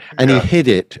idea. And he hid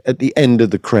it at the end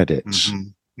of the credits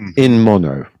in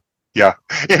mono. Yeah,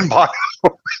 in mono.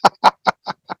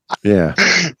 Yeah.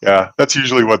 Yeah, that's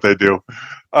usually what they do.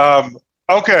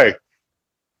 Okay.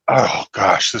 Oh,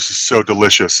 gosh, this is so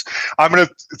delicious. I'm going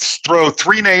to throw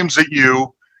 3 names at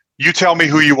you. You tell me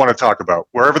who you want to talk about,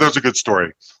 wherever there's a good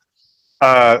story.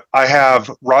 I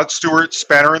have Rod Stewart's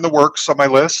Spanner in the Works on my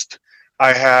list.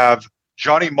 I have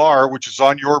Johnny Marr, which is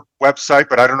on your website,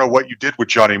 but I don't know what you did with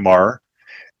Johnny Marr.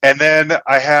 And then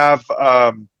I have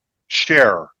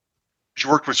Cher. You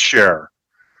worked with Cher.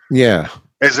 Yeah.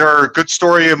 Is there a good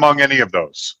story among any of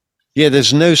those? Yeah,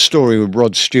 there's no story with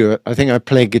Rod Stewart. I think I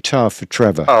play guitar for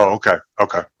Trevor. Oh, okay.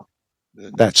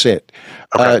 That's it.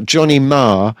 Okay. Johnny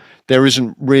Marr, there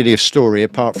isn't really a story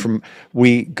apart from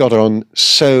we got on.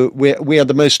 So we are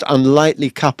the most unlikely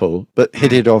couple, but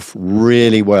hit it off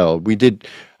really well. We did.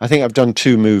 I think I've done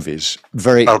 2 movies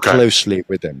very closely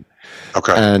with him.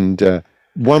 Okay. And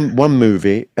one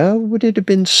movie, would it have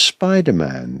been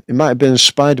Spider-Man? It might have been a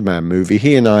Spider-Man movie.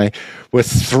 He and I were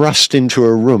thrust into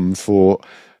a room for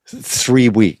 3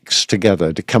 weeks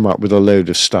together to come up with a load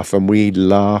of stuff, and we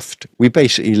laughed. We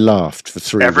basically laughed for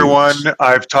 3 Everyone weeks.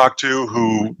 I've talked to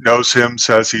who knows him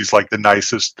says he's like the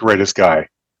nicest, greatest guy.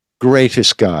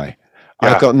 Greatest guy.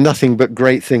 Yeah. I've got nothing but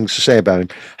great things to say about him.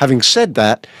 Having said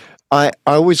that, I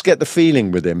always get the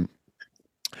feeling with him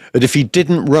that if he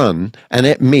didn't run and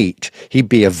ate meat, he'd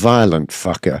be a violent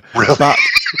fucker. Really? But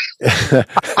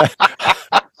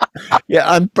yeah,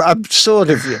 I'm sort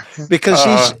of, because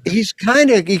he's kind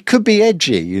of, he could be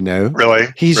edgy, you know. Really?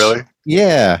 Really?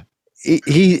 Yeah.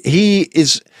 He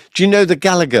is. Do you know the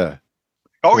Gallagher?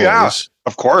 Oh, boys? yeah,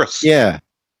 of course. Yeah.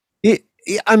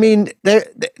 I mean,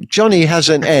 Johnny has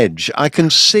an edge. I can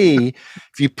see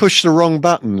if you push the wrong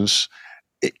buttons,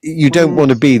 you don't want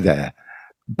to be there.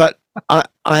 But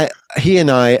he and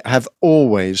I have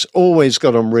always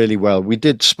got on really well. We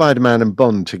did Spider-Man and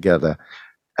Bond together,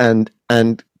 and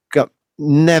got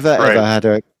never ever had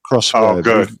a crossword. Oh,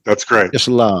 good. That's great. Just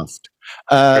laughed.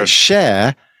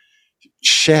 Cher,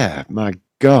 my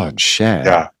God,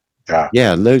 Cher.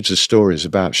 Yeah. Loads of stories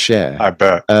about Cher. I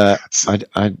bet.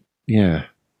 Yeah.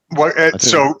 Well,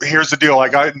 so here's the deal. I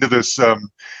got into this.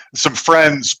 Some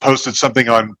friends posted something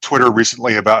on Twitter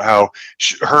recently about how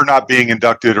her not being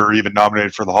inducted or even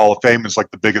nominated for the Hall of Fame is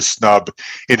like the biggest snub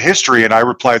in history. And I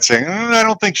replied saying, I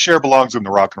don't think Cher belongs in the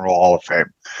Rock and Roll Hall of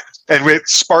Fame. And it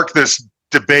sparked this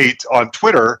debate on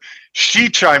Twitter. She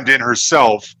chimed in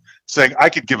herself saying, I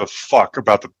could give a fuck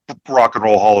about the Rock and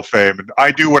Roll Hall of Fame. And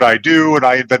I do what I do. And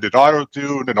I invented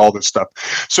auto-tune and all this stuff.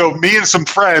 So me and some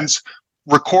friends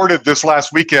recorded this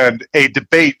last weekend a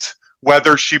debate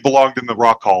whether she belonged in the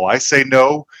Rock Hall. I say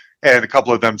no, and a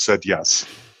couple of them said yes.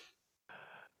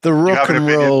 The Rock and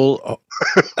Roll,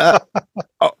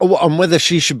 on whether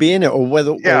she should be in it or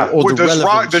whether, or the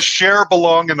relevance. Does Cher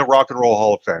belong in the Rock and Roll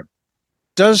Hall of Fame?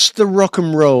 Does the Rock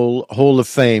and Roll Hall of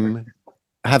Fame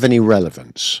have any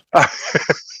relevance?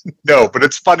 No, but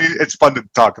it's funny. It's fun to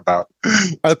talk about.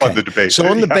 It's fun to debate. So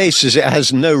on the basis it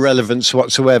has no relevance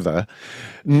whatsoever,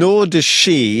 nor does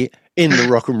she in the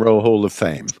Rock and Roll Hall of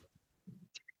Fame.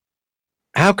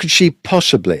 How could she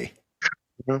possibly?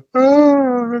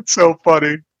 Oh, that's so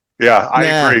funny. Yeah,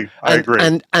 I agree.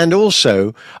 And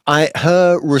also,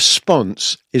 her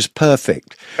response is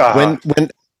perfect. When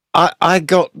I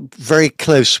got very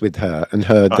close with her and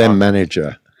her then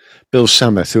manager, Bill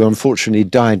Samuth, who unfortunately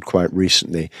died quite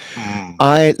recently.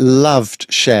 I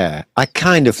loved Cher. I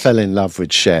kind of fell in love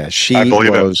with Cher. She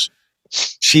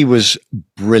was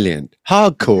brilliant.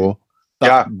 Hardcore,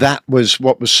 but that was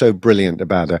what was so brilliant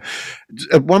about her.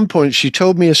 At one point, she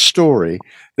told me a story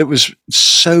that was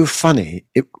so funny.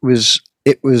 It was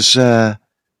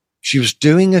she was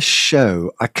doing a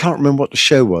show. I can't remember what the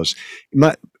show was.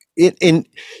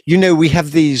 We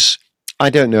have these, I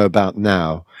don't know about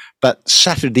now, but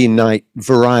Saturday night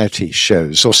variety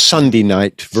shows or Sunday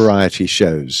night variety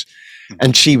shows.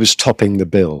 And she was topping the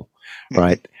bill,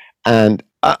 right? And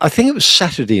I think it was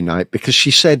Saturday night because she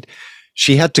said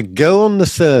she had to go on the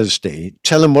Thursday,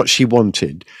 tell them what she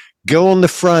wanted, go on the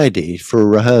Friday for a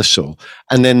rehearsal,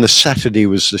 and then the Saturday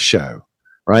was the show,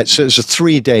 right? So it was a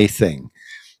 3-day thing.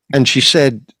 And she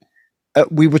said,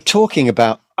 we were talking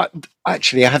about,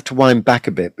 actually, I have to wind back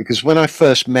a bit because when I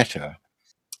first met her,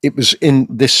 it was in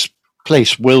this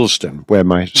place, Willesden, where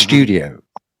my studio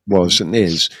was and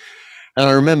is. And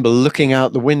I remember looking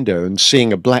out the window and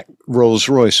seeing a black Rolls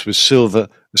Royce with silver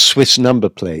Swiss number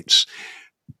plates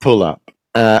pull up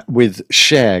with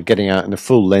Cher getting out in a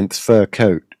full-length fur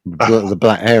coat, the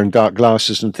black hair and dark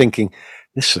glasses, and thinking,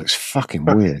 this looks fucking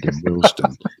weird in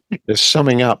Willesden. There's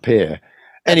something up here.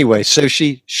 Anyway, so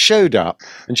she showed up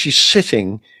and she's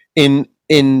sitting in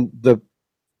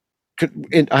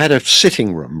I had a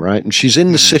sitting room, right? And she's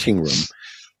in the sitting room,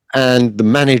 and the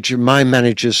manager, my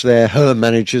manager's there, her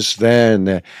manager's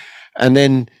there, and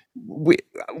then we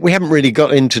haven't really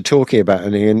got into talking about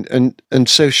anything, and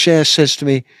so Cher says to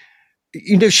me,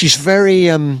 she's very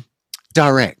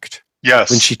direct,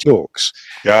 when she talks.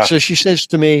 Yeah. So she says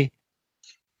to me,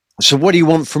 "So what do you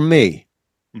want from me?"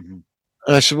 And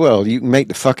I said, "Well, you can make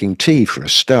the fucking tea for a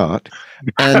start,"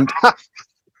 and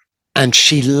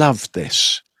she loved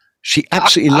this. She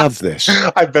absolutely loved this.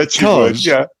 I bet she would.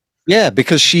 Yeah. Yeah,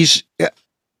 because she's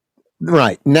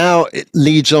right now. It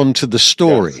leads on to the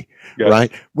story, yes.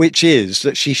 Right? Which is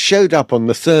that she showed up on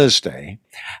the Thursday,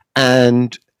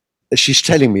 and she's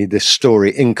telling me this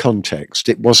story in context.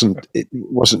 It wasn't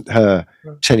her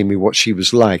telling me what she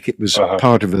was like. It was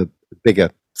part of a bigger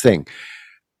thing.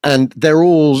 And they're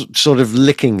all sort of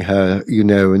licking her,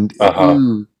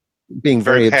 and being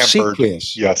very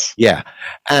obsequious. Yes. Yeah.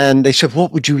 And they said,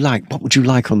 what would you like? What would you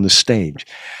like on the stage?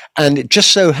 And it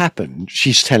just so happened,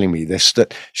 she's telling me this,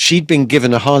 that she'd been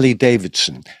given a Harley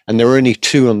Davidson, and there were only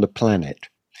 2 on the planet.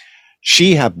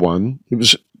 She had one. It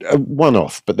was a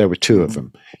one-off, but there were 2 of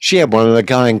them. She had one, and a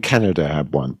guy in Canada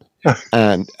had one.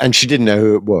 and she didn't know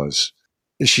who it was.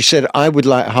 And she said, I would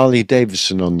like Harley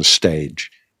Davidson on the stage,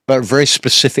 but a very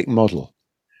specific model.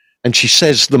 And she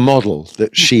says the model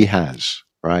that she has,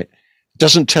 right?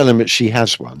 Doesn't tell him that she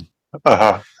has one.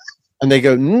 And they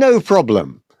go, no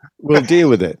problem. We'll deal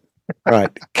with it. Right.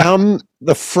 Come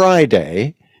the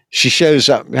Friday, she shows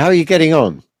up. How are you getting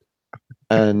on?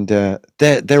 And they're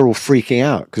all freaking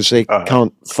out because they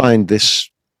can't find this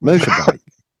motorbike.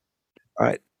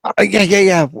 Right.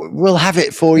 Yeah. We'll have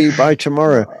it for you by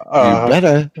tomorrow. You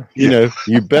better,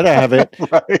 you better have it.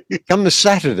 Right. Come the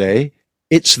Saturday,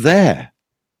 it's there.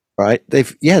 Right.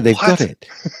 They've got it.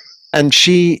 And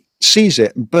she sees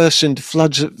it and bursts into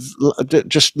floods of,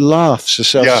 just laughs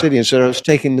herself silly and said, I was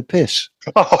taking the piss.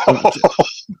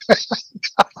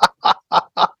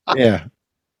 Yeah.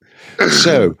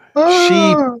 So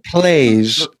she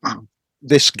plays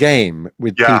this game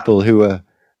with people who are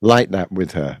like that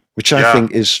with her, which I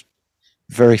think is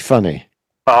very funny.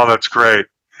 Oh, that's great.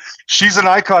 She's an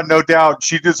icon, no doubt.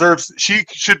 She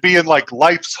should be in like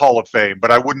Life's Hall of Fame,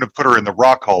 but I wouldn't have put her in the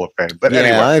Rock Hall of Fame. But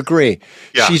anyway. I agree.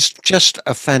 Yeah. She's just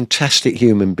a fantastic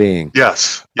human being.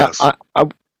 Yes. I,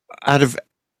 out of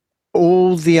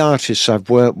all the artists I've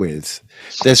worked with,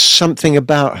 there's something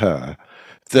about her,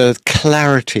 the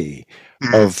clarity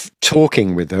of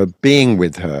talking with her, being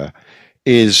with her,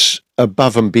 is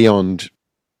above and beyond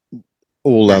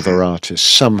all other artists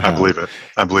somehow.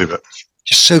 I believe it.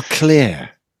 Just so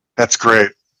clear. That's great.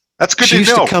 That's good to know. She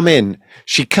used to come in.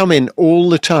 She'd come in all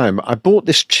the time. I bought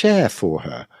this chair for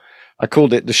her. I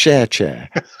called it the share chair.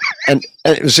 and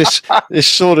it was this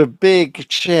sort of big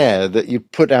chair that you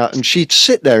put out, and she'd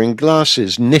sit there in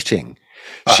glasses knitting.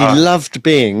 She loved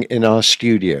being in our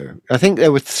studio. I think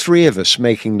there were 3 of us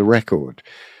making the record.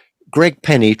 Greg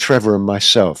Penny, Trevor, and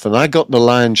myself. And I got the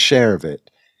lion's share of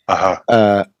it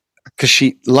because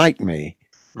she liked me.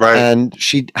 Right. And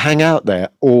she'd hang out there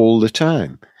all the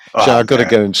time. So I've got to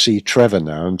go and see Trevor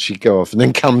now, and she'd go off and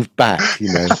then comes back,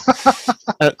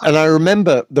 and I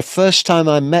remember the first time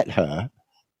I met her,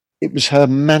 it was her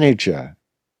manager.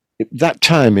 That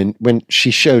time when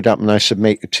she showed up and I said,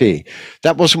 make the tea.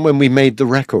 That wasn't when we made the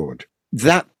record.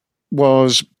 That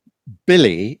was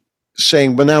Billy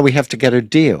saying, well, now we have to get a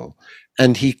deal.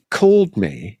 And he called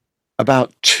me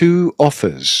about 2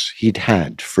 offers he'd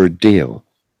had for a deal.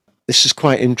 This is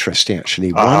quite interesting,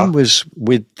 actually. One was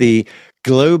with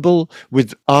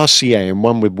with RCA, and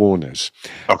one with Warner's.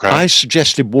 Okay. I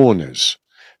suggested Warner's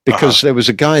because there was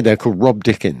a guy there called Rob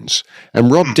Dickens,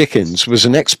 and Rob Dickens was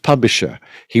an ex-publisher.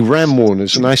 He ran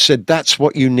Warner's, and I said, that's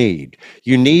what you need.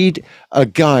 You need a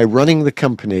guy running the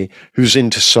company who's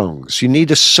into songs. You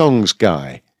need a songs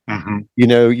guy. Mm-hmm.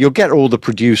 You'll get all the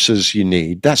producers you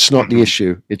need. That's not the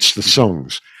issue. It's the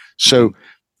songs. So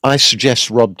I suggest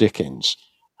Rob Dickens.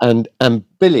 And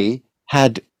Billy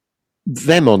had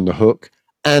them on the hook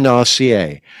and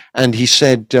RCA. And he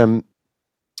said,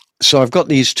 so I've got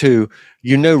these 2,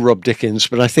 Rob Dickens,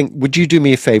 but I think, would you do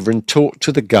me a favor and talk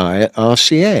to the guy at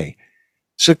RCA?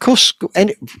 So, of course,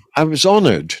 and I was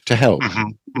honored to help.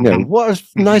 What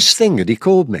a nice thing that he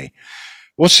called me.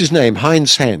 What's his name?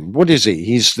 Heinz Henn. What is he?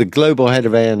 He's the global head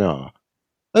of A&R.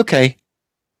 Okay,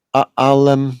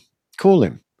 I'll call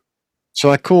him. So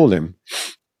I called him.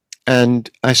 And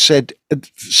I said, for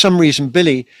some reason,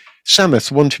 Billy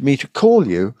Samuth wanted me to call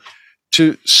you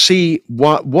to see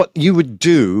what you would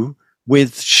do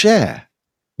with Cher,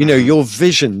 your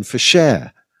vision for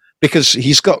Cher, because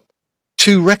he's got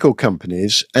 2 record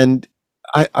companies, and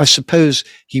I suppose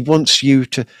he wants you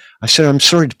to, I said, I'm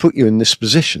sorry to put you in this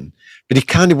position, but he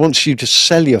kind of wants you to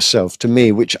sell yourself to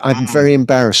me, which I'm very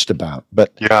embarrassed about.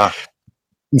 But yeah.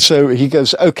 And so he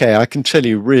goes, okay, I can tell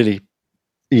you really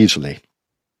easily.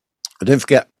 But don't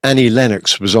forget, Annie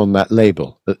Lennox was on that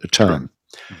label at the time.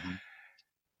 Mm-hmm.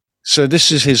 So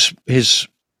this is his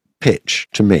pitch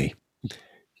to me.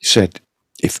 He said,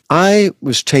 if I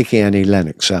was taking Annie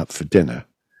Lennox out for dinner,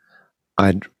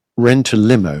 I'd rent a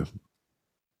limo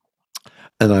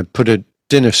and I'd put a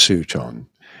dinner suit on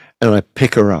and I'd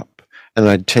pick her up and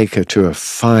I'd take her to a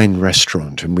fine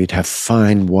restaurant and we'd have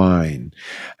fine wine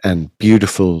and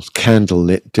beautiful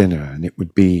candlelit dinner, and it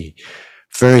would be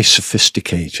very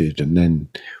sophisticated, and then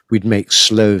we'd make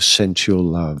slow, sensual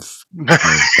love. Back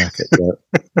at the...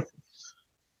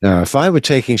 Now, if I were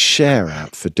taking Cher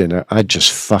out for dinner, I'd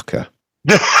just fuck her.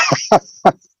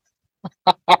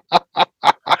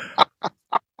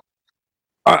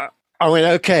 I went,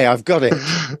 okay, I've got it.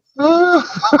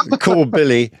 Call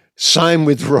Billy, sign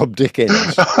with Rob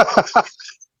Dickens.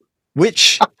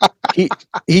 Which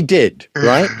he did,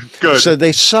 right? Good. So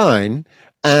they sign,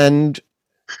 and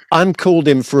I'm called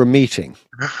in for a meeting.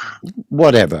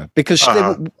 Whatever. Because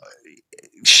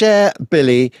Cher,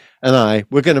 Billy, and I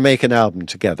were going to make an album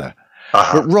together.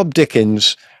 But Rob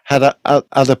Dickens had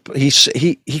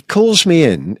he calls me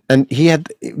in, and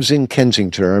it was in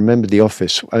Kensington. I remember the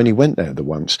office. I only went there the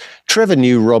once. Trevor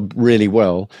knew Rob really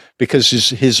well because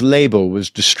his label was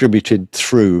distributed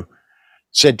through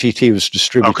ZTT was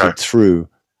distributed through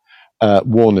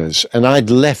Warner's, and I'd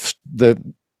left the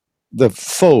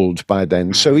fold by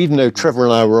then. So even though Trevor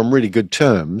and I were on really good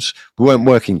terms, we weren't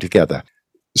working together.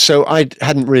 So I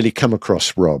hadn't really come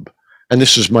across Rob, and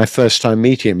this was my first time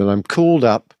meeting him. And I'm called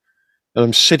up, and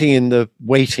I'm sitting in the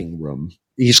waiting room.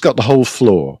 He's got the whole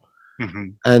floor,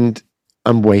 and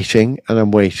I'm waiting,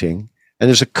 and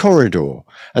there's a corridor,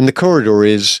 and the corridor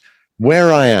is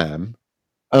where I am,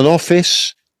 an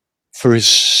office for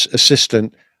his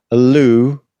assistant, a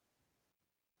loo,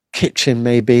 kitchen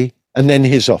maybe, and then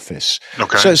his office.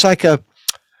 Okay. So it's like a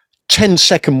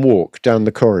 10-second walk down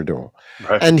the corridor.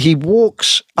 Right. And he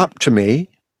walks up to me,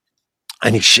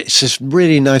 and he says,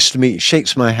 really nice to meet you,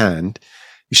 shakes my hand.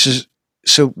 He says,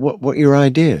 so what are your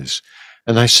ideas?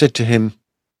 And I said to him,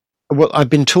 well, I've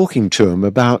been talking to him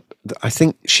about, I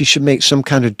think she should make some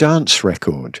kind of dance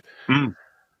record.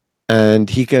 And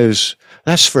he goes,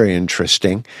 that's very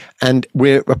interesting. And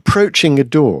we're approaching a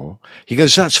door. He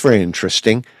goes, that's very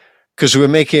interesting, because we're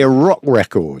making a rock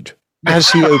record. As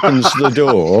he opens the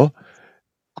door,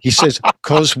 he says,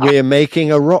 because we're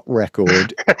making a rock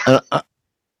record.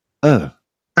 And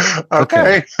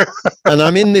okay. And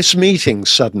I'm in this meeting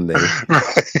suddenly.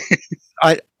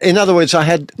 In other words, I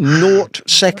had 0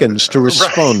 seconds to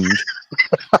respond.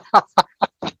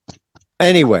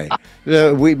 Anyway,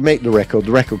 we make the record.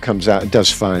 The record comes out. It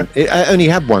does fine. I only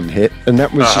had one hit, and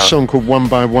that was a song called One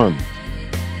by One.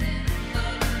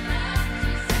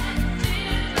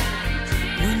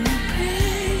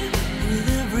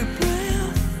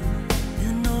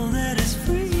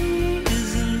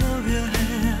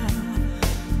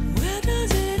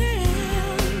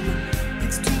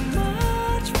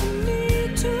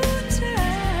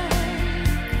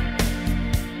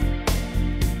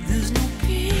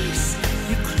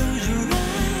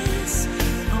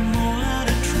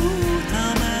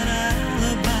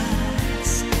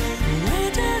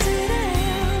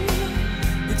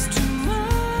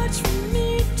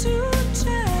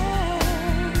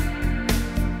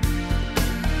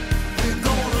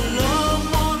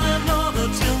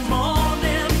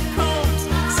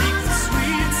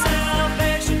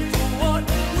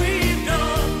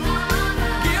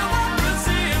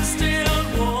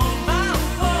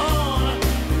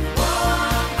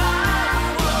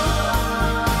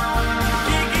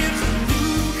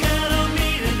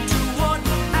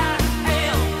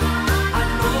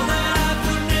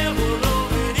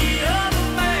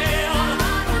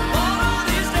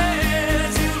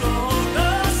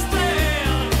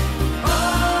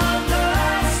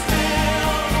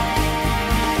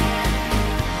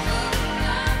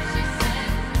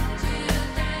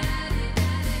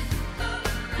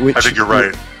 Which, I think you're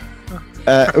right.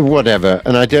 Whatever.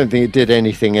 And I don't think it did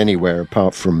anything anywhere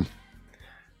apart from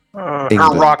her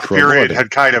rock period had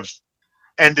kind of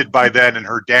ended by then, in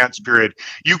her dance period.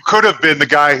 You could have been the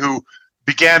guy who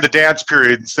began the dance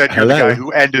period, instead you're the guy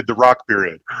who ended the rock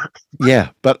period. Yeah,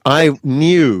 but I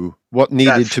knew what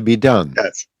needed to be done.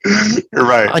 Yes, you're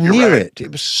right. I knew it.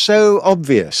 It was so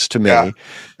obvious to me. Yeah.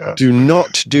 Do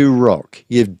not do rock.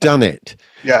 You've done it.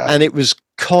 Yeah. And it was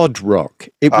cod rock.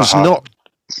 It was not.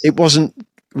 It wasn't,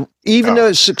 even though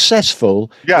it's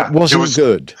successful, it wasn't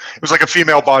good. It was like a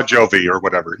female Bon Jovi or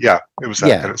whatever. Yeah, it was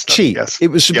that kind of stuff. Cheap. Yes. It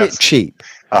was a bit cheap.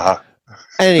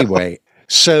 Anyway,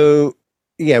 so,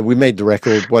 we made the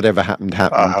record. Whatever happened,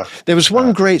 happened. There was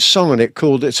one great song on it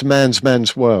called It's a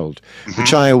Man's World,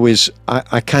 which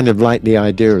I kind of liked the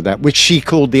idea of that, which she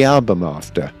called the album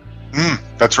after.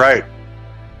 That's right.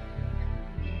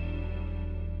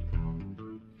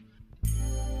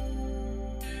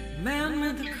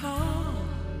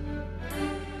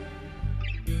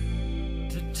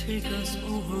 Take us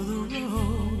over the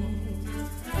road.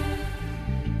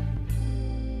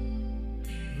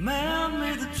 Man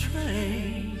made the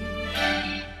train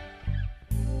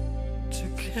to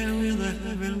carry the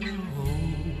heavy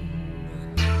load.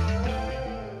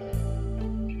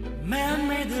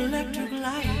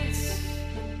 lights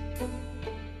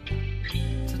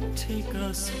to take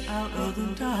us out of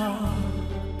the dark.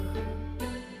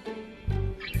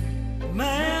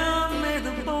 Man made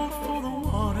the boat for the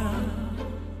water,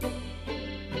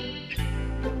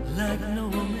 like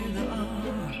Noah made the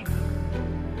ark.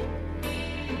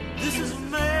 This is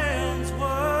man's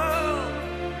world,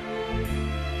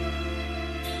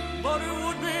 but it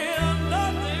would be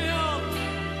nothing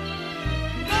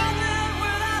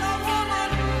without a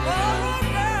woman or a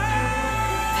girl.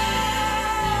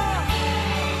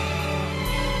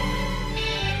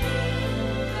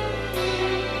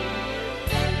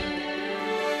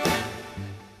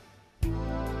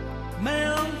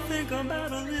 Man, think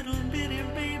about a little bitty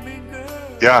baby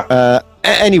girl. Yeah.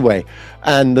 Anyway,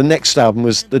 and the next album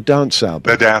was the dance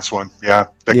album. The dance one. Yeah.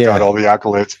 That got all the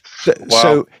accolades.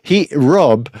 So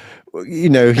Rob, you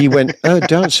know, he went, oh,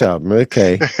 dance album.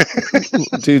 Okay.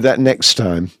 We'll do that next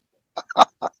time.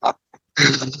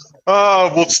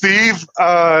 Well, Steve,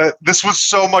 this was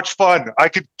so much fun. I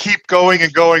could keep going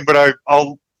and going, but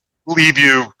I'll leave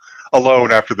you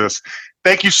alone after this.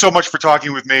 Thank you so much for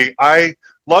talking with me. I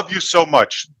love you so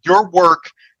much. Your work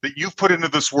that you've put into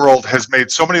this world has made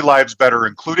so many lives better,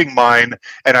 including mine,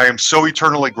 and I am so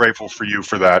eternally grateful for you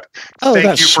for that. Oh, thank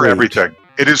that's you for sweet. everything.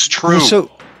 It is true. Well,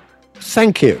 so,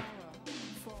 thank you.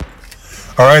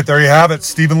 All right, there you have it,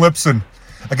 Stephen Lipson.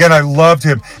 Again, I loved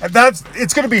him. And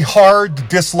it's going to be hard to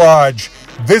dislodge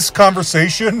this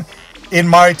conversation in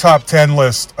my top 10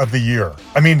 list of the year.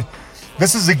 I mean,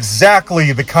 this is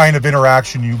exactly the kind of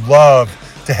interaction you love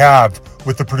to have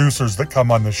with the producers that come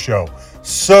on this show.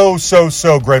 So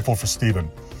grateful for Stephen.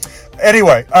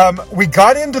 Anyway, we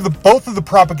got into both of the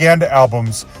Propaganda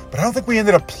albums, but I don't think we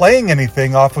ended up playing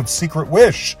anything off of Secret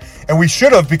Wish. And we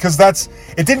should have, because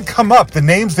it didn't come up. The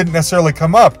names didn't necessarily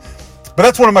come up. But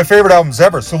that's one of my favorite albums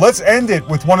ever. So let's end it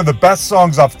with one of the best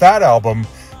songs off that album,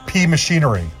 P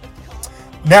Machinery.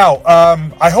 Now,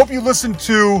 I hope you listened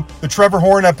to the Trevor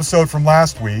Horn episode from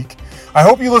last week. I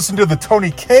hope you listened to the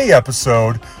Tony Kaye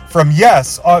episode from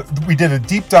Yes. We did a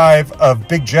deep dive of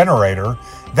Big Generator.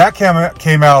 That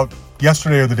came out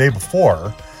yesterday or the day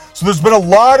before. So there's been a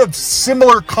lot of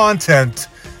similar content,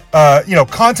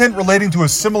 content relating to a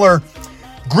similar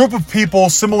group of people,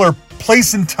 similar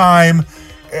place and time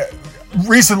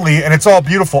recently, and it's all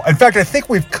beautiful. In fact, I think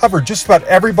we've covered just about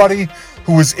everybody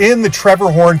who was in the Trevor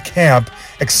Horn camp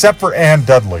except for Ann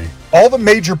Dudley. All the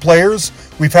major players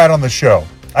we've had on the show.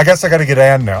 I guess I got to get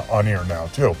Ann on here now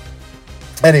too.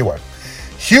 Anyway,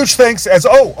 huge thanks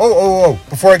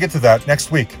before I get to that,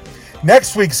 next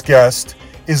week's guest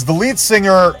is the lead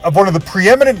singer of one of the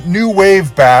preeminent new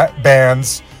wave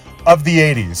bands of the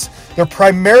 80s. They're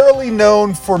primarily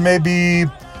known for maybe,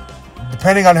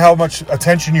 depending on how much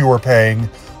attention you were paying,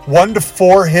 1 to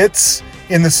 4 hits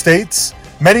in the States,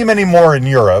 many more in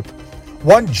Europe.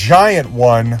 One giant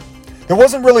one that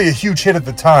wasn't really a huge hit at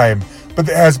the time, but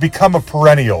it has become a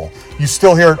perennial. You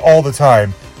still hear it all the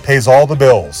time. Pays all the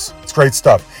bills. It's great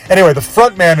stuff. Anyway, the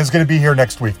front man is going to be here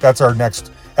next week. That's our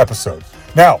next episode.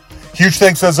 Now, huge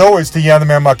thanks as always to Jan the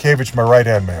Man Makevich, my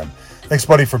right-hand man. Thanks,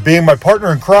 buddy, for being my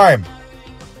partner in crime.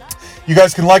 You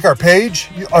guys can like our page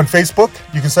on Facebook.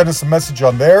 You can send us a message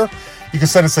on there. You can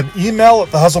send us an email at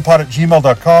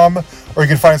thehustlepod@gmail.com, or you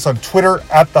can find us on Twitter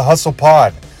at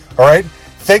thehustlepod. All right?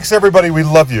 Thanks, everybody. We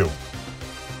love you.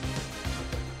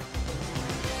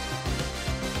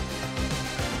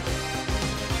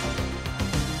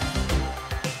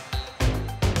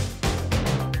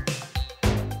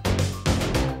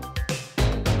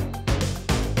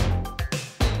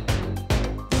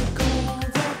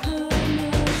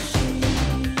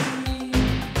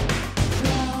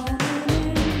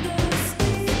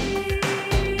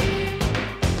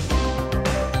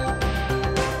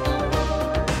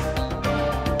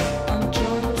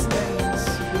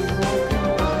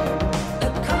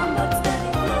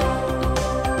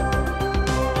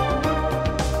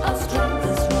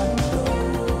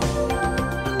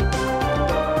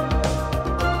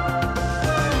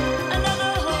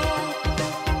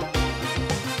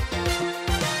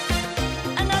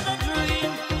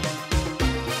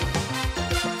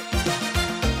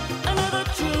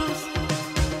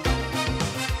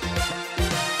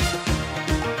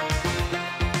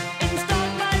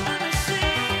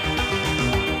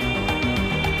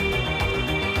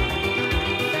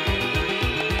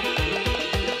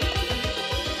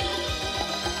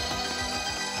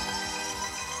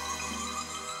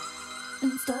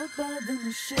 Installed by the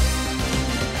machine.